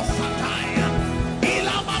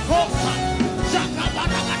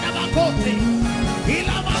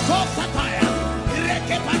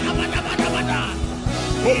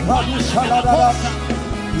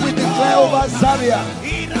 We declare over Zaria,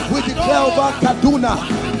 we declare over Kaduna,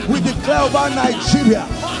 we declare over Nigeria,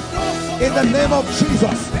 in the name of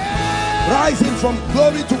Jesus, rising from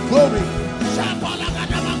glory to glory.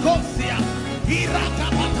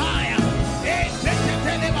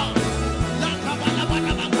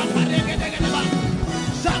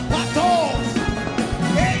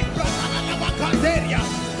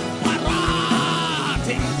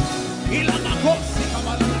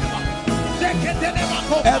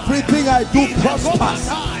 Everything I do prospers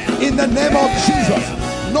in the name of Jesus.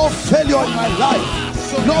 No failure in my life,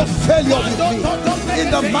 no failure with me,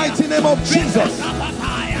 in the mighty name of Jesus.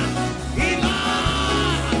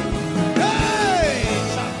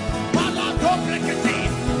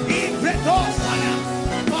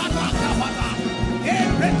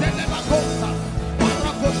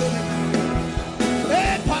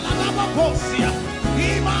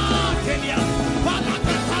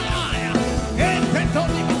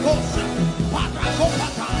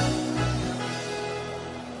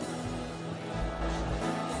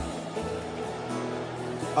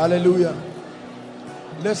 Hallelujah.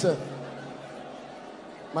 Listen,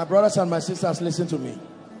 my brothers and my sisters, listen to me.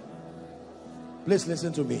 Please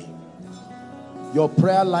listen to me. Your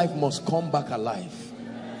prayer life must come back alive.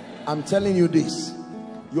 I'm telling you this.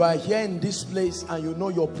 You are here in this place and you know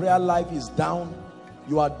your prayer life is down.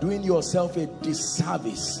 You are doing yourself a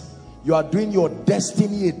disservice. You are doing your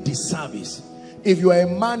destiny a disservice. If you are a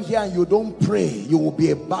man here and you don't pray, you will be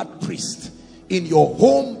a bad priest in your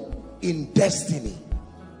home, in destiny.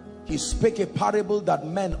 He spake a parable that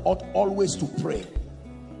men ought always to pray.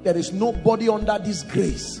 There is nobody under this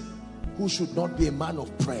grace who should not be a man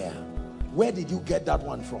of prayer. Where did you get that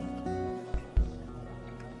one from?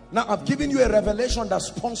 Now I've given you a revelation that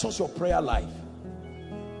sponsors your prayer life.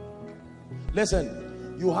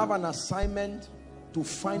 Listen, you have an assignment to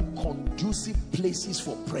find conducive places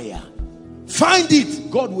for prayer. Find it.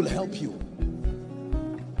 God will help you.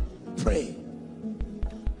 Pray.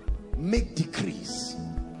 Make decrees.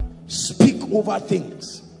 Speak over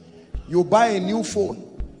things. You buy a new phone,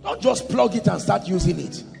 don't just plug it and start using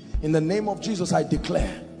it. In the name of Jesus, I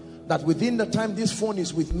declare that within the time this phone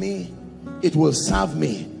is with me, it will serve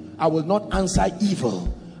me. I will not answer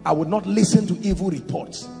evil. I will not listen to evil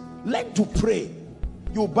reports. Learn to pray.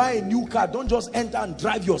 You buy a new car, don't just enter and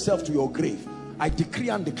drive yourself to your grave. I decree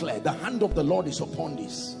and declare the hand of the Lord is upon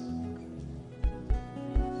this.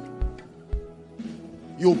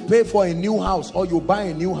 You pay for a new house or you buy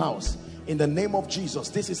a new house. In the name of Jesus,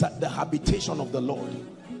 this is the habitation of the Lord.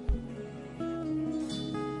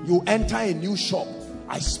 You enter a new shop,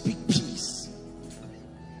 I speak peace.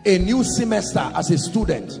 A new semester as a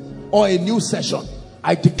student or a new session,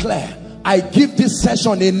 I declare, I give this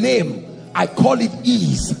session a name. I call it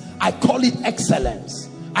ease. I call it excellence.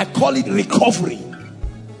 I call it recovery.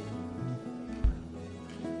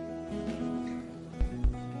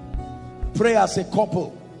 Pray as a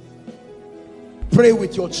couple. Pray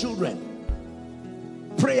with your children.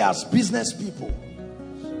 Pray as business people.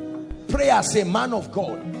 Pray as a man of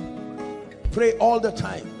God. Pray all the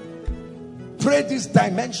time. Pray these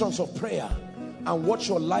dimensions of prayer and watch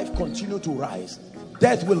your life continue to rise.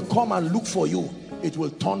 Death will come and look for you. It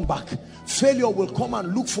will turn back. Failure will come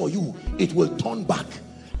and look for you. It will turn back.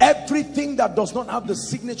 Everything that does not have the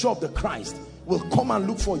signature of the Christ will come and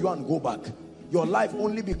look for you and go back. Your life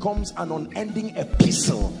only becomes an unending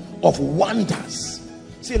epistle of wonders.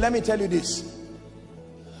 See, let me tell you this.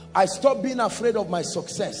 I stopped being afraid of my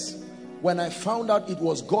success when I found out it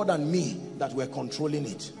was God and me that were controlling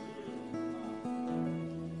it.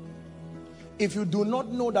 If you do not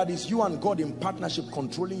know that it's you and God in partnership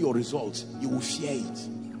controlling your results, you will fear it.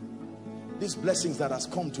 These blessings that has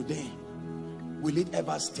come today, will it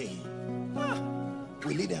ever stay?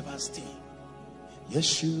 Will it ever stay?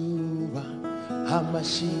 Yeshua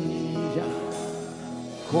HaMashiach.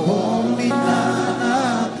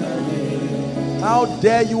 How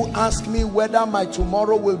dare you ask me whether my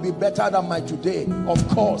tomorrow will be better than my today? Of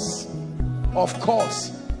course. Of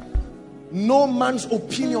course. No man's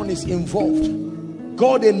opinion is involved.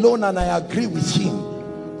 God alone, and I agree with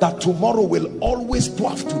him that tomorrow will always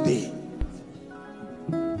dwarf today.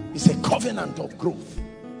 It's a covenant of growth.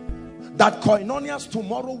 That koinonia's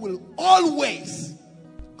tomorrow will always,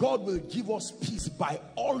 God will give us peace by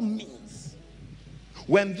all means.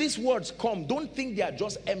 When these words come, don't think they are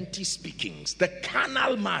just empty speakings. The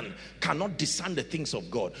carnal man cannot discern the things of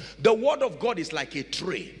God. The word of God is like a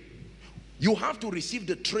tray. You have to receive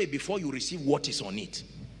the tray before you receive what is on it.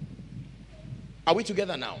 Are we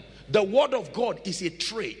together now? The word of God is a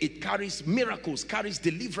tray. It carries miracles, carries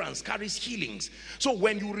deliverance, carries healings. So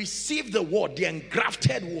when you receive the word, the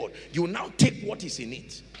engrafted word, you now take what is in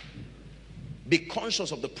it. Be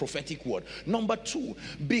conscious of the prophetic word. Number two,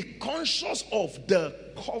 be conscious of the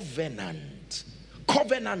covenant.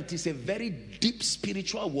 Covenant is a very deep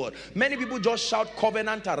spiritual word. Many people just shout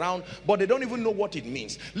covenant around, but they don't even know what it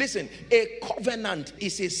means. Listen, a covenant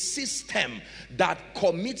is a system that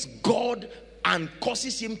commits God and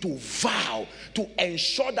causes him to vow to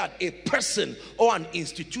ensure that a person or an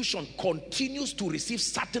institution continues to receive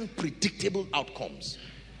certain predictable outcomes.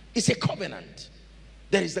 It's a covenant.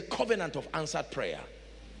 There is the covenant of answered prayer.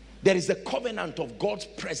 There is the covenant of God's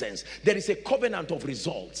presence. There is a covenant of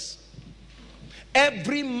results.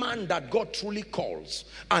 Every man that God truly calls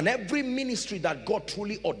and every ministry that God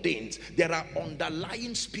truly ordains, there are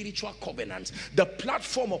underlying spiritual covenants. The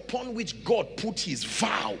platform upon which God put his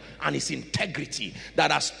vow and his integrity,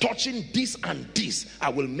 that as touching this and this, I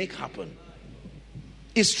will make happen.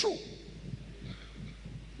 It's true.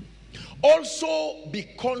 Also, be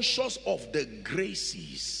conscious of the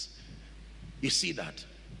graces. You see that?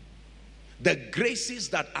 The graces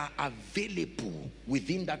that are available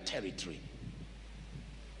within that territory.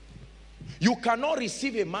 You cannot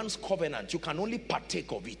receive a man's covenant. You can only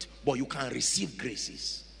partake of it, but you can receive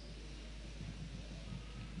graces.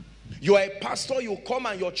 You are a pastor, you come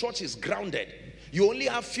and your church is grounded. You only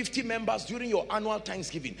have 50 members during your annual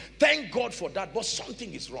Thanksgiving. Thank God for that, but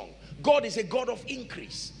something is wrong. God is a God of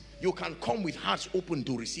increase. You can come with hearts open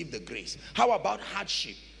to receive the grace. How about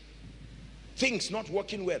hardship? Things not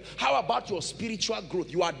working well. How about your spiritual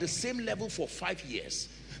growth? You are at the same level for 5 years.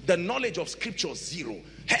 The knowledge of scripture, 0.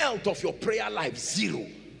 Health of your prayer life, 0.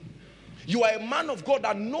 You are a man of God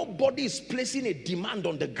and nobody is placing a demand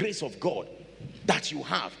on the grace of God that you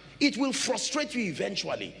have. It will frustrate you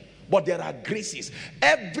eventually, but there are graces.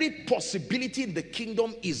 Every possibility in the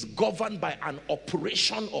kingdom is governed by an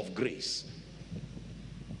operation of grace.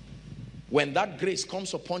 When that grace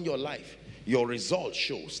comes upon your life, your result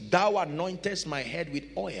shows. Thou anointest my head with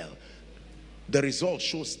oil. The result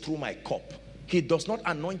shows through my cup. He does not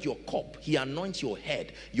anoint your cup. He anoints your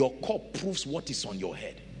head. Your cup proves what is on your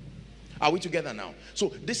head. Are we together now?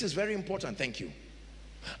 So this is very important. Thank you.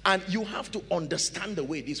 And you have to understand the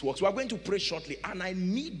way this works. We are going to pray shortly, and I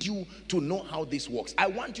need you to know how this works. I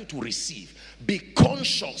want you to receive. Be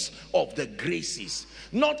conscious of the graces.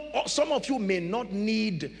 Not some of you may not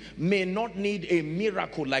need a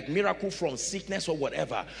miracle, like miracle from sickness or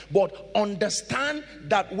whatever, but understand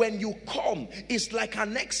that when you come, it's like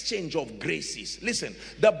an exchange of graces. Listen,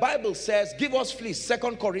 the Bible says, give us please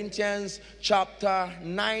 2 Corinthians chapter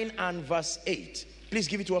 9 and verse 8. Please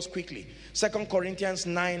give it to us quickly. 2 Corinthians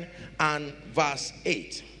 9 and verse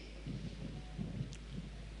 8.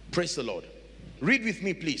 Praise the Lord. Read with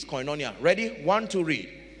me, please. Koinonia. Ready? 1, 2, read.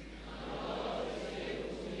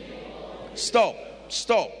 Stop.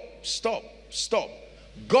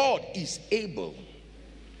 God is able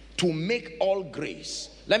to make all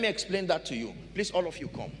grace. Let me explain that to you. Please, all of you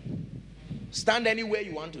come. Stand anywhere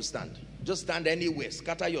you want to stand. Just stand anywhere.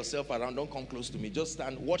 Scatter yourself around. Don't come close to me. Just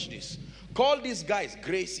stand. Watch this. Call these guys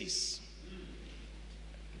graces.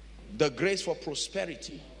 The grace for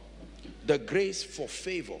prosperity, the grace for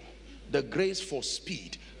favor, the grace for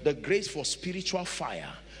speed, the grace for spiritual fire,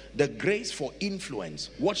 the grace for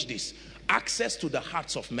influence. Watch this. Access to the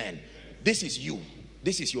hearts of men. This is you.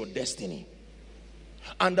 This is your destiny.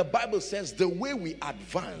 And the Bible says the way we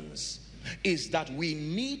advance is that we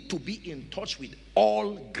need to be in touch with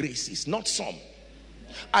all graces, not some.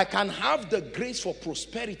 I can have the grace for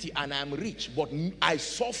prosperity and I'm rich, but I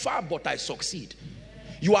suffer, but I succeed.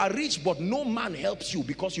 You are rich, but no man helps you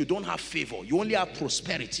because you don't have favor. You only have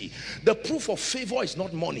prosperity. The proof of favor is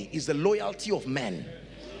not money, it's the loyalty of men.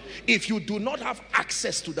 If you do not have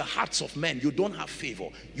access to the hearts of men, you don't have favor.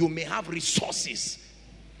 You may have resources.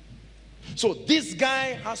 So this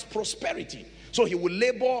guy has prosperity. So he will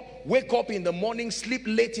labor, wake up in the morning, sleep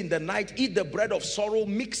late in the night, eat the bread of sorrow,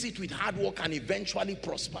 mix it with hard work, and eventually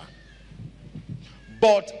prosper.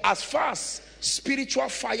 But as far as spiritual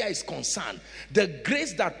fire is concerned, the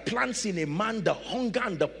grace that plants in a man the hunger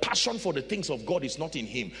and the passion for the things of God is not in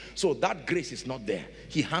him. So that grace is not there.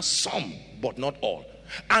 He has some, but not all.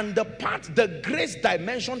 And the grace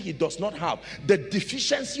dimension he does not have, the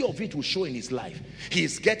deficiency of it will show in his life. He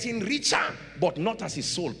is getting richer, but not as his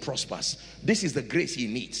soul prospers. This is the grace he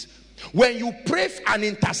needs. When you pray and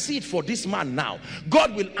intercede for this man now,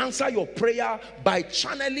 God will answer your prayer by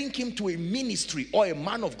channeling him to a ministry or a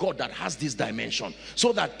man of God that has this dimension,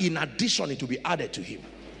 so that in addition it will be added to him.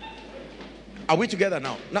 Are we together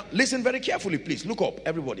now? Now listen very carefully, please. Look up,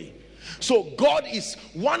 everybody. So God is,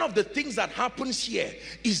 one of the things that happens here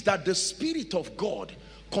is that the Spirit of God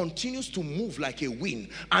continues to move like a wind,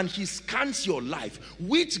 and he scans your life.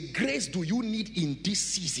 Which grace do you need in this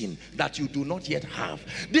season that you do not yet have?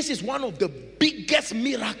 This is one of the biggest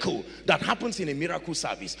miracle that happens in a miracle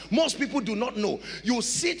service. Most people do not know. You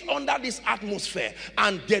sit under this atmosphere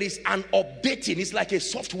and there is an updating. It's like a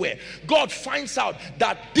software. God finds out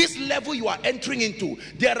that this level you are entering into,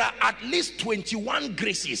 there are at least 21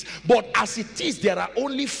 graces, but as it is, there are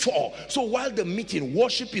only 4. So while the meeting,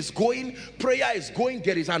 worship is going, prayer is going,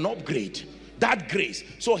 there is an upgrade. That grace.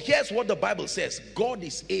 So here's what the Bible says. God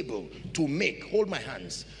is able to make, hold my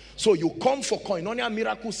hands. So you come for Koinonia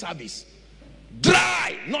miracle service,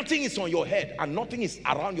 dry, nothing is on your head and nothing is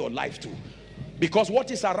around your life too, because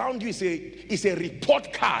what is around you is a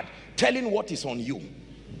report card telling what is on you.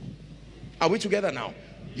 Are we together now?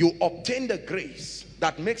 You obtain the grace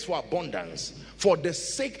that makes for abundance for the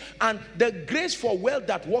sake, and the grace for wealth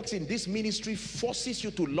that works in this ministry forces you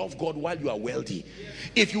to love God while you are wealthy.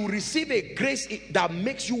 If you receive a grace that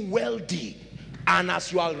makes you wealthy, and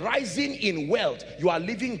as you are rising in wealth, you are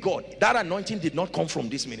living God, that anointing did not come from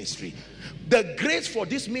this ministry. The grace for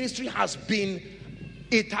this ministry has been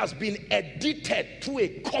edited through a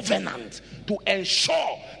covenant to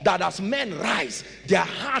ensure that as men rise, their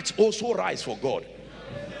hearts also rise for God.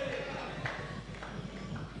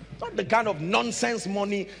 Not the kind of nonsense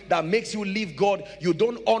money that makes you leave God. You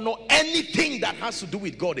don't honor anything that has to do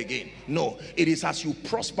with God again. No, it is as you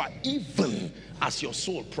prosper, even as your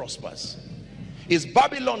soul prospers. It's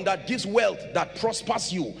Babylon that gives wealth that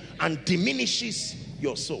prospers you and diminishes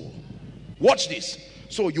your soul. Watch this.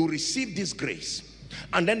 So you receive this grace,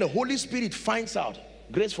 and then the Holy Spirit finds out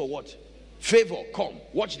grace for what? Favor. Come,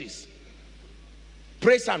 watch this.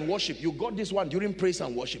 Praise and worship. You got this one during praise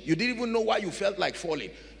and worship. You didn't even know why you felt like falling.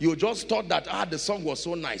 You just thought that the song was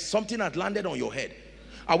so nice. Something had landed on your head.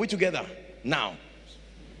 Are we together? Now,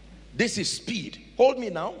 this is speed. Hold me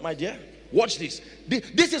now, my dear. Watch this.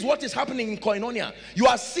 This is what is happening in Koinonia. You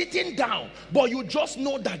are sitting down, but you just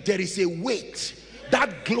know that there is a weight,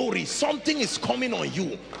 that glory, something is coming on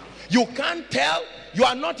you. You can't tell. You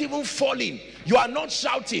are not even falling. You are not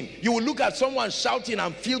shouting. You will look at someone shouting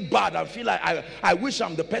and feel bad and feel like, I wish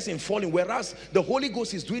I'm the person falling. Whereas the Holy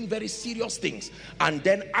Ghost is doing very serious things. And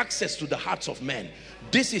then access to the hearts of men.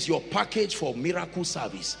 This is your package for miracle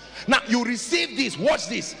service. Now you receive this. Watch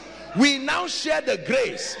this. We now share the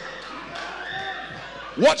grace.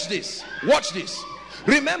 Watch this. Watch this.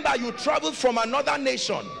 Remember, you traveled from another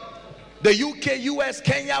nation. The UK, US,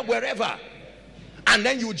 Kenya, wherever. And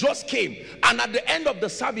then you just came, and at the end of the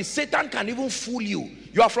service, Satan can even fool you.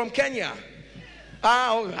 You are from Kenya.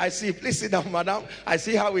 Oh, I see. Please sit down, madam. I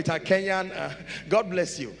see how it are Kenyan. God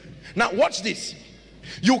bless you. Now watch this.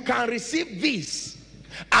 You can receive this,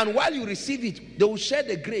 and while you receive it, they will share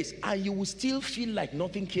the grace, and you will still feel like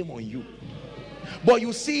nothing came on you. But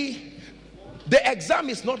you see, the exam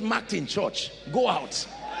is not marked in church. Go out.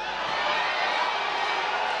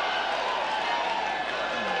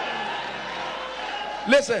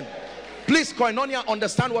 Listen, please, Koinonia,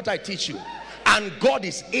 understand what I teach you. And God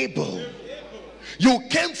is able. You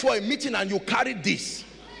came for a meeting and you carried this.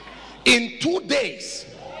 In 2 days,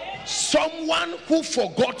 someone who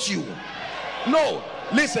forgot you. No,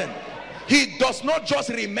 listen, he does not just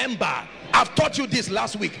remember. I've taught you this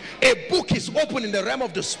last week. A book is open in the realm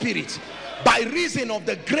of the spirit by reason of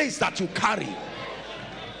the grace that you carry.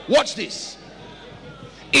 Watch this.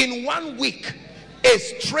 In 1 week, a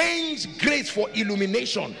strange grace for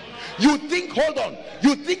illumination. You think, hold on,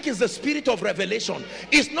 you think it's the spirit of revelation.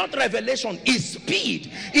 It's not revelation, it's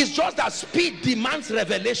speed. It's just that speed demands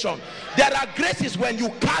revelation. There are graces when you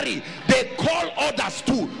carry, they call others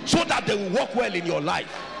too, so that they will work well in your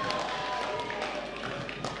life.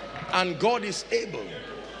 And God is able.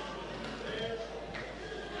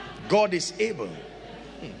 God is able.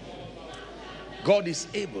 God is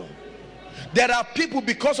able. There are people,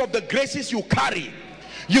 because of the graces you carry,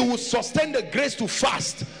 you will sustain the grace to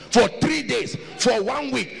fast for 3 days, for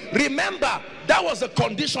 1 week. Remember, that was a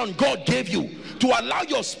condition God gave you, to allow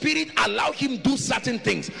your spirit, allow him do certain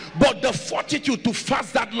things. But the fortitude to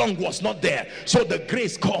fast that long was not there. So the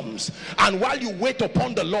grace comes, and while you wait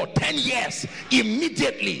upon the Lord 10 years,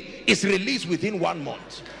 immediately is released within 1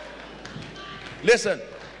 month. Listen,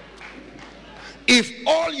 if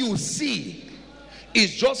all you see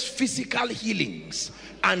is just physical healings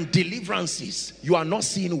and deliverances, you are not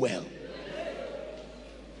seeing well.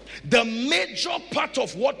 The major part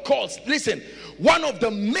of what calls, listen, one of the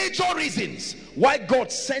major reasons why God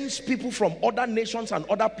sends people from other nations and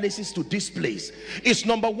other places to this place is,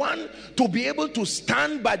 number one, to be able to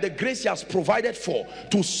stand by the grace he has provided for,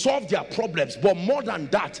 to solve their problems. But more than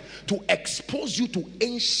that, to expose you to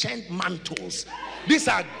ancient mantles. These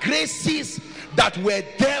are graces that were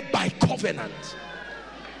there by covenant.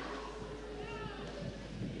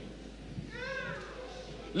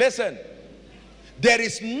 Listen, there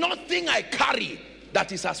is nothing I carry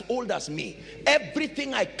that is as old as me.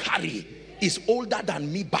 Everything I carry is older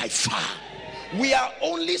than me by far. We are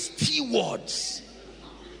only stewards.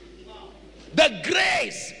 The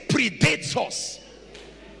grace predates us.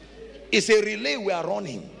 It's a relay we are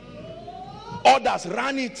running. Others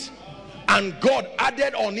ran it, and God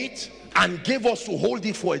added on it and gave us to hold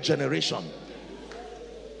it for a generation.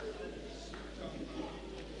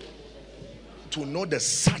 To know the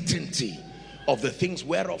certainty of the things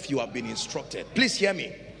whereof you have been instructed. Please hear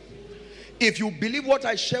me. If you believe what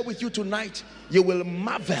I share with you tonight, you will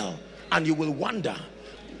marvel and you will wonder.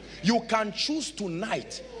 You can choose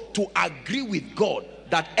tonight to agree with God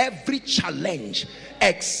that every challenge,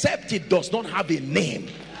 except it does not have a name,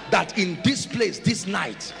 that in this place, this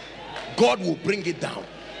night, God will bring it down.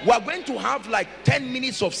 We are going to have like 10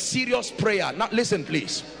 minutes of serious prayer. Now listen,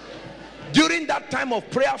 please. During that time of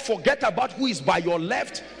prayer, forget about who is by your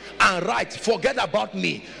left and right. Forget about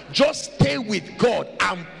me. Just stay with God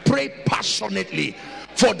and pray passionately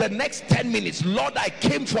for the next 10 minutes. Lord, I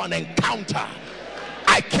came for an encounter.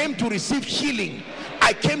 I came to receive healing.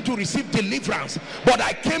 I came to receive deliverance. But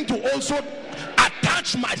I came to also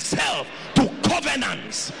attach myself to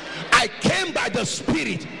covenants. I came by the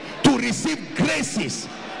Spirit to receive graces.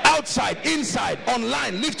 Outside, inside,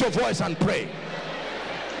 online. Lift your voice and pray.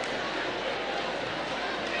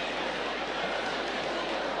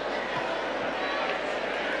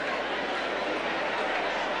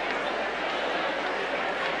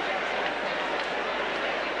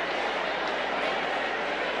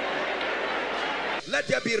 Let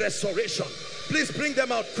there be restoration. Please bring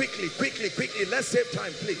them out quickly, quickly, quickly. Let's save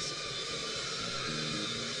time, please.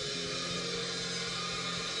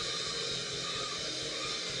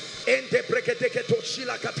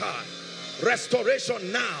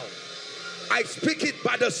 Restoration now. I speak it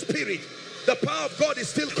by the Spirit. The power of God is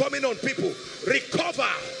still coming on people. Recover.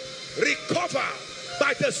 Recover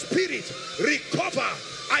by the Spirit. Recover.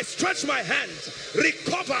 I stretch my hands.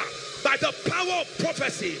 Recover by the power of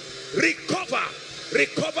prophecy. Recover.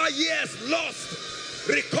 Recover years lost.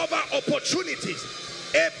 Recover opportunities.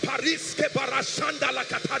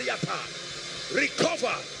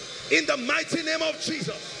 Recover in the mighty name of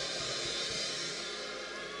Jesus.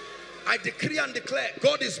 I decree and declare,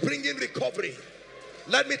 God is bringing recovery.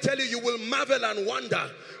 Let me tell you, you will marvel and wonder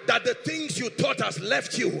that the things you thought has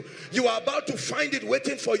left you, you are about to find it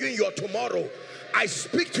waiting for you in your tomorrow. I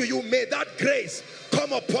speak to you, may that grace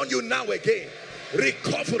come upon you now again.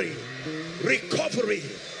 Recovery, recovery,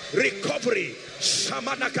 recovery,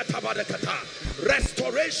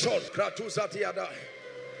 restoration.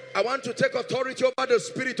 I want to take authority over the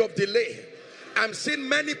spirit of delay. I'm seeing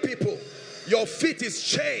many people, your feet is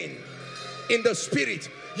chained in the spirit.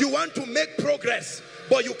 You want to make progress,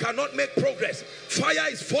 but you cannot make progress. Fire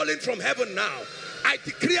is falling from heaven now. I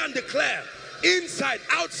decree and declare, inside,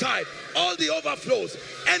 outside, all the overflows,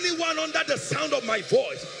 anyone under the sound of my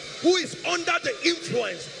voice who is under the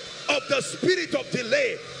influence of the spirit of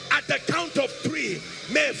delay, at the count of 3,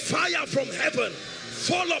 may fire from heaven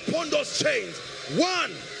fall upon those chains.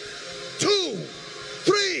 1, 2,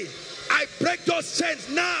 3. I break those chains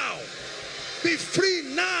now. Be free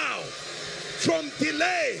now from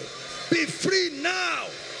delay. Be free now.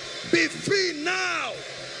 Be free now.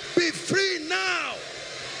 Be free now.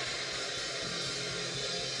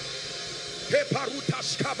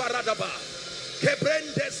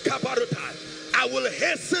 I will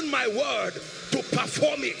hasten my word to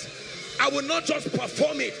perform it. I will not just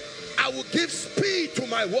perform it, I will give speed to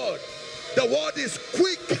my word. The word is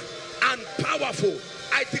quick and powerful.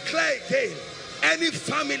 I declare again, any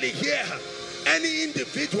family here, any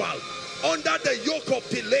individual under the yoke of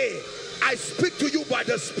delay, I speak to you by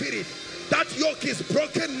the Spirit. That yoke is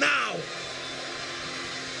broken now.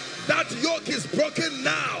 That yoke is broken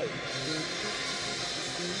now.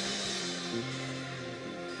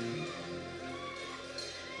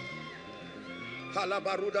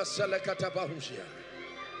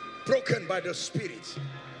 Broken by the Spirit.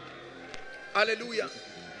 Hallelujah.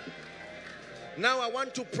 Now I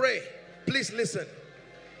want to pray. Please listen.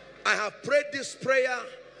 I have prayed this prayer,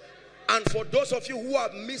 and for those of you who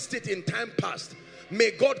have missed it in time past,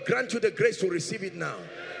 may God grant you the grace to receive it now.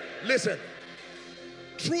 Listen.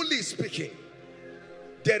 Truly speaking,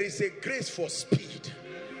 there is a grace for speed.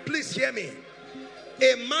 Please hear me.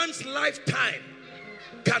 A man's lifetime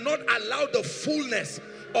cannot allow the fullness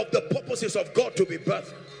of the purposes of God to be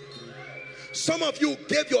birthed. Some of you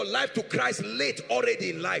gave your life to Christ late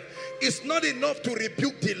already in life. It's not enough to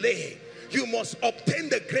rebuke delay. You must obtain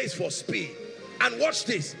the grace for speed. And watch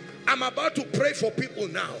this. I'm about to pray for people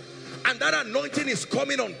now, and that anointing is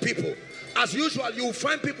coming on people. As usual, you will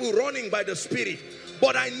find people running by the Spirit,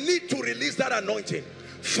 but I need to release that anointing.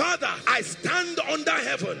 Father, I stand under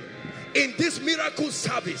heaven in this miracle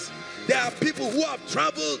service. There are people who have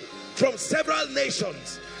traveled from several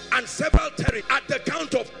nations and several territories. At the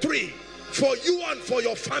count of 3, for you and for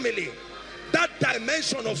your family, that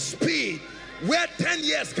dimension of speed where 10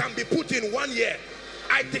 years can be put in 1 year,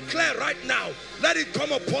 I declare right now, let it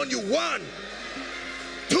come upon you. 1,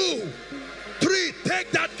 2, 3.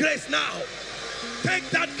 Take that grace now. Take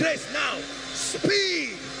that grace now.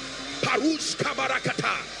 Speed. Parush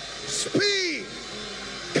kabarakata. Speed.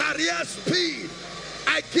 Career speed.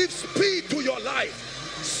 I give speed to your life.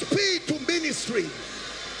 Speed to ministry.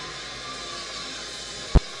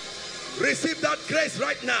 Receive that grace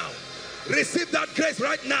right now. Receive that grace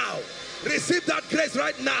right now. Receive that grace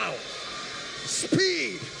right now.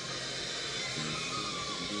 Speed.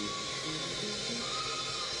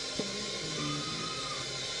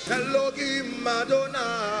 Elohim Madonna.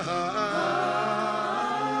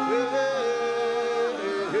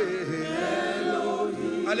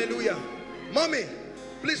 Hallelujah. Mommy,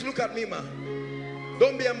 please look at me, ma.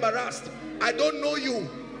 Don't be embarrassed. I don't know you,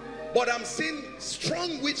 but I'm seeing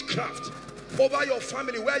strong witchcraft over your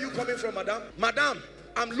family. Where are you coming from, madam? Madam,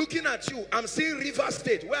 I'm looking at you. I'm seeing River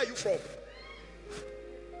State. Where are you from?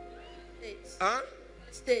 States. Huh?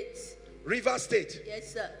 States. River State.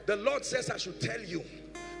 Yes, sir. The Lord says I should tell you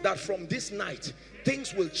that from this night,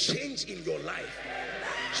 things will change in your life.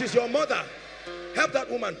 She's your mother. Help that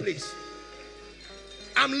woman, please.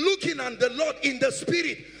 I'm looking at the Lord in the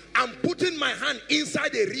Spirit. I'm putting my hand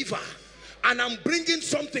inside a river, and I'm bringing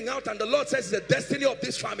something out, and the Lord says the destiny of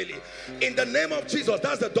this family. In the name of Jesus,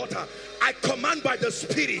 that's the daughter. I command by the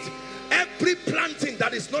Spirit, every planting that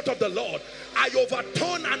that is not of the Lord, I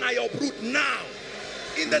overturn and I uproot now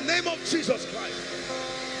in the name of Jesus Christ.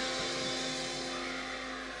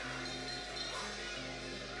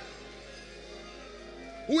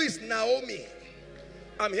 Who is Naomi?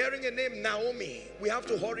 I'm hearing a name, Naomi. We have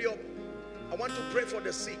to hurry up. I want to pray for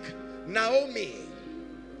the sick. Naomi.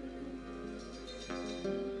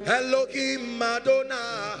 Elohim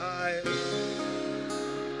Adonai.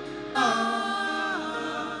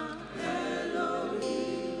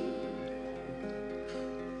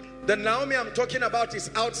 The Naomi I'm talking about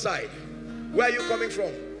is outside. Where are you coming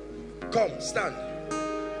from? Come, stand.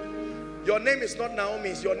 Your name is not Naomi.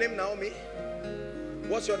 Is your name Naomi?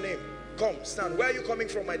 What's your name? Come, stand. Where are you coming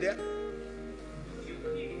from, my dear?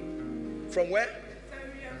 From where?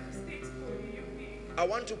 I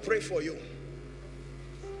want to pray for you.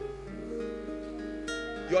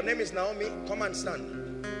 Your name is Naomi. Come and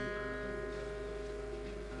stand.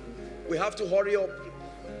 We have to hurry up.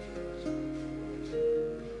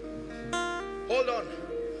 Hold on.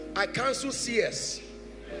 I cancel CS.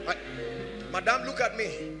 Madam, look at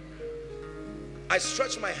me. I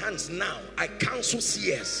stretch my hands now. I cancel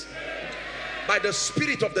CS by the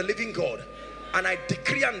Spirit of the living God, and I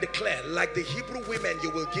decree and declare, like the Hebrew women,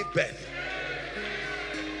 you will give birth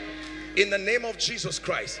in the name of Jesus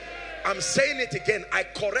Christ. I'm saying it again. I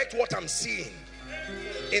correct what I'm seeing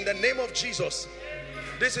in the name of Jesus.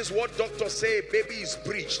 This is what doctors say, baby is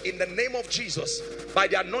breached. In the name of Jesus, by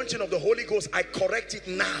the anointing of the Holy Ghost, I correct it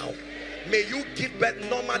now. May you give birth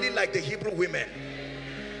normally like the Hebrew women,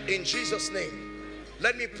 in Jesus' name.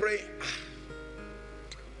 Let me pray.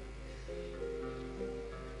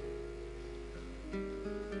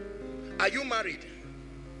 Are you married?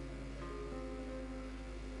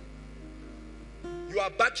 You are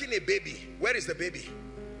backing a baby. Where is the baby?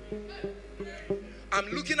 I'm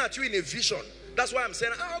looking at you in a vision. That's why I'm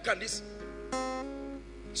saying, how can this?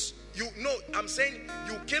 You know, I'm saying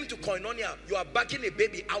you came to Koinonia. You are backing a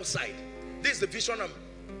baby outside. This is the vision.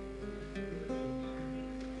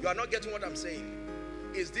 You are not getting what I'm saying.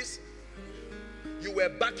 Is this, you were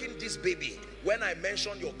backing this baby when I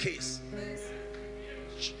mentioned your case?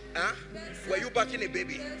 Huh? Were you backing a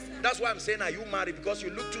baby? That's why I'm saying, are you married? Because you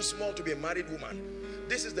look too small to be a married woman.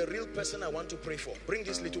 This is the real person I want to pray for. Bring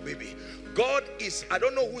this little baby. God is, I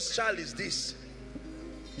don't know whose child is this.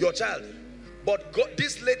 Your child. But God,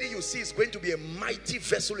 this lady you see is going to be a mighty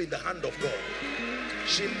vessel in the hand of God.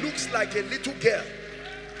 She looks like a little girl.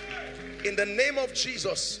 In the name of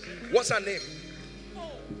Jesus. What's her name?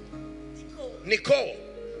 Nicole.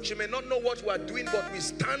 She may not know what we are doing, but we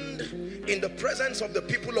stand in the presence of the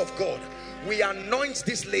people of God. We anoint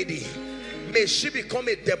this lady. May she become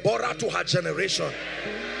a Deborah to her generation.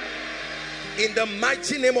 In the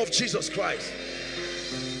mighty name of Jesus Christ.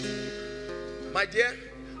 My dear,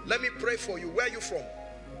 let me pray for you. Where are you from?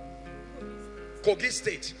 Kogi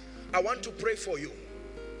State. I want to pray for you.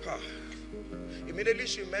 Immediately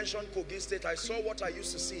she mentioned Kogi State. I saw what I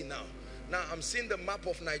used to see now. Now I'm seeing the map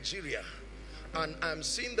of Nigeria. And I'm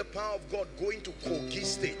seeing the power of God going to Kogi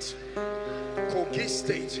State. Kogi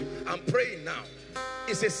State. I'm praying now.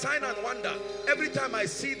 It's a sign and wonder. Every time I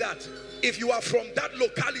see that, if you are from that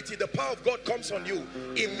locality, the power of God comes on you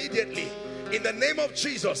immediately. In the name of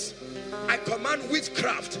Jesus, I command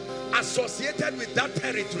witchcraft associated with that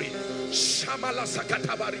territory. Shamala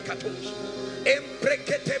sakatabarikatosh.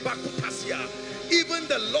 Embrekete bakutasia. Even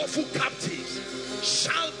the lawful captives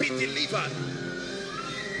shall be delivered.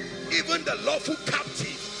 Even the lawful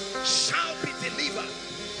captive shall be delivered.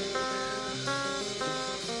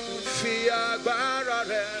 Fear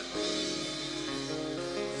barare,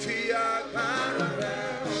 fear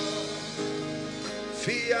barare,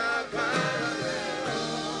 fear barare.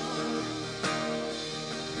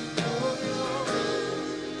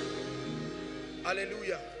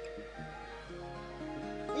 Hallelujah.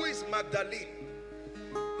 Who is Magdalene?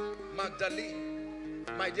 Magdalene,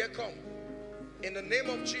 my dear, come. In the name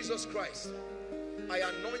of Jesus Christ, I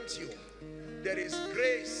anoint you. There is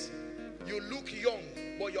grace. You look young,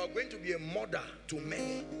 but you are going to be a mother to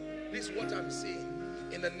many. This is what I'm saying.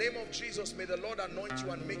 In the name of Jesus, may the Lord anoint you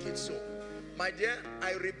and make it so. My dear,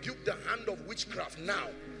 I rebuke the hand of witchcraft now.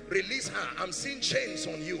 Release her. I'm seeing chains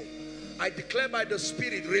on you. I declare by the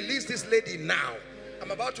Spirit, release this lady now. I'm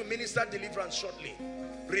about to minister deliverance shortly.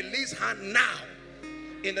 Release her now.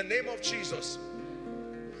 In the name of Jesus.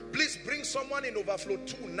 Please bring someone in overflow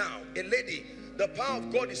 2 now. A lady. The power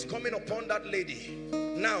of God is coming upon that lady.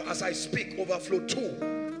 Now as I speak, overflow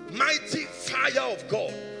 2. Mighty fire of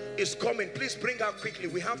God is coming. Please bring her quickly.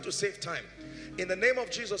 We have to save time. In the name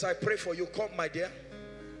of Jesus, I pray for you. Come, my dear.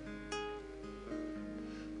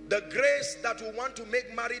 The grace that will want to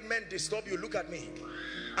make married men disturb you, look at me.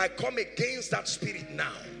 I come against that spirit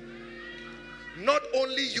now. Not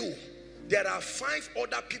only you, there are 5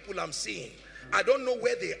 other people I'm seeing. I don't know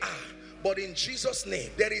where they are, but in Jesus'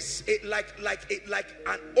 name, there is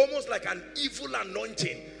almost like an evil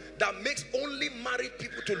anointing that makes only married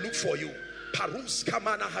people to look for you.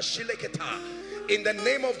 In the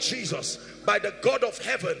name of Jesus, by the God of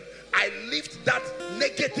heaven, I lift that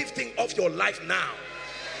negative thing off your life now.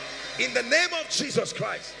 In the name of Jesus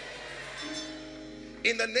Christ.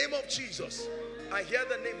 In the name of Jesus. I hear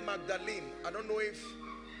the name Magdalene. I don't know if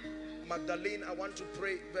Magdalene, I want to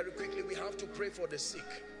pray very quickly. We have to pray for the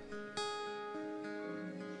sick.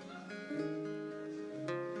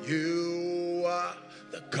 You are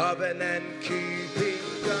the covenant keeping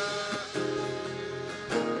God.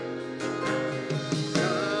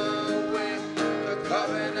 Yahweh, the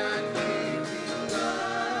covenant keeping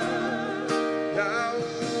God.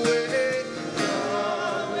 Yahweh,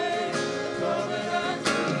 Yahweh, covenant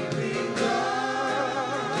keeping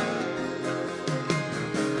God.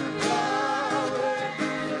 Yahweh,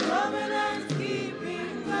 covenant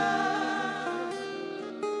keeping God.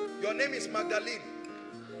 Your name is Magdalene.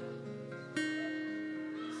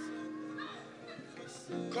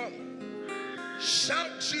 Come, shout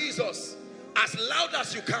Jesus as loud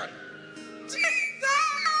as you can. Jesus!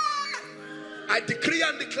 I decree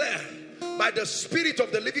and declare by the Spirit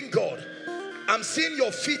of the living God, I'm seeing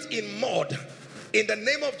your feet in mud. In the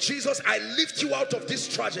name of Jesus, I lift you out of this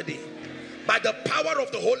tragedy by the power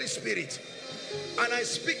of the Holy Spirit. And I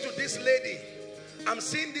speak to this lady. I'm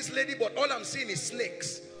seeing this lady, but all I'm seeing is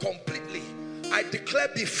snakes completely. I declare,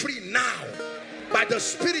 be free now by the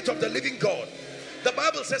Spirit of the living God. The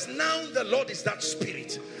Bible says, now the Lord is that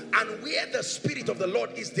Spirit, and where the Spirit of the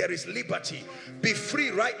Lord is, there is liberty. Be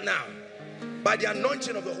free right now by the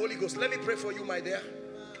anointing of the Holy Ghost. Let me pray for you, my dear.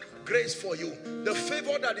 Grace for you. The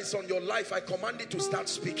favor that is on your life, I command it to start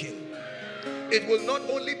speaking. It will not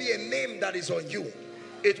only be a name that is on you,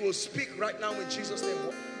 it will speak right now in Jesus'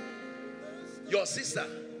 name. Your sister,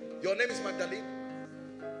 your name is Magdalene.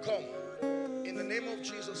 Come, in the name of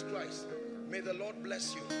Jesus Christ, may the Lord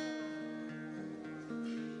bless you.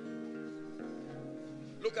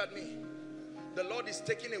 Look at me. The Lord is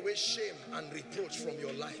taking away shame and reproach from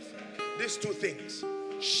your life. These 2 things,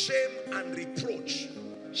 shame and reproach.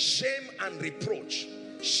 Shame and reproach.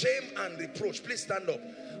 Shame and reproach. Please stand up.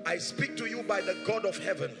 I speak to you by the God of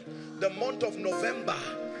heaven. The month of November,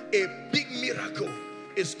 a big miracle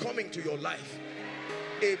is coming to your life.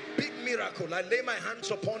 A big miracle. I lay my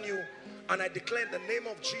hands upon you and I declare in the name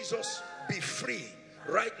of Jesus, be free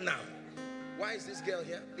right now. Why is this girl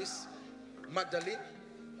here? This Magdalene?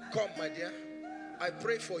 Come, my dear. I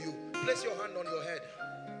pray for you. Place your hand on your head.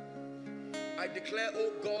 I declare,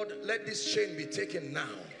 oh God, let this chain be taken now.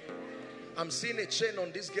 I'm seeing a chain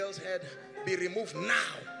on this girl's head. Be removed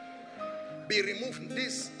now. Be removed.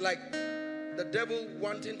 This, like the devil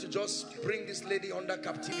wanting to just bring this lady under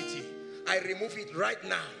captivity. I remove it right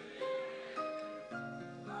now.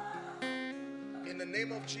 In the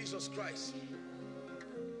name of Jesus Christ.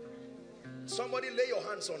 Somebody lay your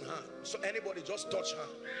hands on her. So anybody just touch her.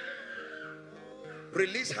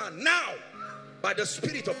 Release her now by the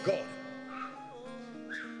Spirit of God.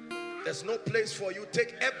 There's no place for you.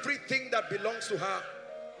 Take everything that belongs to her,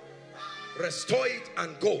 restore it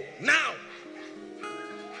and go now.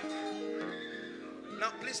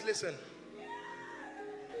 Now please listen.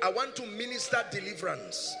 I want to minister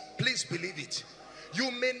deliverance. Please believe it. You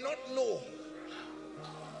may not know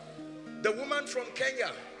the woman from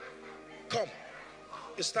Kenya. Come.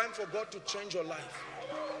 It's time for God to change your life.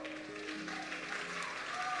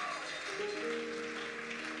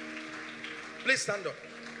 Please stand up.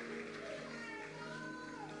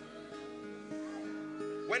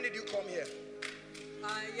 When did you come here?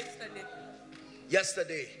 Yesterday.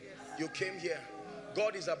 Yesterday. Yes. You came here.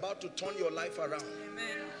 God is about to turn your life around.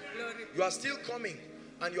 Amen. Glory. You are still coming,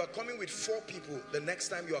 and you are coming with 4 people the next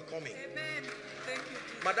time you are coming. Amen. Thank you,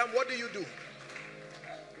 Jesus. Madam, what do you do?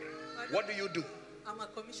 Madam, What do you do? I'm a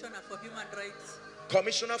commissioner for human rights.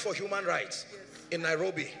 Commissioner for Human Rights. Yes. In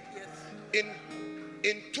Nairobi. Yes.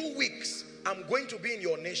 In 2 weeks, I'm going to be in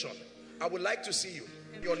your nation. I would like to see you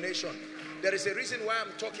in your nation. There is a reason why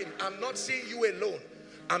I'm talking. I'm not seeing you alone.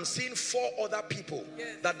 I'm seeing 4 other people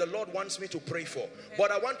that the Lord wants me to pray for.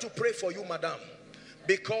 But I want to pray for you, madam,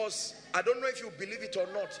 because I don't know if you believe it or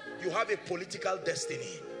not, you have a political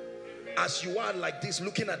destiny. As you are like this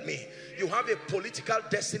looking at me, you have a political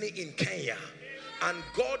destiny in Kenya, and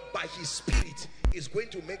God by his Spirit is going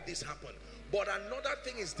to make this happen. But another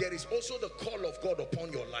thing is, there is also the call of God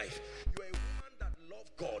upon your life. You are a woman that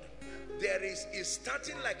loves God there is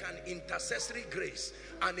starting like an intercessory grace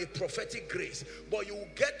and a prophetic grace, but you will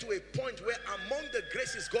get to a point where among the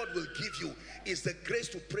graces God will give you is the grace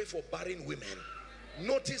to pray for barren women.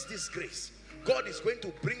 Notice this grace. God is going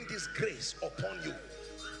to bring this grace upon you.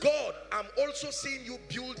 God, I'm also seeing you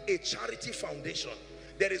build a charity foundation.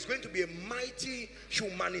 There is going to be a mighty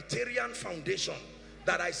humanitarian foundation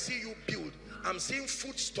that I see you build. I'm seeing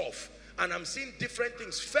foodstuff and I'm seeing different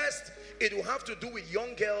things. First, it will have to do with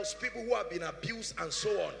young girls, people who have been abused and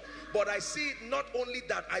so on. But I see not only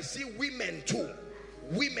that, I see women too.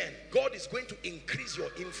 Women, God is going to increase your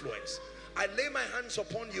influence. I lay my hands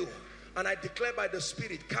upon you and I declare by the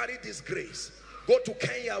Spirit, carry this grace. Go to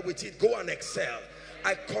Kenya with it, go and excel.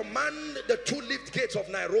 I command the 2 lift gates of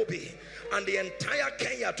Nairobi and the entire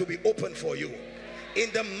Kenya to be open for you.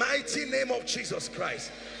 In the mighty name of Jesus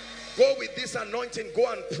Christ. Go with this anointing,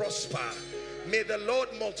 go and prosper. May the Lord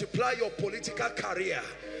multiply your political career,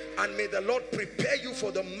 and may the Lord prepare you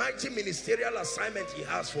for the mighty ministerial assignment He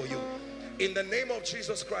has for you. In the name of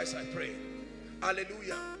Jesus Christ I pray.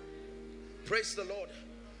 Hallelujah. Praise the Lord.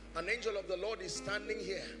 An angel of the Lord is standing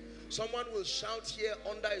here. Someone will shout here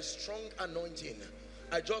under a strong anointing.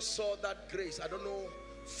 I just saw that grace. I don't know.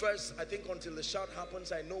 First, I think until the shout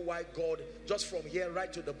happens, I know why God, just from here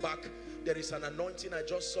right to the back, there is an anointing. I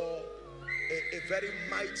just saw a very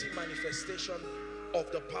mighty manifestation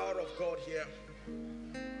of the power of God here.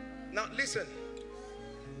 Now listen,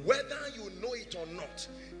 whether you know it or not,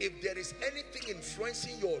 if there is anything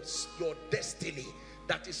influencing your destiny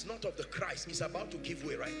that is not of the Christ, is about to give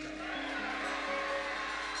way right now.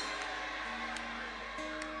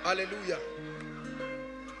 Hallelujah.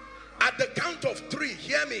 At the count of 3,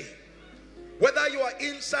 hear me. Whether you are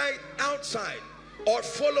inside, outside, or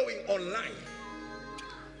following online,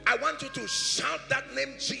 I want you to shout that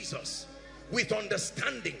name Jesus with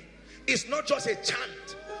understanding. It's not just a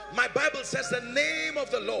chant. My Bible says the name of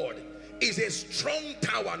the Lord is a strong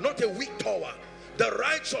tower, not a weak tower. The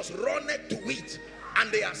righteous runneth to it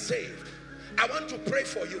and they are saved. I want to pray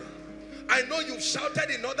for you. I know you've shouted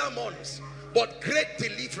in other months, but great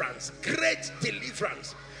deliverance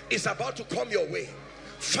is about to come your way.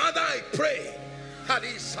 Father, I pray that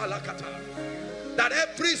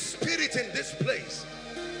every spirit in this place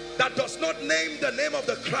that does not name the name of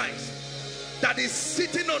the Christ, that is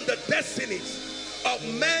sitting on the destinies of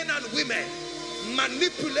men and women,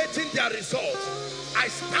 manipulating their results, I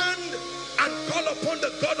stand and call upon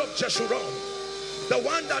the God of Jeshurun, the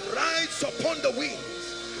one that rides upon the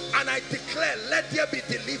wings, and I declare, let there be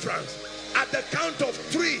deliverance. At the count of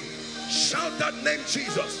 3, shout that name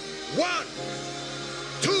Jesus. 1,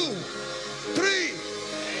 2, 3.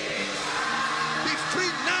 Be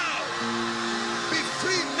free now. Be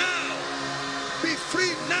free now. Be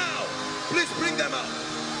free now. Please bring them out.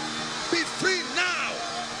 Be free now.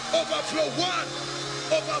 Overflow 1,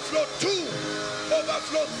 overflow 2,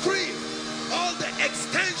 overflow 3. All the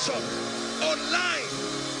extension online,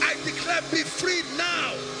 I declare, be free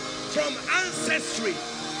now from ancestry.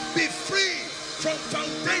 Be free from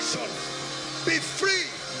foundations. Be free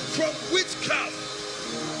from witchcraft.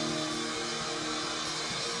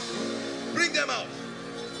 Bring them out.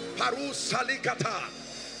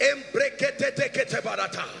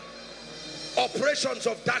 Operations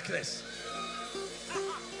of darkness.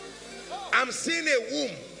 I'm seeing a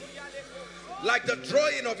womb, like the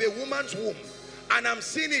drawing of a woman's womb, and I'm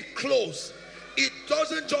seeing it close. It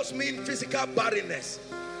doesn't just mean physical barrenness.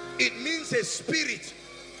 It means a spirit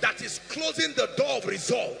that is closing the door of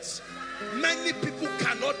results. Many people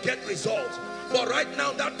cannot get results, but right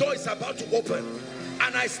now that door is about to open,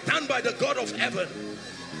 and I stand by the God of heaven,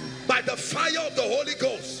 by the fire of the Holy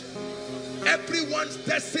Ghost. Everyone's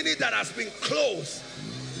destiny that has been closed,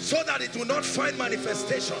 so that it will not find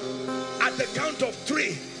manifestation, at the count of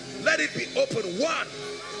 3, let it be open. 1,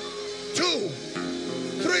 2,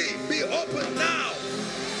 3. Be open now.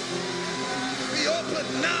 Be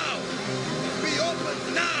open now. Be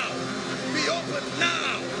open now. Be open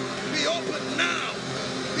now. Be open now.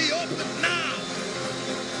 Be open now.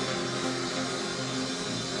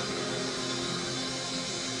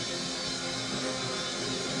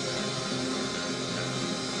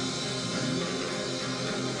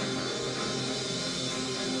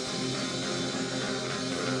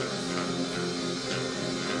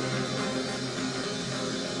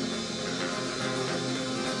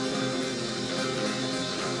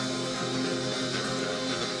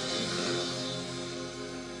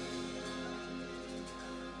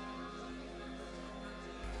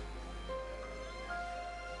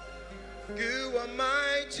 You are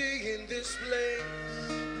mighty in this place.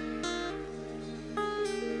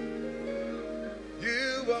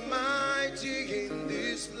 You are mighty in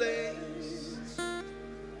this place.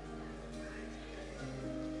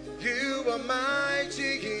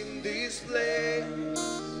 mighty in this place,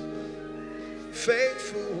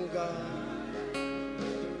 faithful God.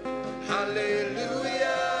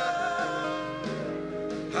 Hallelujah,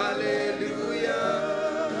 hallelujah.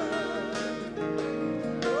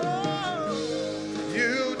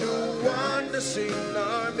 You do wonders in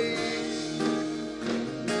our midst.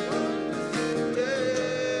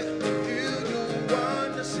 Yeah, you do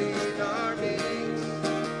wonders in our midst,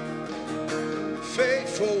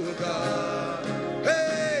 faithful God.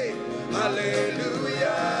 Hey,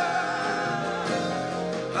 hallelujah,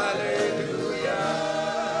 hallelujah.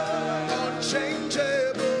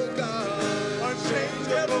 Unchangeable God,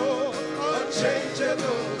 unchangeable,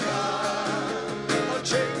 unchangeable God,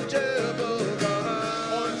 unchangeable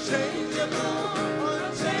God, unchangeable,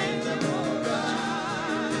 unchangeable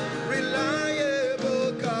God,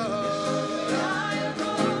 reliable God,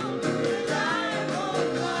 reliable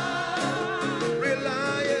God,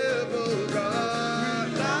 reliable God,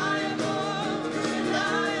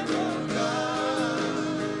 reliable God.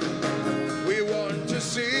 We want to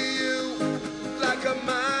see you like a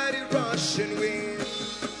mighty rushing wind.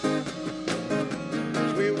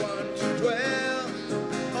 We want to dwell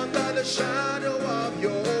under the shadow of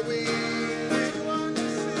your wings.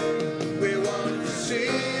 We want to see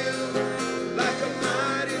you like a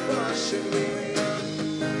mighty rushing wind.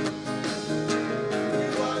 We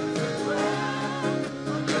want to dwell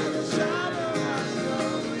under the shadow of your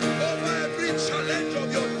wings. Over every challenge of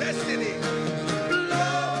your destiny,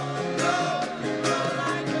 blow, blow, blow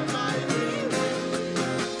like a mighty wind.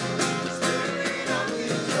 Spirit of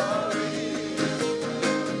His glory,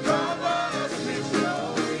 cover us with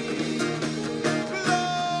glory.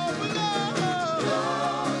 Blow, blow, blow,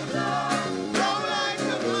 blow, blow like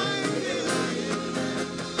a mighty wind.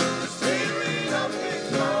 Spirit of His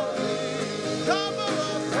glory, cover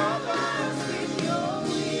us with your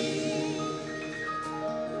wings.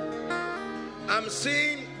 I'm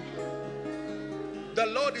seeing the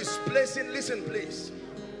Lord is placing, listen please,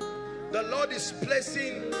 the Lord is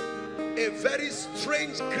placing a very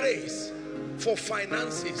strange grace for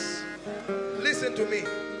finances. Listen to me,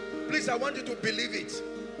 please, I want you to believe it.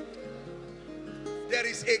 There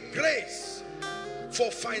is a grace for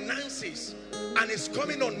finances, and it's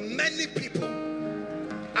coming on many people.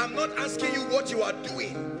 I'm not asking you what you are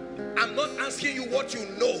doing. I'm not asking you what you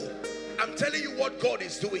know. I'm telling you what God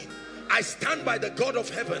is doing. I stand by the God of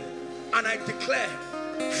heaven and I declare,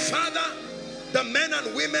 Father, the men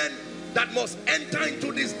and women that must enter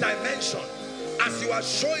into this dimension, as you are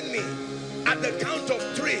showing me, at the count of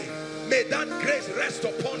 3, may that grace rest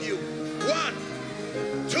upon you. 1,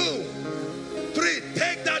 2, 3.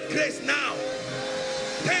 Take that grace now.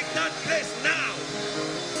 Take that grace now.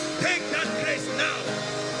 Take that grace now.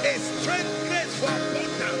 A strength grace for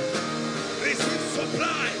abundance. Receive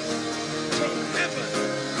supplies from heaven.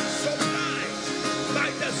 Supplies by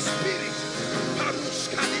the Spirit. Parush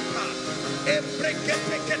Kalipa.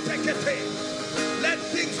 Let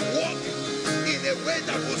things walk in a way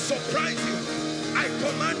that will surprise you. I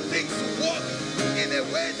command things to walk in a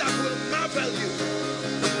way that will marvel you.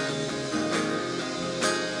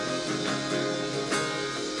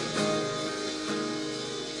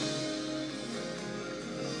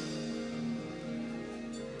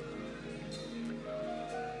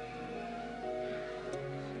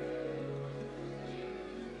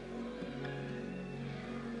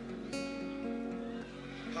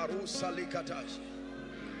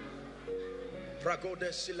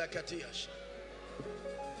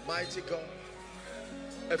 Mighty God,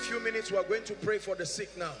 a few minutes we are going to pray for the sick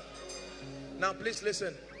now. Now please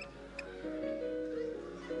listen,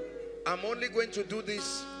 I'm only going to do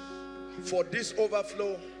this for this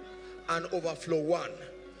overflow and overflow 1.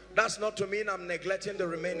 That's not to mean I'm neglecting the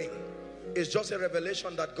remaining. It's just a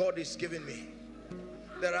revelation that God is giving me.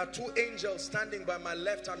 There are 2 angels standing by my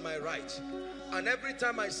left and my right, and every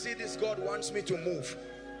time I see this, God wants me to move.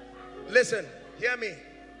 Listen, hear me.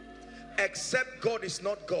 Except God is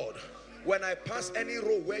not God. When I pass any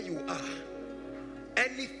row where you are,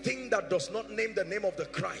 anything that does not name the name of the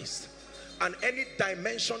Christ, and any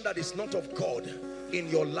dimension that is not of God in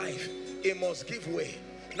your life, it must give way.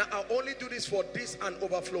 Now I'll only do this for this and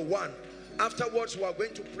overflow 1. Afterwards we are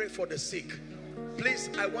going to pray for the sick. Please,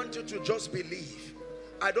 I want you to just believe.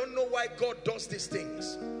 I don't know why God does these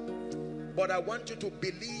things, but I want you to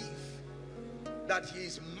believe that He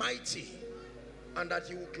is mighty and that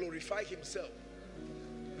He will glorify Himself.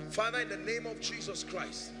 Father, in the name of Jesus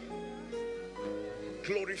Christ,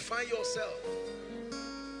 glorify yourself.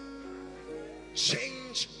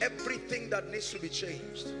 Change everything that needs to be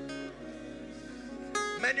changed.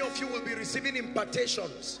 Many of you will be receiving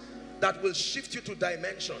impartations that will shift you to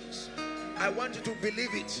dimensions. I want you to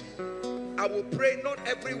believe it. I will pray not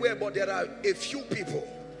everywhere, but there are a few people.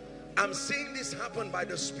 I'm seeing this happen by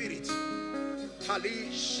the Spirit. Hali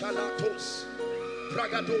shalatos,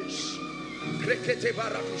 bragados, krekete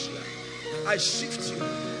barakushia. I shift you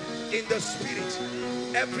in the Spirit.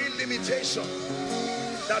 Every limitation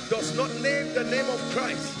that does not name the name of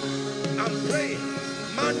Christ, I'm praying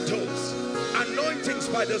mantles, anointings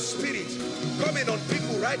by the Spirit coming on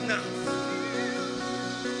people right now.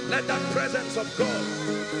 Let that presence of God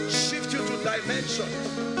shift you to dimension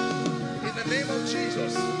in the name of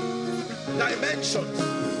Jesus. Dimensions.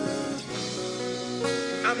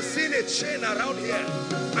 I'm seeing a chain around here.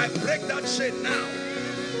 I break that chain now.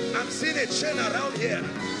 I'm seeing a chain around here.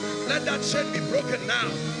 Let that chain be broken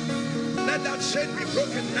now. Let that chain be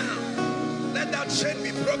broken now. Let that chain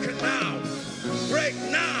be broken now. Break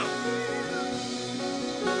now.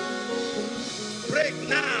 Break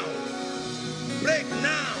now. Break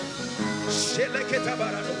now.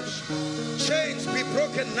 Chains be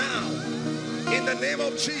broken now. In the name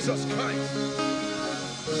of Jesus Christ.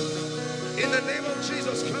 In the name of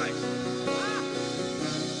Jesus Christ.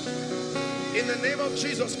 In the name of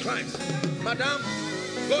Jesus Christ. Madam,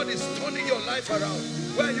 God is turning your life around.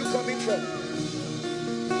 Where are you coming from?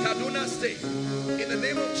 Kaduna State. In the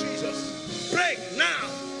name of Jesus. Break now.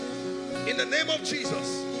 In the name of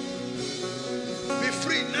Jesus. Be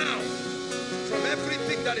free now from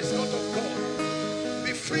everything that is not of God.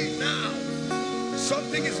 Be free now.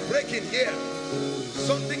 Something is breaking here.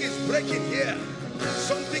 Something is breaking here.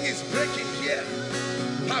 Something is breaking here.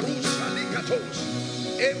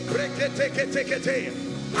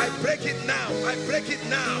 I break it now. I break it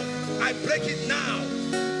now. I break it now.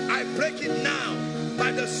 I break it now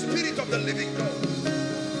by the Spirit of the living God.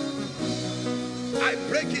 I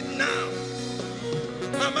break it now.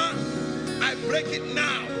 Mama, I break it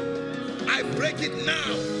now. I break it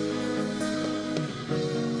now.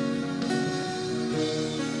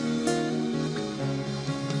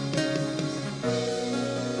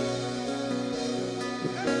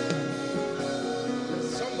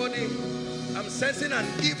 Somebody, I'm sensing an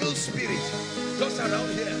evil spirit just around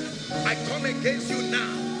here. I come against you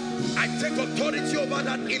now. I take authority over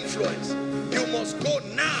that influence. You must go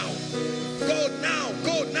now. Go now.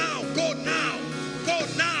 Go now. Go now. Go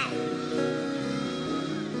now.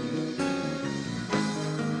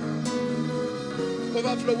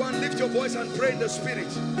 Overflow one, lift your voice and pray in the Spirit.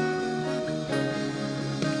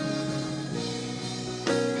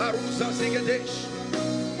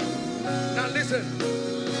 Now listen,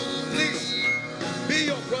 please be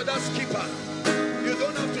your brother's keeper. You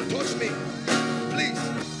don't have to touch me. Please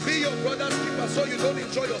be your brother's keeper so you don't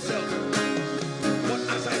enjoy yourself. But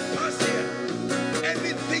as I pass here,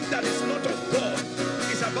 anything that is not of God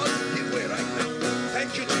is about to give way right now.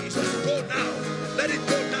 Thank you, Jesus. Go now. Let it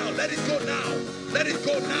go now. Let it go now. Let it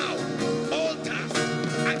go now. Altars,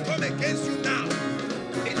 I come against you now.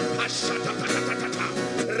 In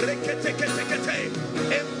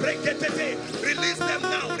release them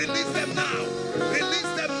now. Release them now.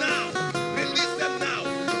 Release them now. Release them now.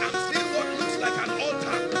 I'm seeing what looks like an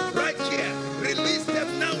altar right here. Release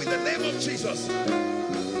them now in the name of Jesus.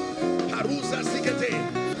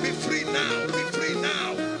 Be free now. Be free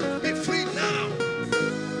now. Be free now.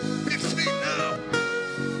 Be free now.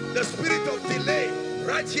 The spirit of delay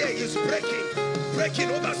right here is breaking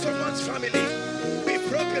over someone's family. Be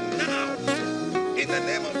broken now in the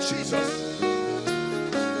name of Jesus.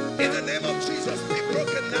 In the name of Jesus, be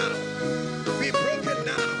broken now. Be broken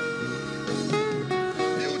now.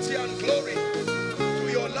 Beauty and glory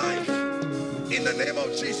to your life in the name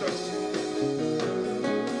of Jesus.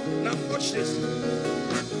 Now watch this.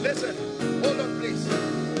 Listen, hold on please.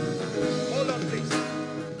 Hold on please.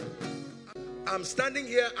 I'm standing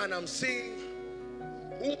here and I'm seeing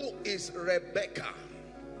who is Rebecca.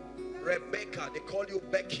 Rebecca, they call you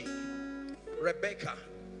Becky. Rebecca,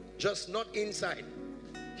 just not inside.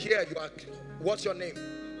 Here you are. What's your name?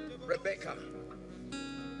 Rebecca.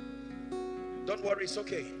 Don't worry, it's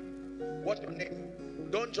okay. What's your name?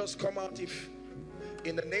 Don't just come out if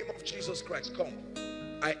in the name of Jesus Christ, come.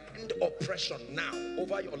 I end oppression now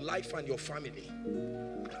over your life and your family.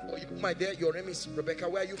 Oh, you, my dear, your name is Rebecca.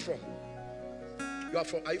 Where are you from?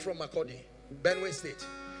 Are you from Makodi? Benue State.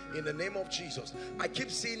 In the name of Jesus, I keep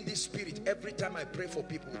seeing this spirit every time I pray for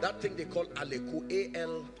people. That thing they call Aleku,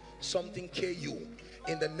 A-L something K-U.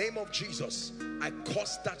 In the name of Jesus, I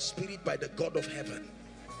curse that spirit by the God of heaven.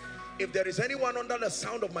 If there is anyone under the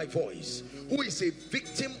sound of my voice who is a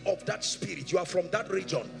victim of that spirit, you are from that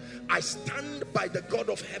region, I stand by the God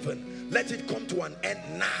of heaven. Let it come to an end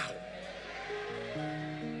now.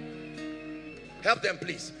 Help them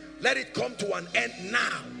please. Let it come to an end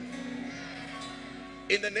now.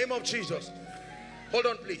 In the name of Jesus. Hold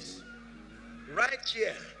on, please. Right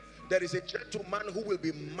here, there is a gentleman who will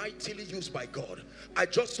be mightily used by God. I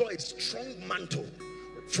just saw a strong mantle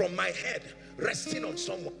from my head resting on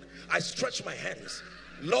someone. I stretch my hands.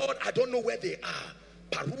 Lord, I don't know where they are.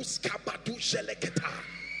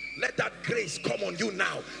 Let that grace come on you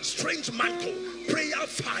now. Strange mantle, prayer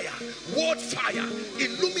fire, word fire,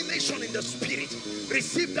 illumination in the spirit.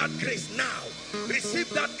 Receive that grace now. Receive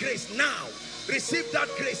that grace now. Receive that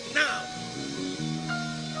grace now.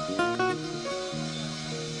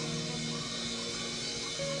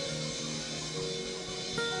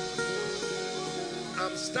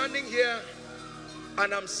 I'm standing here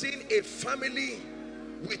and I'm seeing a family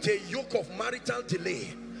with a yoke of marital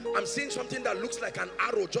delay. I'm seeing something that looks like an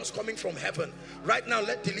arrow just coming from heaven. Right now,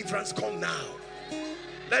 let deliverance come now.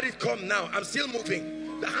 Let it come now. I'm still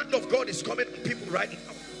moving. The hand of God is coming on people right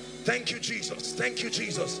now. Thank you, Jesus. Thank you,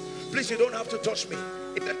 Jesus. Please, you don't have to touch me.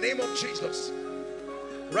 In the name of Jesus.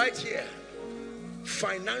 Right here,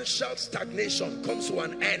 financial stagnation comes to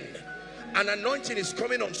an end. An anointing is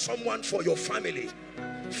coming on someone for your family.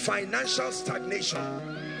 Financial stagnation.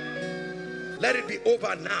 Let it be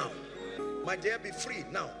over now. My dear, be free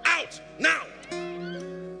now. Out now.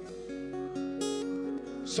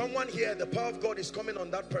 Someone here, the power of God is coming on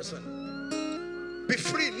that person. Be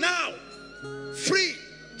free now. Free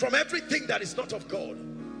from everything that is not of God.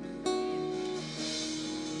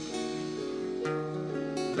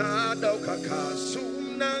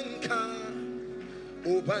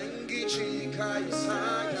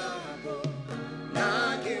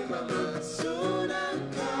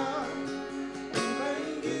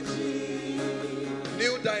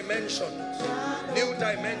 New dimensions. New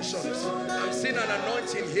dimensions. I'm seeing an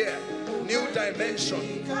anointing here. New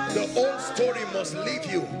dimension. The old story must leave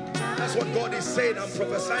you. That's what God is saying. I'm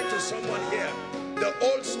prophesying to someone here. The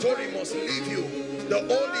old story must leave you. The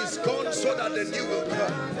old is gone so that the new will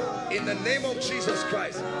come. In the name of Jesus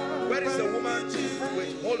Christ. Where is the woman?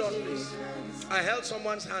 Wait, hold on please. I held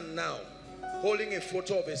someone's hand now, holding a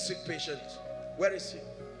photo of a sick patient. Where is he?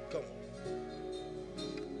 Come.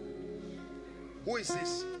 Who is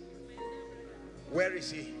this? Where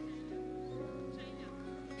is he?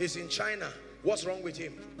 He's in China. What's wrong with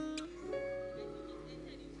him?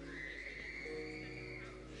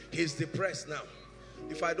 He's depressed now.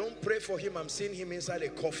 If I don't pray for him, I'm seeing him inside a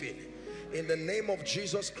coffin. In the name of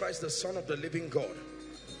Jesus Christ, the Son of the living God,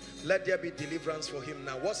 let there be deliverance for him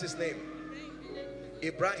now. What's his name?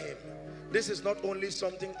 Ibrahim. This is not only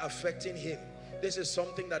something affecting him, this is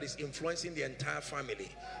something that is influencing the entire family.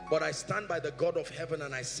 But I stand by the God of heaven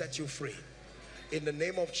and I set you free. In the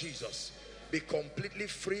name of Jesus, be completely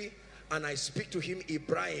free. And I speak to him,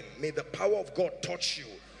 Ibrahim, may the power of God touch you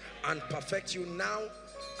and perfect you now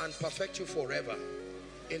and perfect you forever.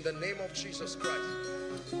 In the name of Jesus Christ.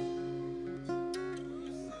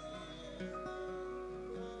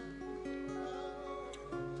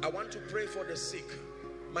 I want to pray for the sick.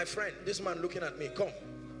 My friend, this man looking at me, come.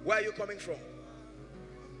 Where are you coming from?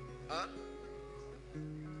 Huh?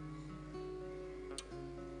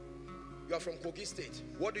 You are from Kogi State.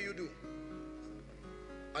 What do you do?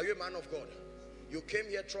 Are you a man of God? You came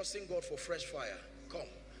here trusting God for fresh fire. Come.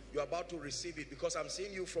 You're about to receive it because I'm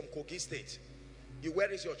seeing you from Kogi State.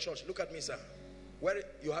 Where is your church? Look at me, sir. Where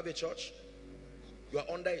you have a church? You are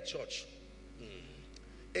under a church.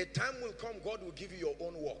 A time will come, God will give you your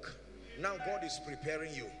own work. Now God is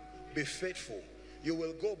preparing you. Be faithful. You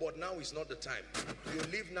will go, but now is not the time. You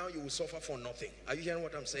leave now, you will suffer for nothing. Are you hearing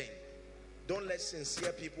what I'm saying? Don't let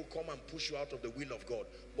sincere people come and push you out of the will of God.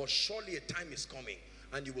 But surely a time is coming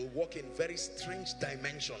and you will walk in very strange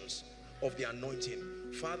dimensions of the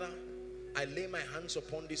anointing. Father, I lay my hands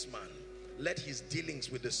upon this man. Let his dealings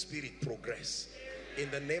with the Spirit progress. In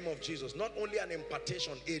the name of Jesus. Not only an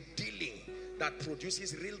impartation, a dealing that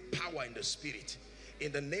produces real power in the Spirit.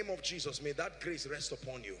 In the name of Jesus, may that grace rest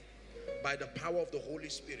upon you by the power of the Holy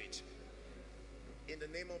Spirit. In the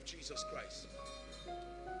name of Jesus Christ.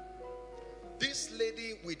 This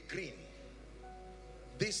lady with green,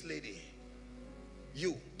 this lady,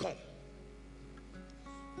 you, come.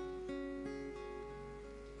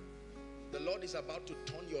 The Lord is about to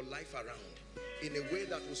turn your life around in a way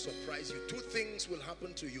that will surprise you. Two things will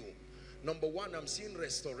happen to you. Number one, I'm seeing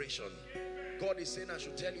restoration. God is saying I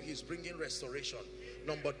should tell you he's bringing restoration.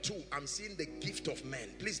 Number two, I'm seeing the gift of men.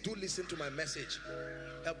 Please do listen to my message.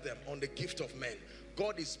 Help them on the gift of men.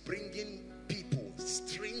 God is bringing people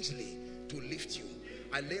strangely to lift you.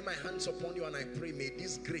 I lay my hands upon you and I pray, may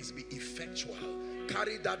this grace be effectual.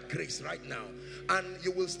 Carry that grace right now and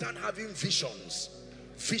you will start having visions.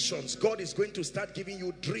 Visions. God is going to start giving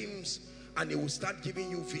you dreams and he will start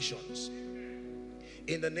giving you visions.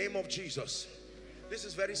 In the name of Jesus. This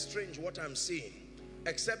is very strange what I'm seeing.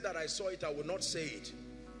 Except that I saw it, I will not say it.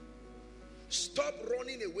 Stop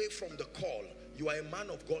running away from the call. You are a man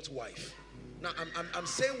of God's wife. Now, I'm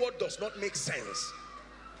saying what does not make sense.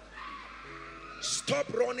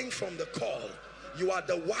 Stop running from the call. You are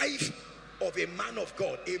the wife of a man of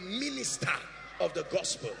God, a minister of the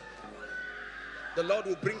gospel. The Lord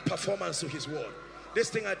will bring performance to his word. This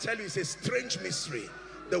thing I tell you is a strange mystery,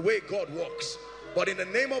 the way God works. But in the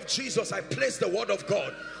name of Jesus, I place the word of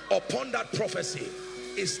God upon that prophecy.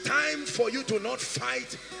 It's time for you to not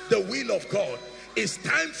fight the will of God. It's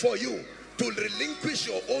time for you to relinquish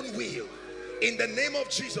your own will in the name of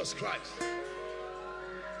Jesus Christ.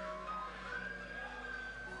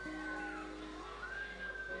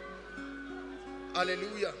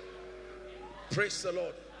 Hallelujah. Praise the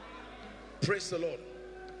Lord. Praise the Lord.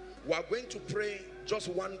 We are going to pray just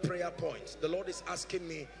one prayer point. The Lord is asking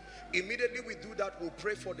me. Immediately we do that, we'll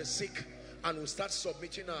pray for the sick and we'll start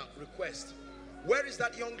submitting our request. Where is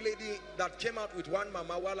that young lady that came out with one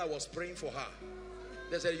mama while I was praying for her?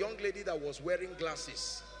 There's a young lady that was wearing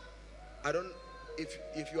glasses. I don't, if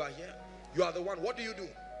you are here, you are the one. What do? You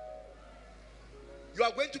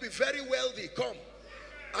are going to be very wealthy. Come.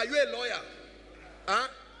 Are you a lawyer? Huh?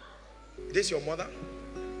 This your mother?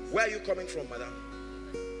 Where are you coming from, madam?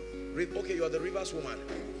 Okay, you are the Rivers woman.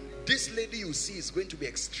 This lady you see is going to be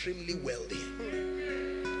extremely wealthy.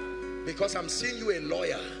 Because I'm seeing you a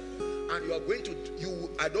lawyer. And you are going to,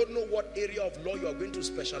 I don't know what area of law you are going to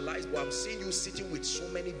specialize, but I'm seeing you sitting with so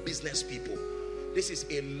many business people. This is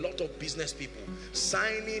a lot of business people.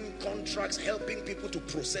 Signing contracts, helping people to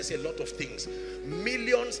process a lot of things.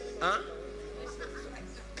 Millions, huh?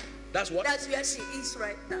 That's what? That's where she is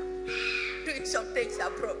right now. Doing some things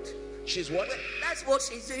abroad. She's what? That's what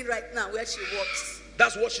she's doing right now, where she works.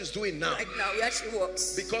 That's what she's doing now. Right now, where she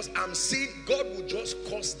works. Because I'm seeing God will just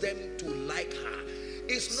cause them to like her.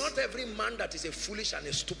 It's not every man that is a foolish and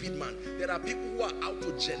a stupid man. There are people who are out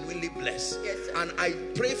to genuinely bless. Yes, sir. And I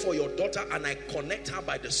pray for your daughter and I connect her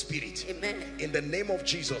by the Spirit. Amen. In the name of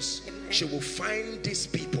Jesus, Amen. She will find these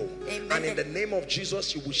people. Amen. And in the name of Jesus,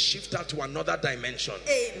 she will shift her to another dimension.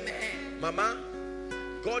 Amen. Mama,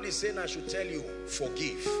 God is saying I should tell you,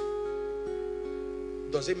 forgive.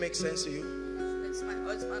 Does it make sense to you? That's my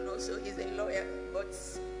husband also. He's a lawyer. But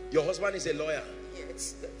your husband is a lawyer?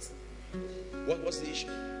 Yes. But what's the issue?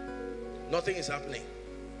 Nothing is happening.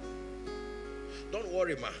 Don't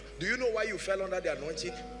worry, ma. Do you know why you fell under the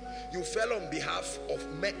anointing? You fell on behalf of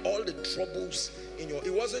all the troubles in your...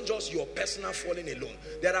 It wasn't just your personal falling alone.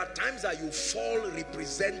 There are times that you fall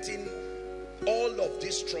representing all of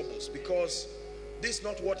these troubles, because this is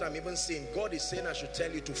not what I'm even saying. God is saying I should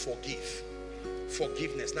tell you to forgive.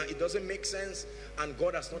 Forgiveness. Now, it doesn't make sense, and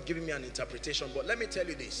God has not given me an interpretation, but let me tell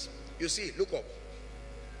you this. You see, look up.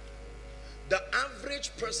 The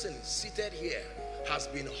average person seated here has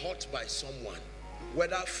been hurt by someone,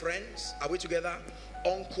 whether friends, are we together,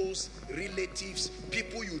 uncles, relatives,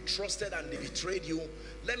 people you trusted and they betrayed you.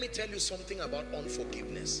 Let me tell you something about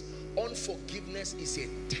unforgiveness. Unforgiveness is a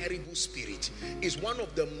terrible spirit. It's one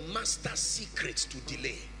of the master secrets to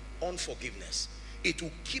delay. Unforgiveness. It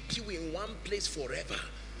will keep you in one place forever.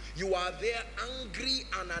 You are there angry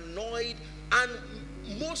and annoyed, and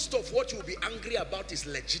most of what you'll be angry about is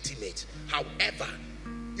legitimate. However,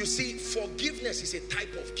 you see, forgiveness is a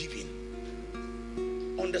type of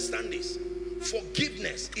giving. Understand this.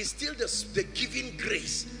 Forgiveness is still the giving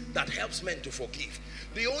grace that helps men to forgive.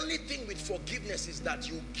 The only thing with forgiveness is that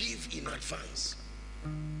you give in advance.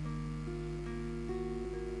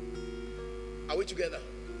 Are we together?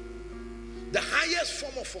 The highest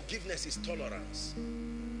form of forgiveness is tolerance,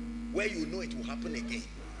 where you know it will happen again,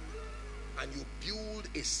 and you build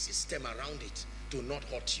a system around it to not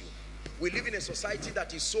hurt you. We live in a society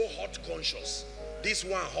that is so hurt conscious. This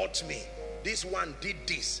one hurt me. This one did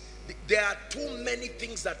this. There are too many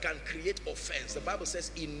things that can create offense. The Bible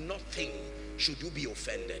says in nothing should you be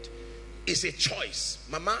offended. It's a choice.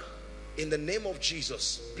 Mama, in the name of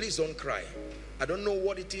Jesus, please don't cry. I don't know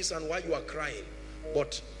what it is and why you are crying,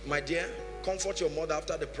 but my dear, comfort your mother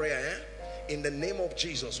after the prayer. In the name of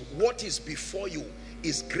Jesus, what is before you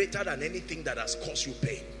is greater than anything that has caused you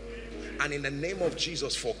pain. And in the name of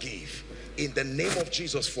Jesus, forgive. In the name of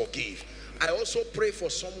Jesus, forgive. I also pray for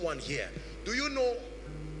someone here. Do you know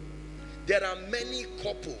there are many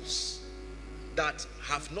couples that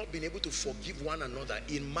have not been able to forgive one another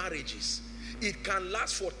in marriages? It can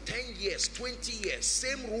last for 10 years, 20 years,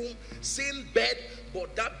 same room, same bed,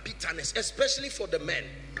 but that bitterness, especially for the men.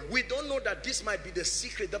 We don't know that this might be the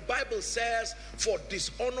secret. The Bible says for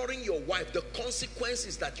dishonoring your wife, the consequence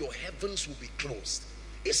is that your heavens will be closed.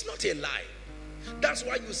 It's not a lie. That's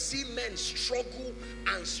why you see men struggle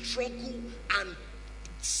and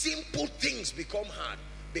simple things become hard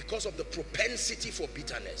because of the propensity for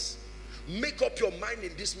bitterness. Make up your mind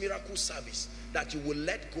in this miracle service that you will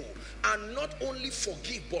let go and not only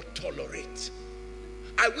forgive but tolerate.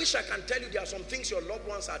 I wish I can tell you there are some things your loved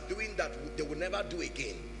ones are doing that they will never do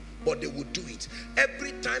again, but they will do it.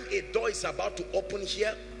 Every time a door is about to open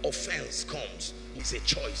here, offense comes. It's a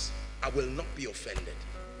choice. I will not be offended.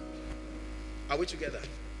 Are we together?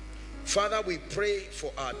 Father, we pray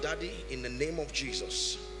for our daddy in the name of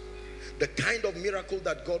Jesus. The kind of miracle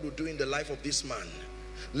that God will do in the life of this man,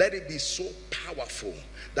 let it be so powerful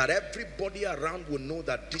that everybody around will know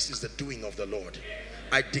that this is the doing of the Lord.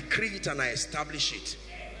 I decree it and I establish it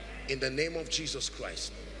in the name of Jesus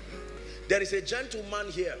Christ. There is a gentleman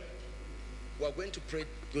here. We are going to pray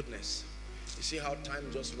goodness. You see how time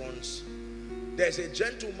just runs. There's a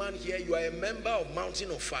gentleman here. You are a member of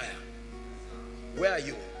Mountain of Fire. Where are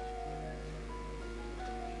you?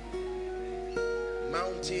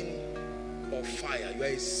 Mountain of Fire. You are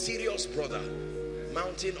a serious brother.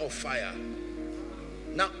 Mountain of Fire.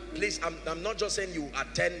 Now, please, I'm not just saying you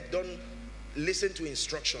attend. Don't listen to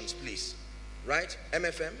instructions, please. Right?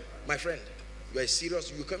 MFM, my friend, you are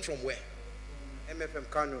serious. You come from where? MFM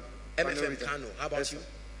Kano. MFM Kano. How about you?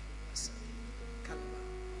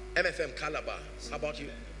 MFM Calabar. How about you?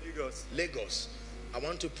 Lagos. Lagos. I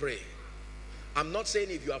want to pray. I'm not saying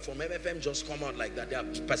if you are from MFM, just come out like that. There are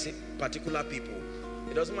particular people.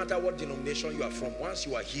 It doesn't matter what denomination you are from. Once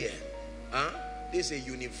you are here, this is a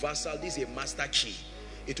universal, this is a master key.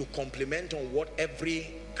 It will complement on what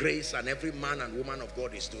every grace and every man and woman of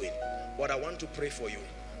God is doing. But I want to pray for you.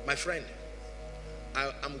 My friend,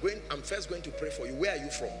 I'm first going to pray for you. Where are you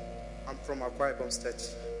from? I'm from Akwa Ibom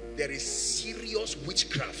State. There is serious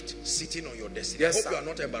witchcraft sitting on your destiny. Yes, I hope you are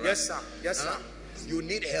not embarrassed. Yes, sir. Yes, sir. You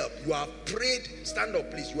need help. You have prayed. Stand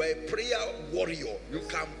up, please. You are a prayer warrior. You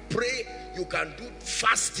can pray. You can do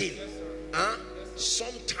fasting.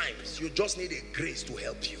 Sometimes you just need a grace to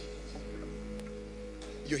help you.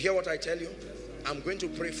 You hear what I tell you? I'm going to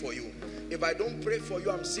pray for you. If I don't pray for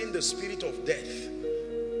you, I'm seeing the spirit of death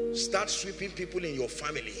start sweeping people in your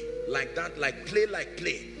family like that, like play,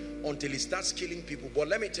 until it starts killing people. But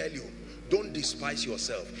let me tell you, don't despise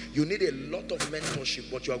yourself. You need a lot of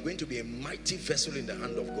mentorship, but you are going to be a mighty vessel in the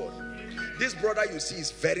hand of God. This brother you see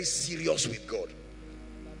is very serious with God.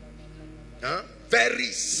 Very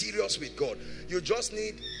serious with God. You just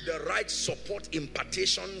need the right support,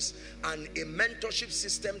 impartations, and a mentorship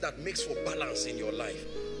system that makes for balance in your life.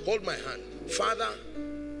 Hold my hand. Father,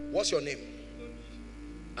 what's your name?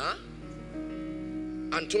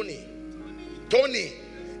 Anthony. Tony,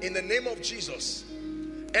 in the name of Jesus,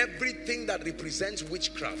 everything that represents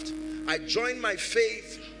witchcraft, I join my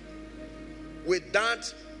faith with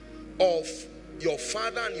that of your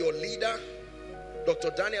father and your leader,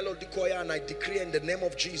 Dr. Daniel Odikoya, and I decree in the name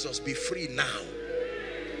of Jesus, be free now.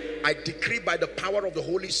 I decree by the power of the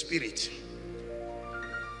Holy Spirit,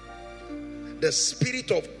 the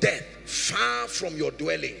spirit of death far from your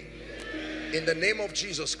dwelling, in the name of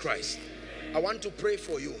Jesus Christ. I want to pray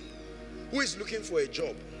for you. Who is looking for a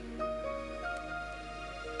job?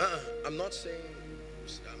 I'm not saying,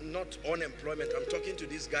 I'm not unemployment. I'm talking to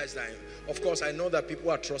these guys that, of course, I know that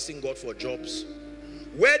people are trusting God for jobs.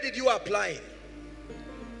 Where did you apply?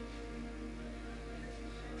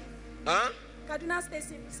 Kaduna State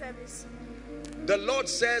Civil Service. The Lord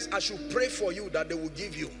says I should pray for you that they will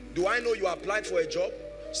give you. Do I know you applied for a job?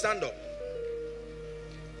 Stand up.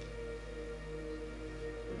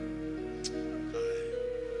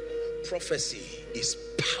 Prophecy is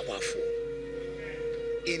powerful.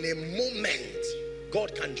 In a moment,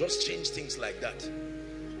 God can just change things like that.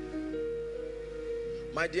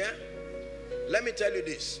 My dear, let me tell you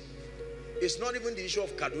this. It's not even the issue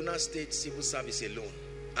of Kaduna State Civil Service alone.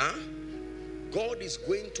 God is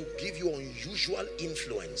going to give you unusual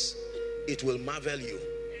influence. It will marvel you.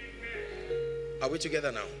 Are we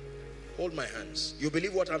together now? Hold my hands. You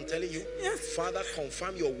believe what I'm telling you? Yes. Father,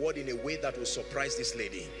 confirm your word in a way that will surprise this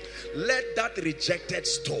lady. Let that rejected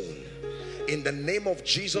stone, in the name of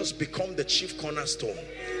Jesus, become the chief cornerstone.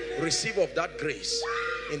 Receive of that grace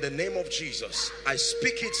in the name of Jesus. I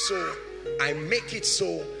speak it so, I make it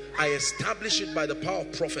so, I establish it by the power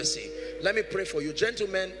of prophecy. Let me pray for you.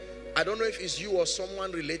 Gentlemen, I don't know if it's you or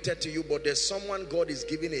someone related to you, but there's someone God is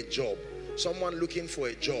giving a job. Someone looking for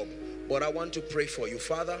a job. But I want to pray for you.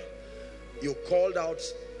 Father, you called out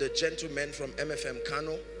the gentlemen from MFM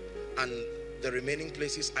Kano and the remaining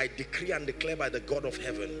places. I decree and declare by the God of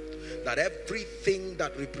heaven that everything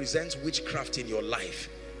that represents witchcraft in your life,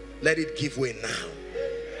 let it give way now.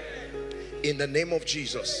 In the name of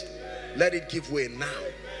Jesus. Let it give way now,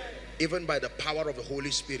 even by the power of the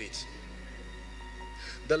Holy Spirit.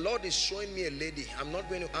 The Lord is showing me a lady. I'm not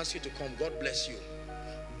going to ask you to come. God bless you.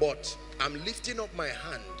 But I'm lifting up my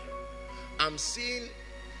hand. I'm seeing,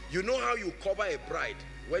 you know how you cover a bride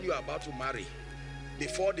when you are about to marry,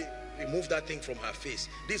 before they remove that thing from her face.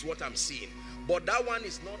 This is what I'm seeing. But that one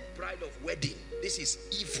is not bride of wedding. This is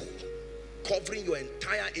evil, covering your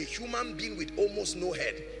entire, a human being with almost no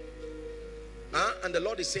head. And the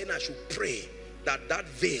Lord is saying I should pray that that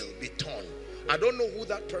veil be torn. I don't know who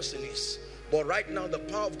that person is, but right now the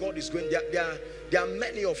power of God is going. There are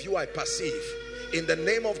many of you I perceive. In the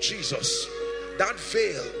name of Jesus, that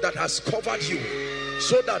veil that has covered you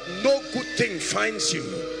so that no good thing finds you,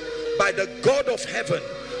 by the God of heaven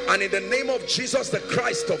and in the name of Jesus the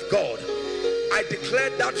Christ of God, I declare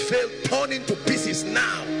that veil torn into pieces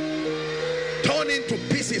now. Torn into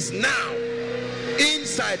pieces now.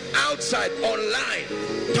 Inside, outside, online,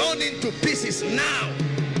 torn into pieces now.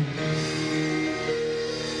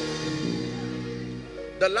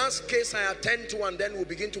 The last case I attend to, and then we'll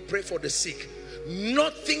begin to pray for the sick.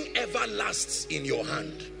 Nothing ever lasts in your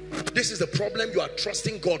hand. This is the problem you are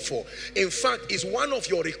trusting God for. In fact, it's one of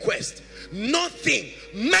your requests. Nothing,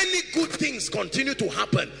 many good things continue to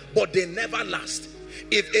happen, but they never last.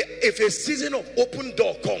 If a season of open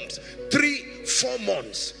door comes, 3-4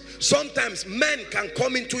 months, sometimes men can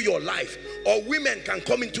come into your life, or women can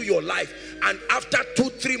come into your life, and after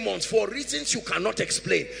 2-3 months, for reasons you cannot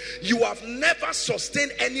explain, you have never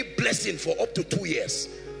sustained any blessing for up to 2 years.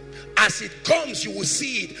 As it comes, you will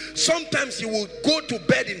see it. Sometimes you will go to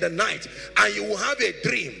bed in the night and you will have a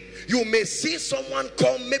dream. You may see someone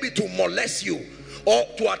come maybe to molest you or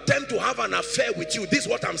to attempt to have an affair with you. This is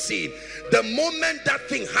what I'm seeing. The moment that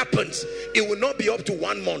thing happens, it will not be up to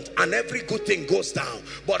 1 month and every good thing goes down.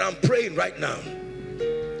 But I'm praying right now,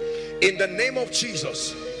 in the name of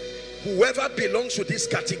Jesus, whoever belongs to this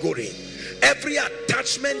category, every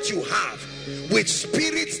attachment you have with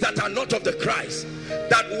spirits that are not of the Christ,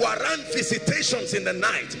 that warrant visitations in the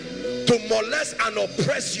night to molest and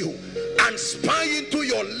oppress you and spy into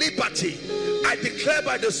your liberty, I declare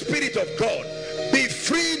by the Spirit of God, be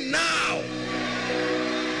free now.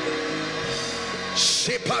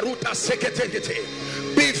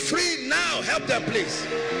 Be free now. Help them, please.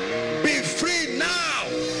 Be free now.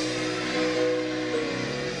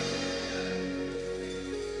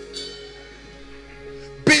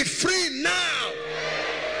 Be free now.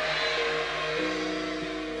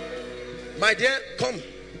 My dear, come.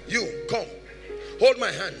 You, come. Hold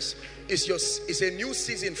my hands. It's a new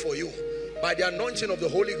season for you. By the anointing of the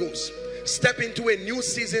Holy Ghost, step into a new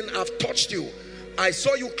season. I've touched you. I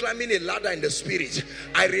saw you climbing a ladder in the spirit.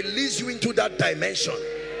 I release you into that dimension.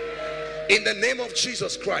 In the name of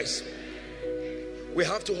Jesus Christ. We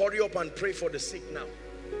have to hurry up and pray for the sick now.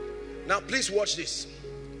 Now, please watch this.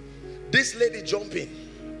 This lady jumping.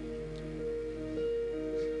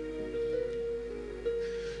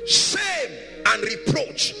 Shame and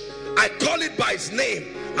reproach, I call it by its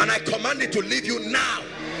name and I command it to leave you now.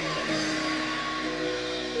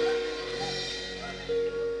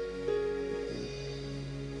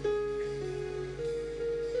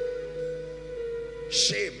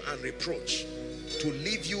 Shame and reproach to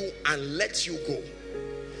leave you and let you go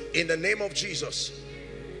in the name of Jesus.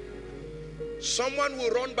 Someone will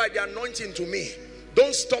run by the anointing to me.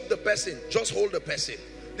 Don't stop the person, just hold the person.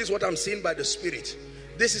 This is what I'm seeing by the Spirit.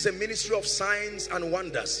 This is a ministry of signs and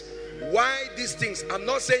wonders. Why these things? I'm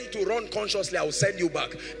not saying to run consciously, I will send you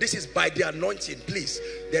back. This is by the anointing, please.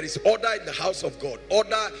 There is order in the house of God,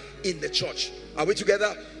 order in the church. Are we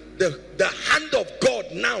together? The hand of God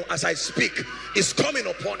now as I speak is coming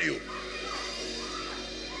upon you.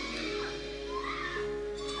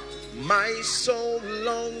 My soul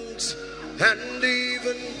longs and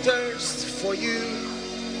even thirsts for you.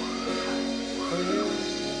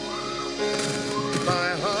 My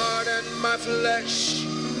heart and my flesh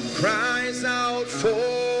cries out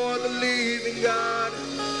for the living God,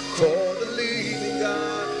 for the living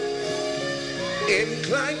God.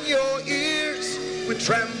 Incline your ears with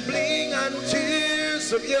trembling and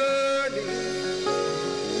tears of yearning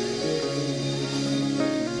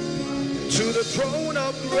to the throne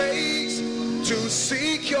of grace to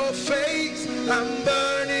seek your face. I'm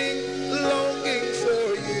burning, longing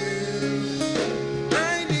for you.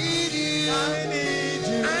 I need you, I need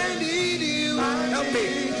you, I need you. Help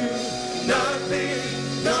me.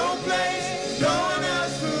 Nothing, no place, no one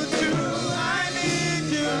else will do. I need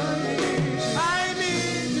you, I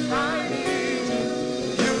need you, I need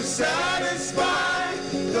you. You satisfy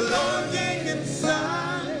the longing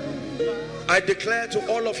inside. I declare to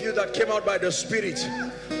all of you that came out by the Spirit,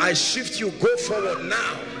 I shift you, go forward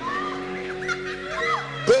now.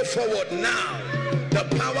 Go forward now. The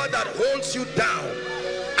power that holds you down,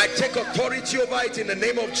 I take authority over it in the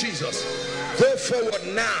name of Jesus. Go forward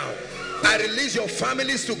now. I release your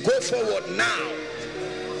families to go forward now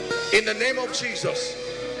in the name of Jesus.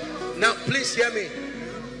 Now please hear me.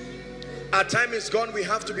 Our time is gone. We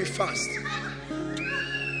have to be fast.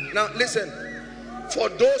 Now listen, for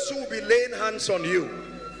those who will be laying hands on you,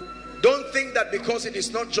 don't think that because it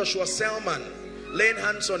is not Joshua Selman laying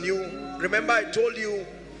hands on you. Remember, I told you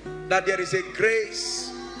that there is a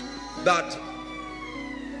grace that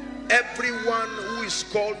everyone who is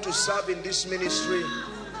called to serve in this ministry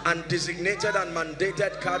and designated and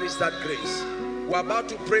mandated carries that grace. We're about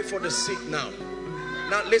to pray for the sick now.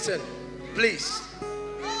 Now listen, please.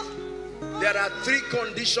 There are 3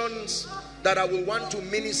 conditions that I will want to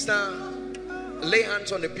minister, lay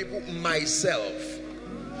hands on the people myself.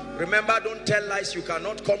 Remember, don't tell lies. You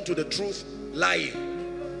cannot come to the truth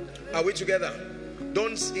lying. Are we together?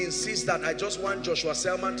 Don't insist that I just want Joshua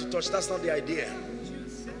Selman to touch. That's not the idea.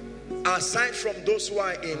 Aside from those who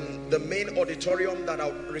are in the main auditorium that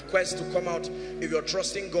I'll request to come out if you're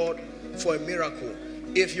trusting God for a miracle.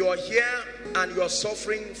 If you are here and you are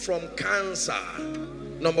suffering from cancer,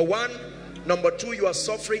 number 1. Number 2, you are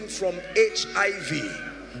suffering from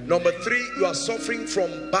HIV. Number 3, you are suffering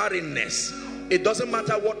from barrenness. It doesn't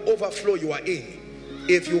matter what overflow you are in.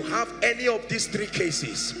 If you have any of these 3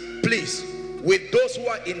 cases, please, with those who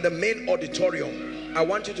are in the main auditorium, I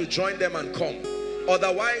want you to join them and come.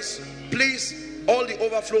 Otherwise, please, all the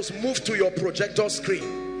overflows, move to your projector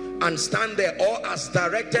screen and stand there, or as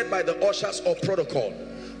directed by the ushers or protocol.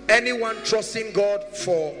 Anyone trusting God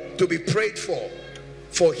to be prayed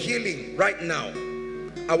for healing right now,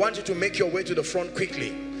 I want you to make your way to the front quickly.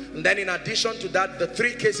 And then in addition to that, the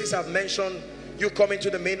 3 cases I've mentioned, you come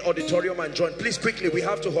into the main auditorium and join. Please, quickly, we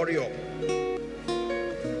have to hurry up.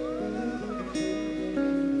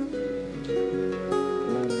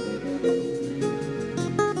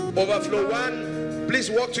 Overflow 1,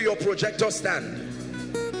 please walk to your projector stand.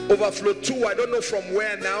 Overflow 2, I don't know from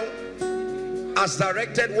where now. As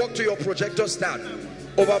directed, walk to your projector stand.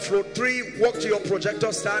 Overflow 3, walk to your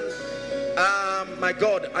projector stand. My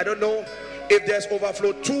God, I don't know if there's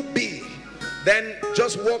overflow 2B. Then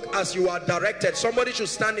just walk as you are directed. Somebody should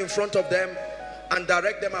stand in front of them and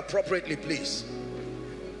direct them appropriately, please.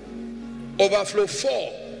 Overflow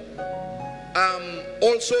 4.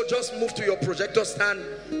 Also just move to your projector stand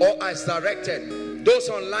or as directed. Those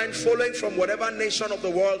online following from whatever nation of the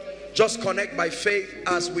world, just connect by faith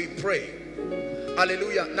as we pray.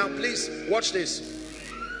 Hallelujah. Now please watch this.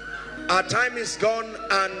 Our time is gone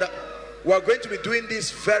and we're going to be doing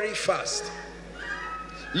this very fast.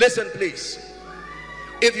 Listen please.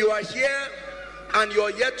 If you are here and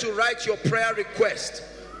you're yet to write your prayer request,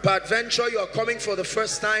 peradventure you are coming for the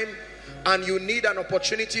first time and you need an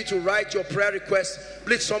opportunity to write your prayer request,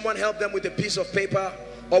 please someone help them with a piece of paper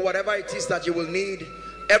or whatever it is that you will need.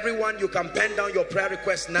 Everyone, you can pen down your prayer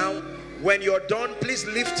request now. When you're done, please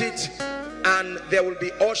lift it and there will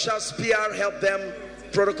be ushers, PR help them,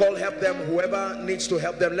 protocol help them, whoever needs to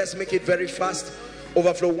help them. Let's make it very fast.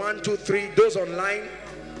 Overflow 1, 2, 3. Those online,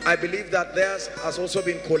 I believe that theirs has also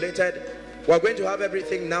been collated. We're going to have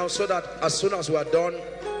everything now so that as soon as we are done,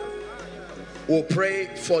 we'll pray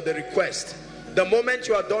for the request. The moment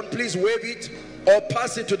you are done, please wave it or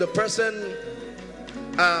pass it to the person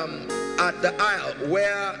at the aisle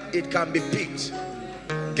where it can be picked.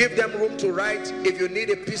 Give them room to write. If you need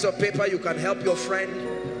a piece of paper, you can help your friend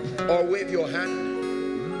or wave your hand.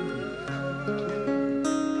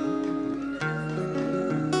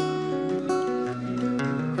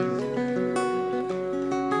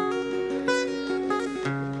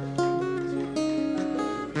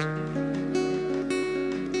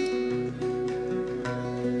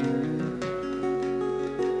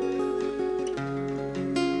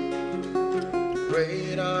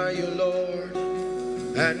 Great are you, Lord,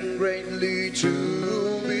 and greatly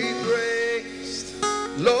to be praised.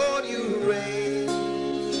 Lord, you reign.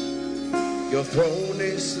 Your throne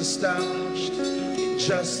is established in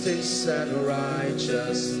justice and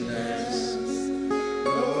righteousness.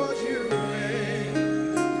 Lord, you reign.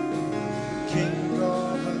 King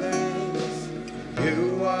of the land,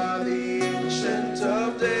 you are the ancient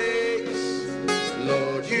of days.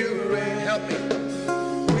 Lord, you reign. Help me.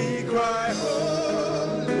 We cry,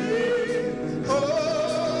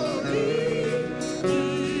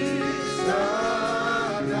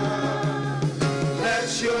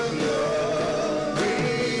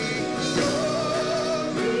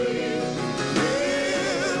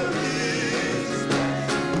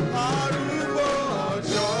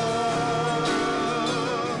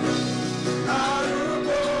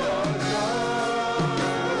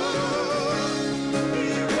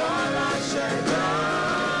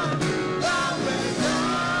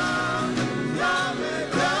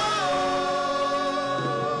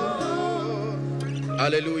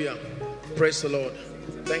 Praise the Lord.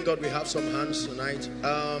 Thank God we have some hands tonight.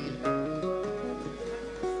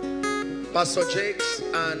 Pastor Jakes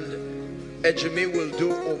and Ejimi will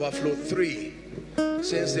do overflow 3.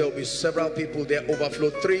 Since there will be several people there, overflow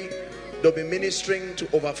 3. They'll be ministering to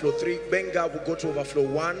overflow 3. Benga will go to overflow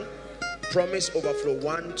 1. Promise overflow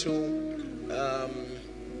 1, 2.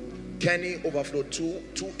 Kenny overflow 2.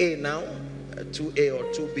 2A now. 2A or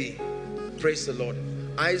 2B. Praise the Lord.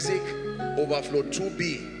 Isaac overflow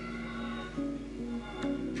 2B.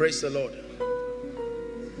 Praise the Lord.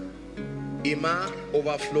 Ima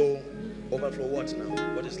overflow what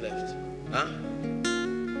now? What is left? Huh?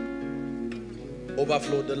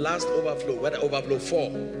 Overflow, the last overflow. What? Overflow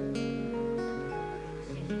 4.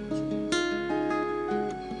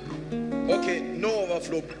 Okay, no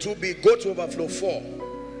overflow 2B. Go to overflow 4.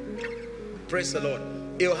 Praise the Lord.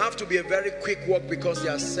 It'll have to be a very quick walk because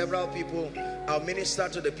there are several people. I'll minister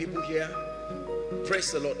to the people here.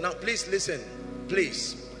 Praise the Lord. Now please listen.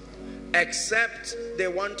 Please. Except they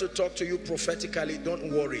want to talk to you prophetically,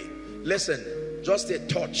 don't worry. Listen, just a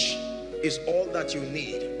touch is all that you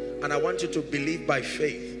need. And I want you to believe by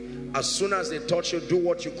faith. As soon as they touch you, do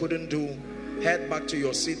what you couldn't do. Head back to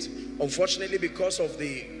your seat. Unfortunately, because of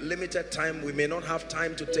the limited time, we may not have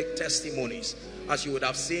time to take testimonies, as you would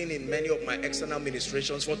have seen in many of my external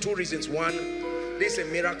ministrations, for 2 reasons. One, this is a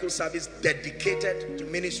miracle service dedicated to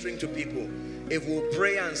ministering to people. If we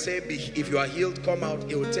pray and say, if you are healed, come out,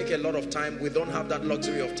 it will take a lot of time. We don't have that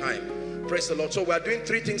luxury of time. Praise the Lord. So we are doing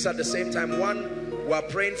 3 things at the same time. One, we are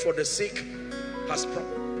praying for the sick. Has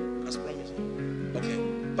promised. Okay.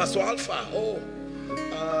 Pastor Alpha. Oh.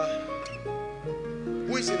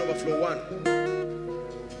 Who is in overflow 1?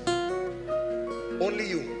 Only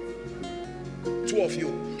you. 2 of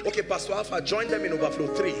you. Okay, Pastor Alpha, join them in overflow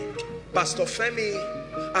 3. Pastor Femi.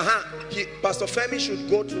 Pastor Femi should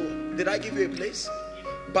go to. Did I give you a place?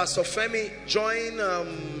 Pastor Femi, join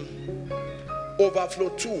overflow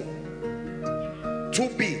 2.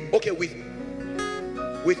 2B. Okay, with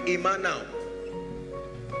Iman now.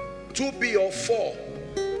 2B or 4.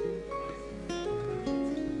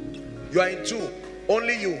 You are in 2.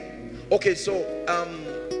 Only you. Okay, so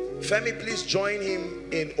Femi, please join him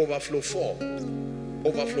in overflow 4.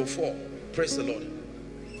 Overflow 4. Praise the Lord.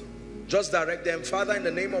 Just direct them. Father, in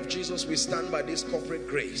the name of Jesus, we stand by this corporate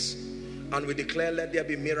grace and we declare, let there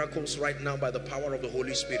be miracles right now by the power of the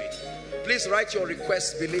Holy Spirit. Please write your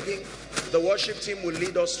requests, believing the worship team will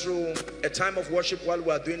lead us through a time of worship. While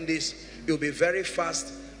we are doing this, it will be very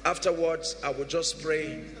fast. Afterwards, I will just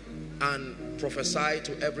pray and prophesy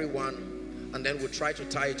to everyone, and then we'll try to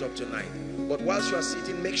tie it up tonight. But whilst you are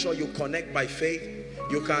sitting, make sure you connect by faith.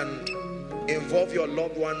 You can involve your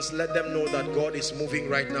loved ones. Let them know that God is moving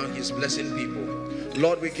right now. He's blessing people.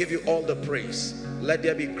 Lord, we give you all the praise. Let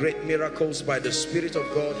there be great miracles by the Spirit of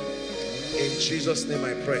God. In Jesus' name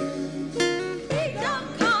I pray.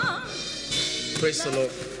 Praise the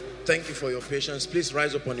Lord. Thank you for your patience. Please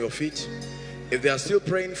rise up on your feet. If they are still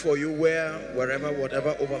praying for you, wherever,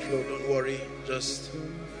 whatever overflow, don't worry. Just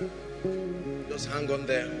hang on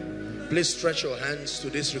there. Please stretch your hands to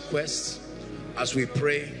this request as we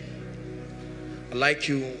pray. I'd like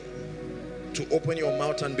you to open your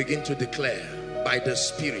mouth and begin to declare by the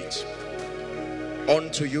Spirit.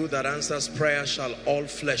 Unto you that answers prayer shall all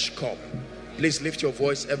flesh come. Please lift your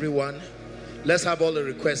voice, everyone. Let's have all the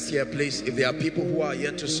requests here, please. If there are people who are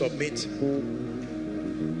yet to submit,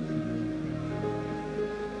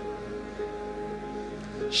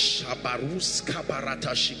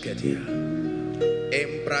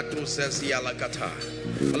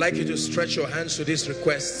 I'd like you to stretch your hands to these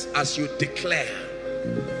requests as you declare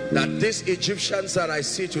that these Egyptians that I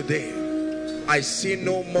see today, I see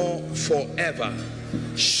no more forever.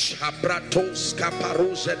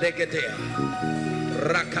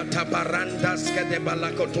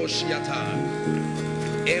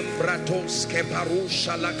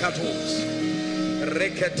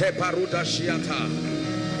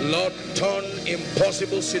 Lord, turn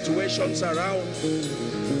impossible situations around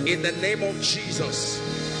in the name of Jesus.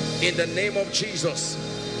 In the name of Jesus,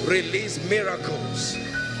 release miracles,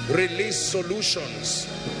 release solutions,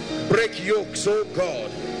 break yokes, oh God.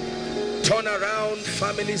 Turn around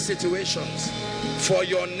family situations for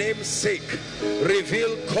your name's sake.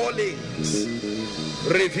 Reveal callings,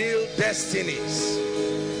 reveal destinies.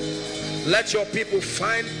 Let your people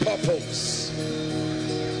find purpose.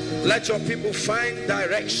 Let your people find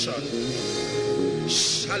direction.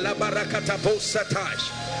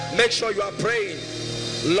 Make sure you are praying.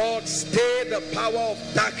 Lord, stay the power of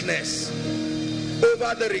darkness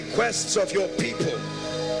over the requests of your people.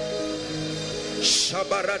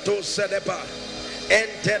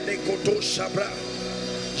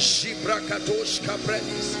 In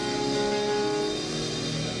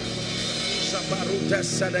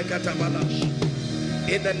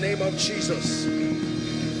the name of Jesus.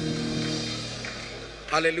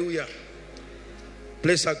 Hallelujah.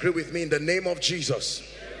 Please agree with me in the name of Jesus.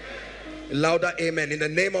 Louder amen. In the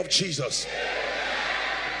name of Jesus.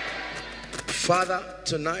 Father,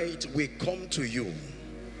 tonight we come to you,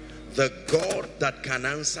 the God that can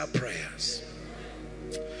answer prayers.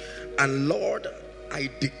 And Lord, I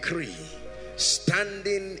decree,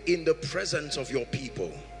 standing in the presence of your people,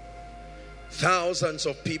 thousands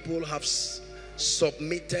of people have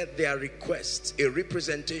submitted their requests, a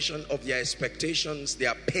representation of their expectations,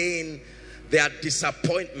 their pain, their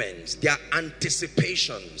disappointments, their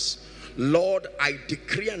anticipations. Lord, I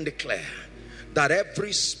decree and declare that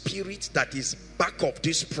every spirit that is back of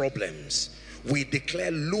these problems, we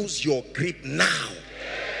declare, lose your grip now.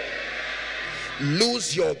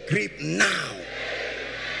 Lose your grip now.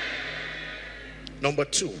 Number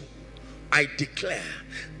two, I declare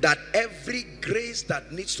that every grace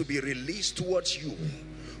that needs to be released towards you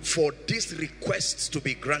for these requests to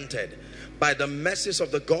be granted, by the mercies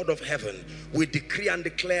of the God of heaven, we decree and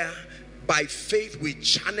declare, by faith we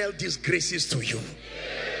channel these graces to you.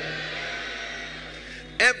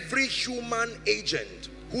 Every human agent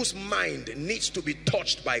whose mind needs to be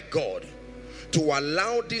touched by God to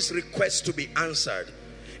allow these requests to be answered,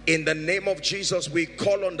 in the name of Jesus, we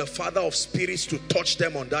call on the Father of spirits to touch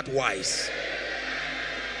them on that wise.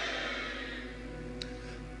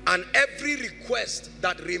 And every request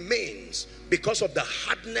that remains because of the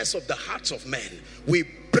hardness of the hearts of men, we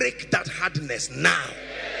break that hardness now.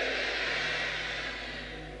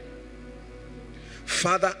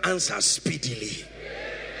 Father, answer speedily.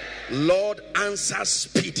 Lord, answer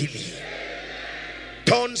speedily.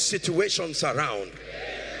 Turn situations around.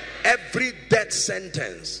 Every death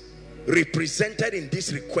sentence represented in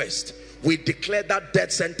this request, we declare that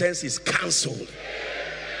death sentence is cancelled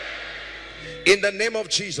in the name of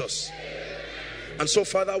Jesus. And so,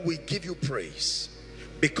 Father, we give you praise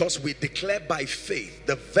because we declare by faith,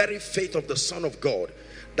 the very faith of the Son of God,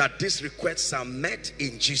 that these requests are met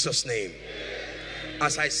in Jesus' name.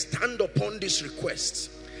 As I stand upon these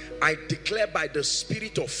requests, I declare by the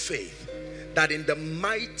spirit of faith that in the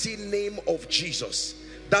mighty name of Jesus,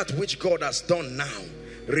 that which God has done now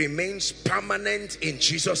remains permanent in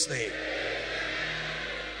Jesus' name.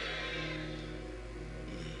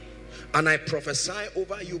 And I prophesy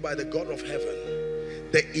over you by the God of heaven,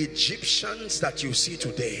 the Egyptians that you see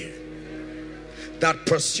today, that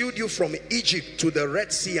pursued you from Egypt to the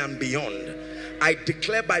Red Sea and beyond, I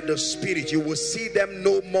declare by the Spirit, you will see them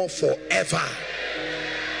no more forever.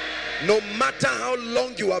 No matter how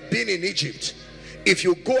long you have been in Egypt, if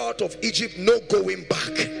you go out of Egypt, no going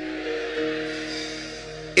back.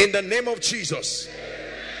 In the name of Jesus.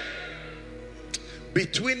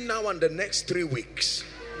 Between now and the next 3 weeks,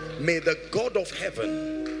 may the God of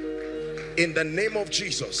heaven, in the name of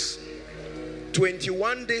Jesus,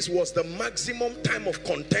 21 days was the maximum time of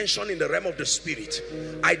contention in the realm of the spirit.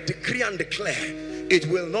 I decree and declare it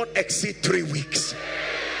will not exceed 3 weeks.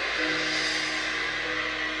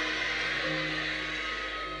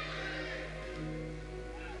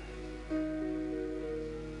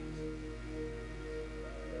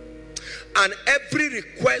 And every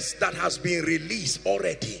request that has been released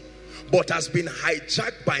already but has been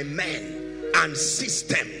hijacked by men and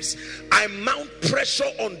systems, I mount pressure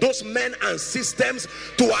on those men and systems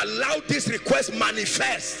to allow this request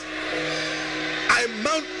manifest. I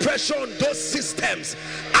mount pressure on those systems,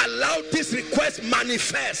 allow this request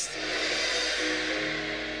manifest.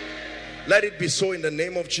 Let it be so in the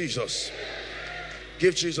name of Jesus.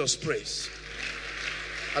 Give Jesus praise.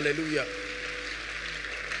 Hallelujah.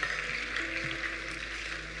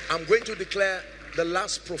 I'm going to declare the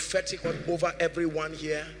last prophetic word over everyone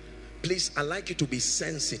here. Please, I'd like you to be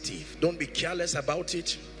sensitive. Don't be careless about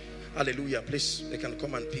it. Hallelujah. Please, they can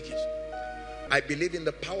come and pick it. I believe in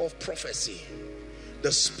the power of prophecy.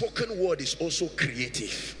 The spoken word is also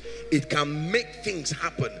creative. It can make things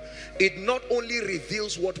happen. It not only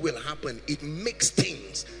reveals what will happen, it makes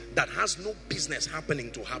things that has no business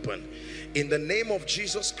happening to happen. In the name of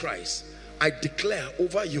Jesus Christ, I declare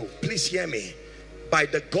over you, please hear me, by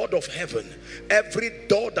the God of heaven, every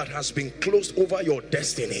door that has been closed over your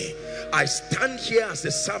destiny, I stand here as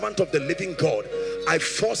the servant of the living God. I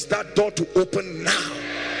force that door to open now.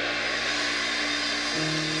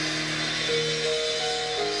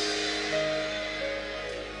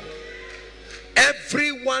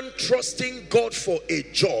 Everyone trusting God for a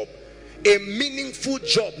job, a meaningful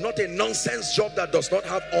job, not a nonsense job that does not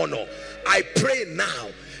have honor, I pray now,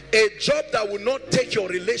 A job that will not take your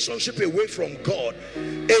relationship away from God.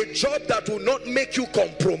 A job that will not make you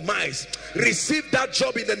compromise. Receive that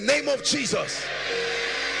job in the name of Jesus.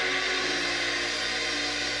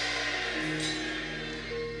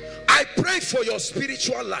 I pray for your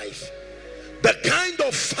spiritual life. The kind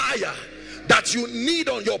of fire that you need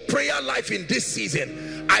on your prayer life in this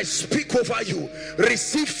season, I speak over you.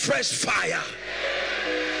 Receive fresh fire.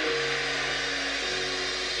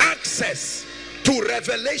 Access to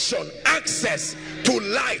revelation, access to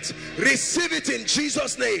light. Receive it in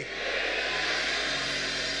Jesus' name.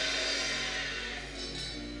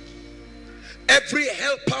 Every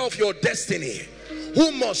helper of your destiny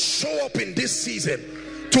who must show up in this season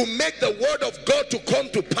to make the word of God to come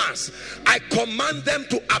to pass, I command them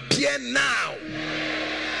to appear now.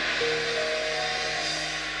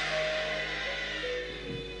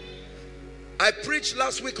 I preached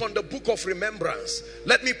last week on the book of remembrance.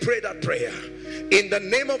 Let me pray that prayer. In the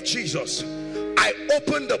name of Jesus, I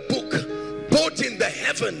open the book both in the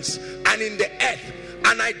heavens and in the earth,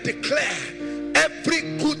 and I declare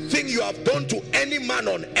every good thing you have done to any man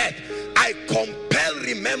on earth, I compel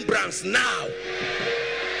remembrance now.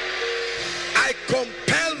 I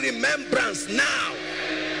compel remembrance now.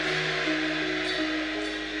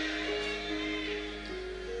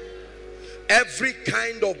 Every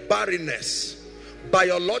kind of barrenness,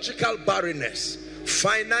 biological barrenness,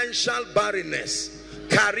 financial barrenness,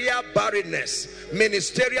 career barrenness,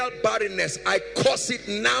 ministerial barrenness, I curse it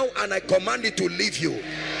now and I command it to leave you.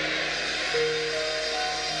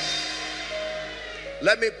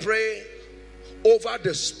 Let me pray over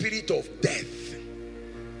the spirit of death.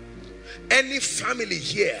 Any family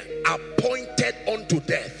here appointed unto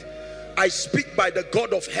death, I speak by the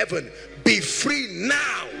God of heaven, be free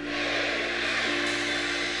now.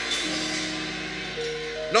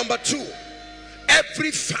 Number two, every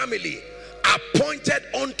family appointed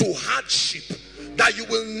unto hardship, that you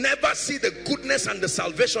will never see the goodness and the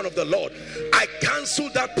salvation of the Lord, I cancel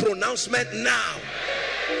that pronouncement now.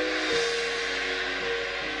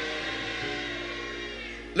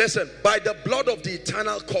 Listen, by the blood of the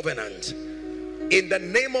eternal covenant, in the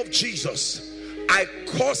name of Jesus, I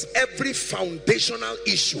cause every foundational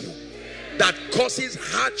issue that causes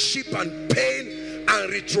hardship and pain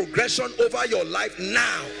and retrogression over your life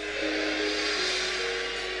now.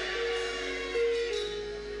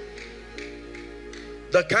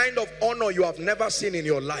 The kind of honor you have never seen in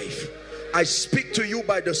your life, I speak to you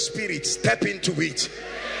by the Spirit. Step into it.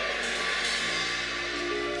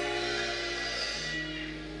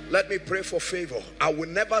 Let me pray for favor. I will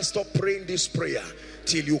never stop praying this prayer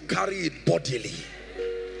till you carry it bodily.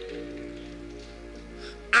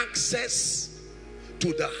 Access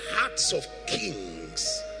to the hearts of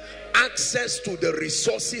kings, access to the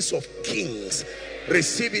resources of kings,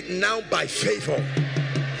 receive it now by favor.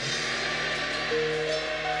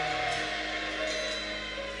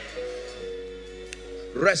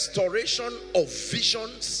 Restoration of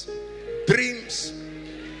visions, dreams.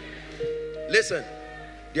 Listen,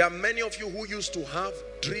 there are many of you who used to have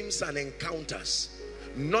dreams and encounters.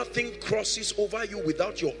 Nothing crosses over you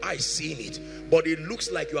without your eyes seeing it, but it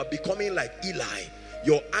looks like you are becoming like Eli.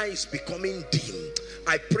 Your eyes becoming dim.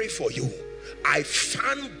 I pray for you. I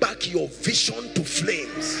fan back your vision to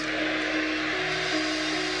flames.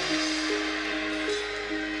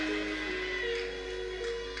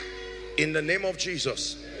 In the name of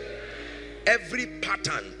Jesus, every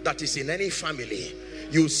pattern that is in any family,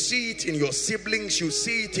 you see it in your siblings, you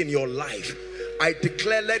see it in your life, I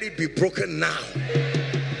declare, let it be broken now.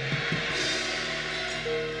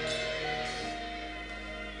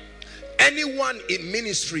 Anyone in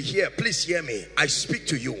ministry here, please hear me. I speak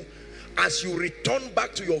to you. As you return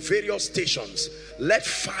back to your various stations, let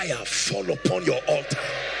fire fall upon your altar.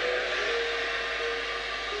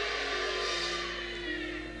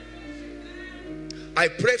 I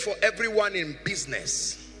pray for everyone in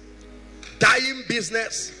business, dying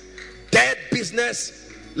business, dead business.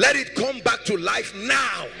 Let it come back to life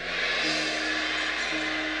now.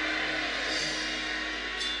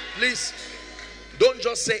 Please, don't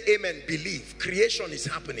just say amen, believe. Creation is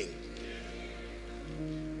happening.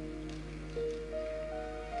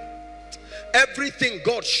 Everything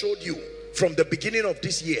God showed you from the beginning of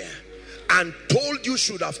this year and told you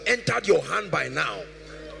should have entered your hand by now,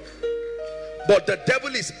 but the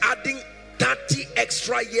devil is adding 30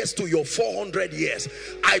 extra years to your 400 years.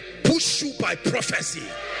 I push you by prophecy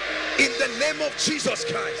in the name of Jesus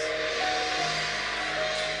Christ.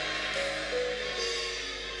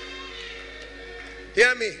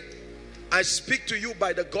 Hear me. I speak to you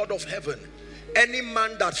by the God of heaven. Any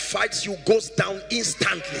man that fights you goes down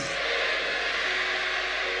instantly.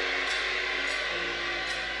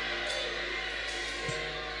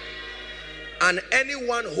 And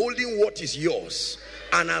anyone holding what is yours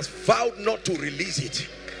and has vowed not to release it,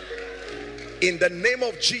 in the name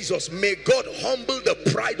of Jesus, may God humble the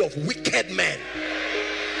pride of wicked men.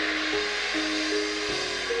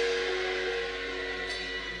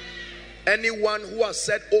 Anyone who has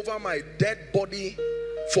said over my dead body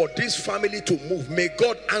for this family to move, may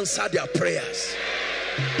God answer their prayers.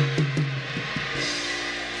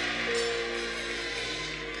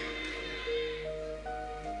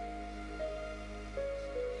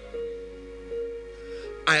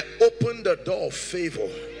 I open the door of favor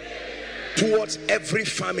towards every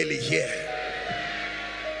family here.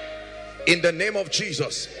 In the name of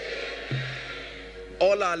Jesus.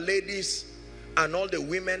 All our ladies and all the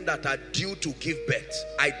women that are due to give birth,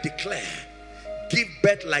 I declare, give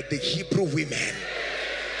birth like the Hebrew women.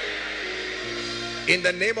 In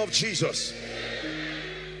the name of Jesus.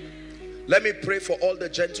 Let me pray for all the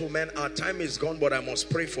gentlemen. Our time is gone, but I must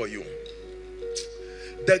pray for you.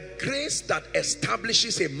 The grace that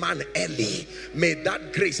establishes a man early, may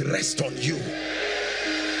that grace rest on you.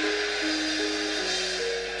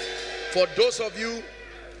 For those of you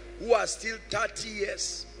who are still 30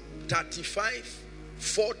 years, 35,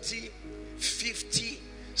 40, 50,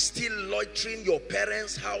 still loitering your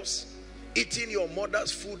parents' house, eating your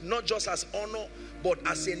mother's food, not just as honor, but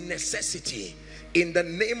as a necessity, in the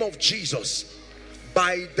name of Jesus,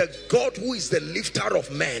 by the God who is the lifter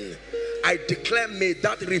of men, I declare, may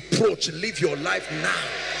that reproach leave your life now.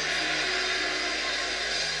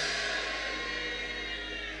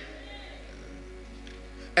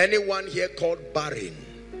 Anyone here called barren,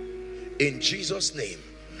 in Jesus' name,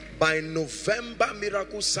 by November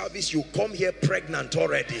miracle service, you come here pregnant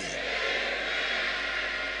already.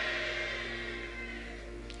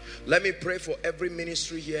 Let me pray for every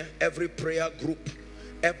ministry here, every prayer group,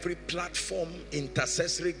 every platform,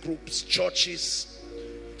 intercessory groups, churches.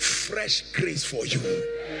 Fresh grace for you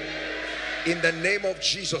in the name of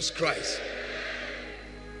Jesus Christ.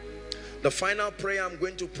 The final prayer I'm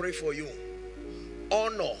going to pray for you.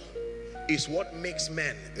 Honor is what makes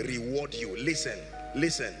men reward you. Listen,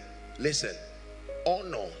 listen, listen.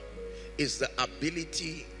 Honor is the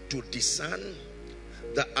ability to discern,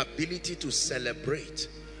 the ability to celebrate,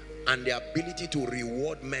 and the ability to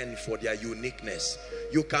reward men for their uniqueness.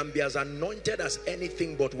 You can be as anointed as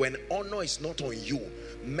anything, but when honor is not on you,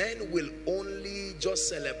 men will only just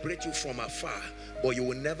celebrate you from afar, but you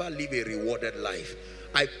will never live a rewarded life.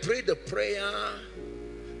 I pray the prayer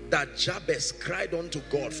that Jabez cried unto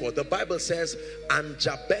God for. The Bible says, and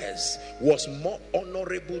Jabez was more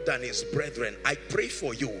honorable than his brethren. I pray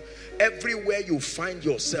for you, everywhere you find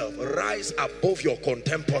yourself, rise above your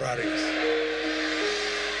contemporaries.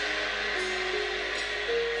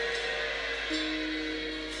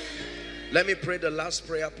 Let me pray the last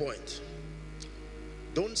prayer point.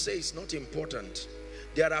 Don't say it's not important.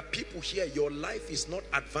 There are people here, your life is not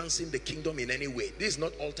advancing the kingdom in any way. This is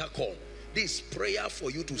not altar call. This is prayer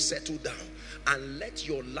for you to settle down and let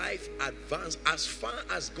your life advance. As far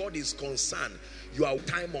as God is concerned, you are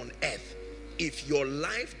time on earth. If your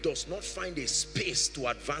life does not find a space to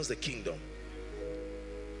advance the kingdom,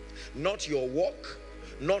 not your work,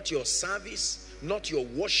 not your service, not your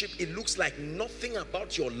worship, it looks like nothing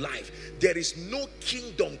about your life. There is no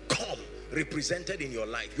kingdom come represented in your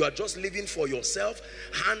life. You are just living for yourself,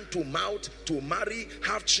 hand to mouth, to marry,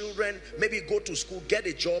 have children, maybe go to school, get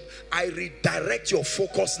a job. I redirect your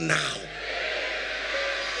focus now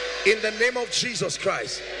in the name of Jesus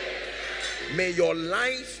Christ. May your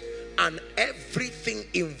life and everything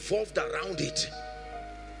involved around it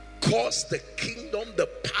cause the kingdom, the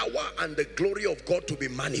power and the glory of God to be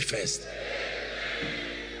manifest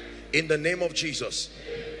in the name of Jesus.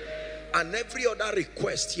 And every other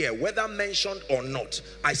request here, whether mentioned or not,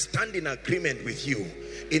 I stand in agreement with you.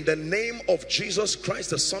 In the name of Jesus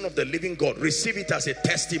Christ, the Son of the living God, receive it as a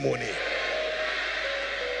testimony.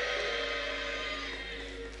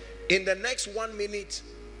 In the next 1 minute,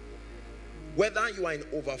 whether you are in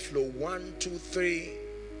overflow 1, 2, 3,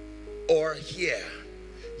 or here,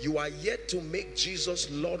 you are yet to make Jesus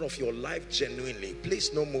Lord of your life genuinely.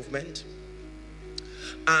 Please, no movement.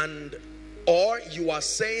 And or you are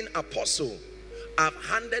saying, Apostle, I've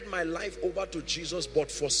handed my life over to Jesus,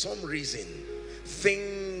 but for some reason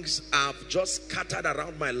things have just scattered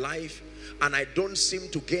around my life and I don't seem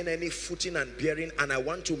to gain any footing and bearing, and I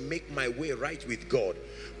want to make my way right with God.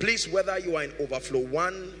 Please, whether you are in overflow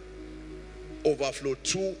 1, overflow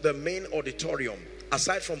 2, the main auditorium,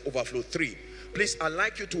 aside from overflow 3, please, I'd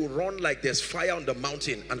like you to run like there's fire on the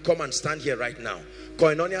mountain and come and stand here right now.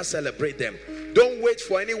 Koinonia, celebrate them. Don't wait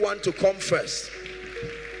for anyone to come first.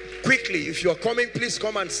 Quickly, if you're coming, please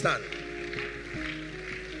come and stand.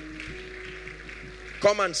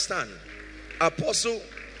 Come and stand. Apostle,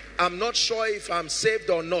 I'm not sure if I'm saved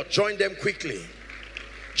or not. Join them quickly.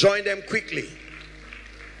 Join them quickly.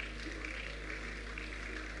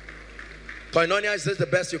 Koinonia, is this the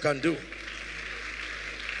best you can do?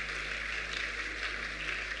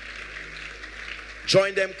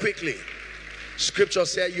 Join them quickly. Scripture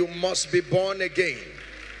says you must be born again.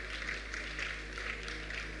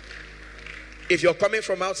 If you're coming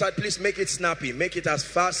from outside, please make it snappy. Make it as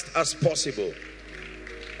fast as possible.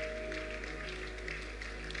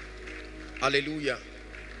 Hallelujah.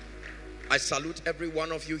 I salute every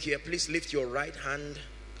one of you here. Please lift your right hand.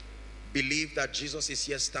 Believe that Jesus is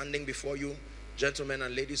here standing before you. Gentlemen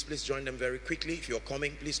and ladies, please join them very quickly. If you're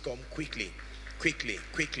coming, please come quickly. Quickly,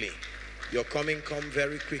 quickly. You're coming, come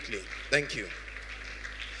very quickly. Thank you.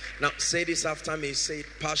 Now say this after me. Say it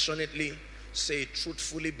passionately. Say it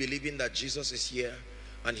truthfully, believing that Jesus is here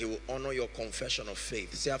and he will honor your confession of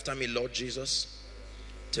faith. Say after me, Lord Jesus,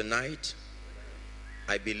 tonight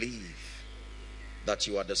I believe that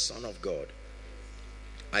you are the Son of God.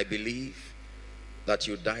 I believe that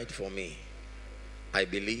you died for me. I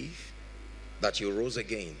believe that you rose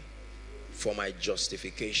again for my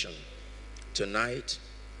justification. Tonight,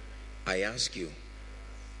 I ask you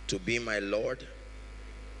to be my Lord,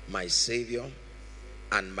 my Savior,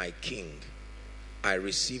 and my King. I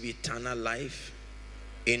receive eternal life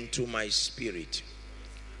into my spirit.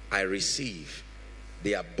 I receive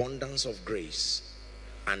the abundance of grace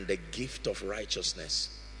and the gift of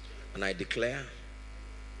righteousness. And I declare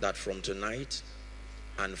that from tonight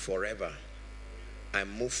and forever, I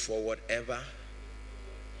move forward ever,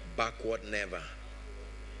 backward never.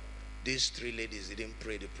 These three ladies didn't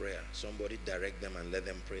pray the prayer. Somebody direct them and let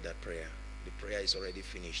them pray that prayer. The prayer is already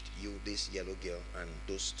finished. You, this yellow girl, and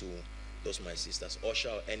those two, those my sisters.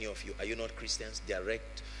 Usher, any of you, are you not Christians?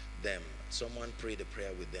 Direct them. Someone pray the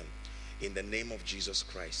prayer with them. In the name of Jesus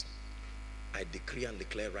Christ, I decree and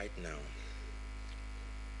declare right now,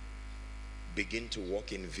 begin to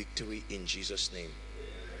walk in victory in Jesus' name.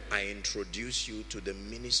 I introduce you to the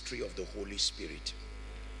ministry of the Holy Spirit.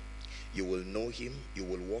 You will know him, you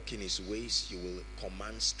will walk in his ways, you will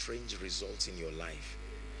command strange results in your life.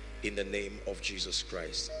 In the name of Jesus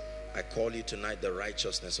Christ, I call you tonight the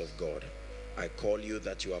righteousness of God. I call you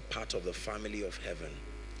that you are part of the family of heaven.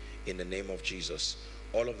 In the name of Jesus.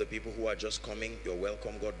 All of the people who are just coming, you're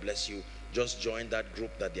welcome. God bless you. Just join that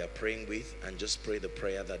group that they are praying with and just pray the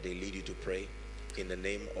prayer that they lead you to pray in the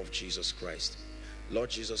name of Jesus Christ. Lord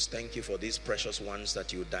Jesus, thank you for these precious ones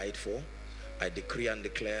that you died for. I decree and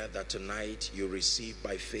declare that tonight you receive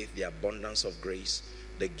by faith the abundance of grace,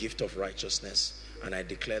 the gift of righteousness, and I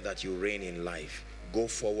declare that you reign in life. Go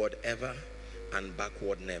forward ever and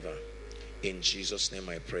backward never. In Jesus' name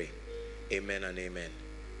I pray. Amen and amen.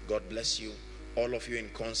 God bless you. All of you in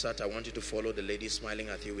concert, I want you to follow the lady smiling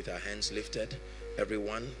at you with her hands lifted.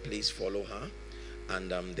 Everyone, please follow her.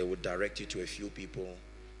 And they will direct you to a few people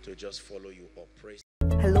to just follow you or pray.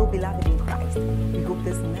 Hello, beloved in Christ. We hope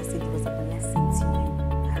this message was a blessing to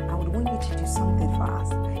you. I would want you to do something for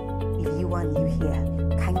us. If you are new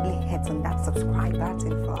here, kindly hit on that subscribe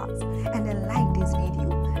button for us. And then like this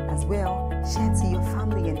video as well. Share to your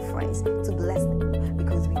family and friends to bless them.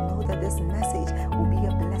 Because we know that this message will be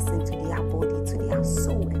a blessing to their body, to their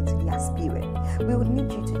soul, and to their spirit. We would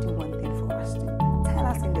need you to do one thing for us too. Tell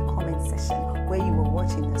us in the comment section where you were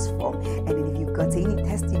watching us from. And then if you've got any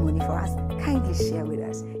testimony for us, kindly share with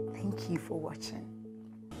us. Thank you for watching.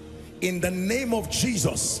 In the name of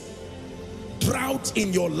Jesus, drought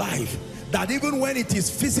in your life, that even when it is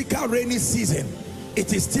physical rainy season,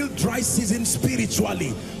 it is still dry season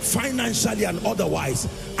spiritually, financially, and otherwise.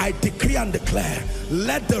 I decree and declare,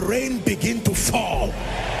 let the rain begin to fall.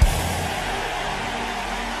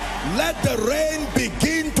 Let the rain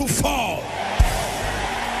begin to fall.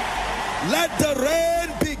 Let the rain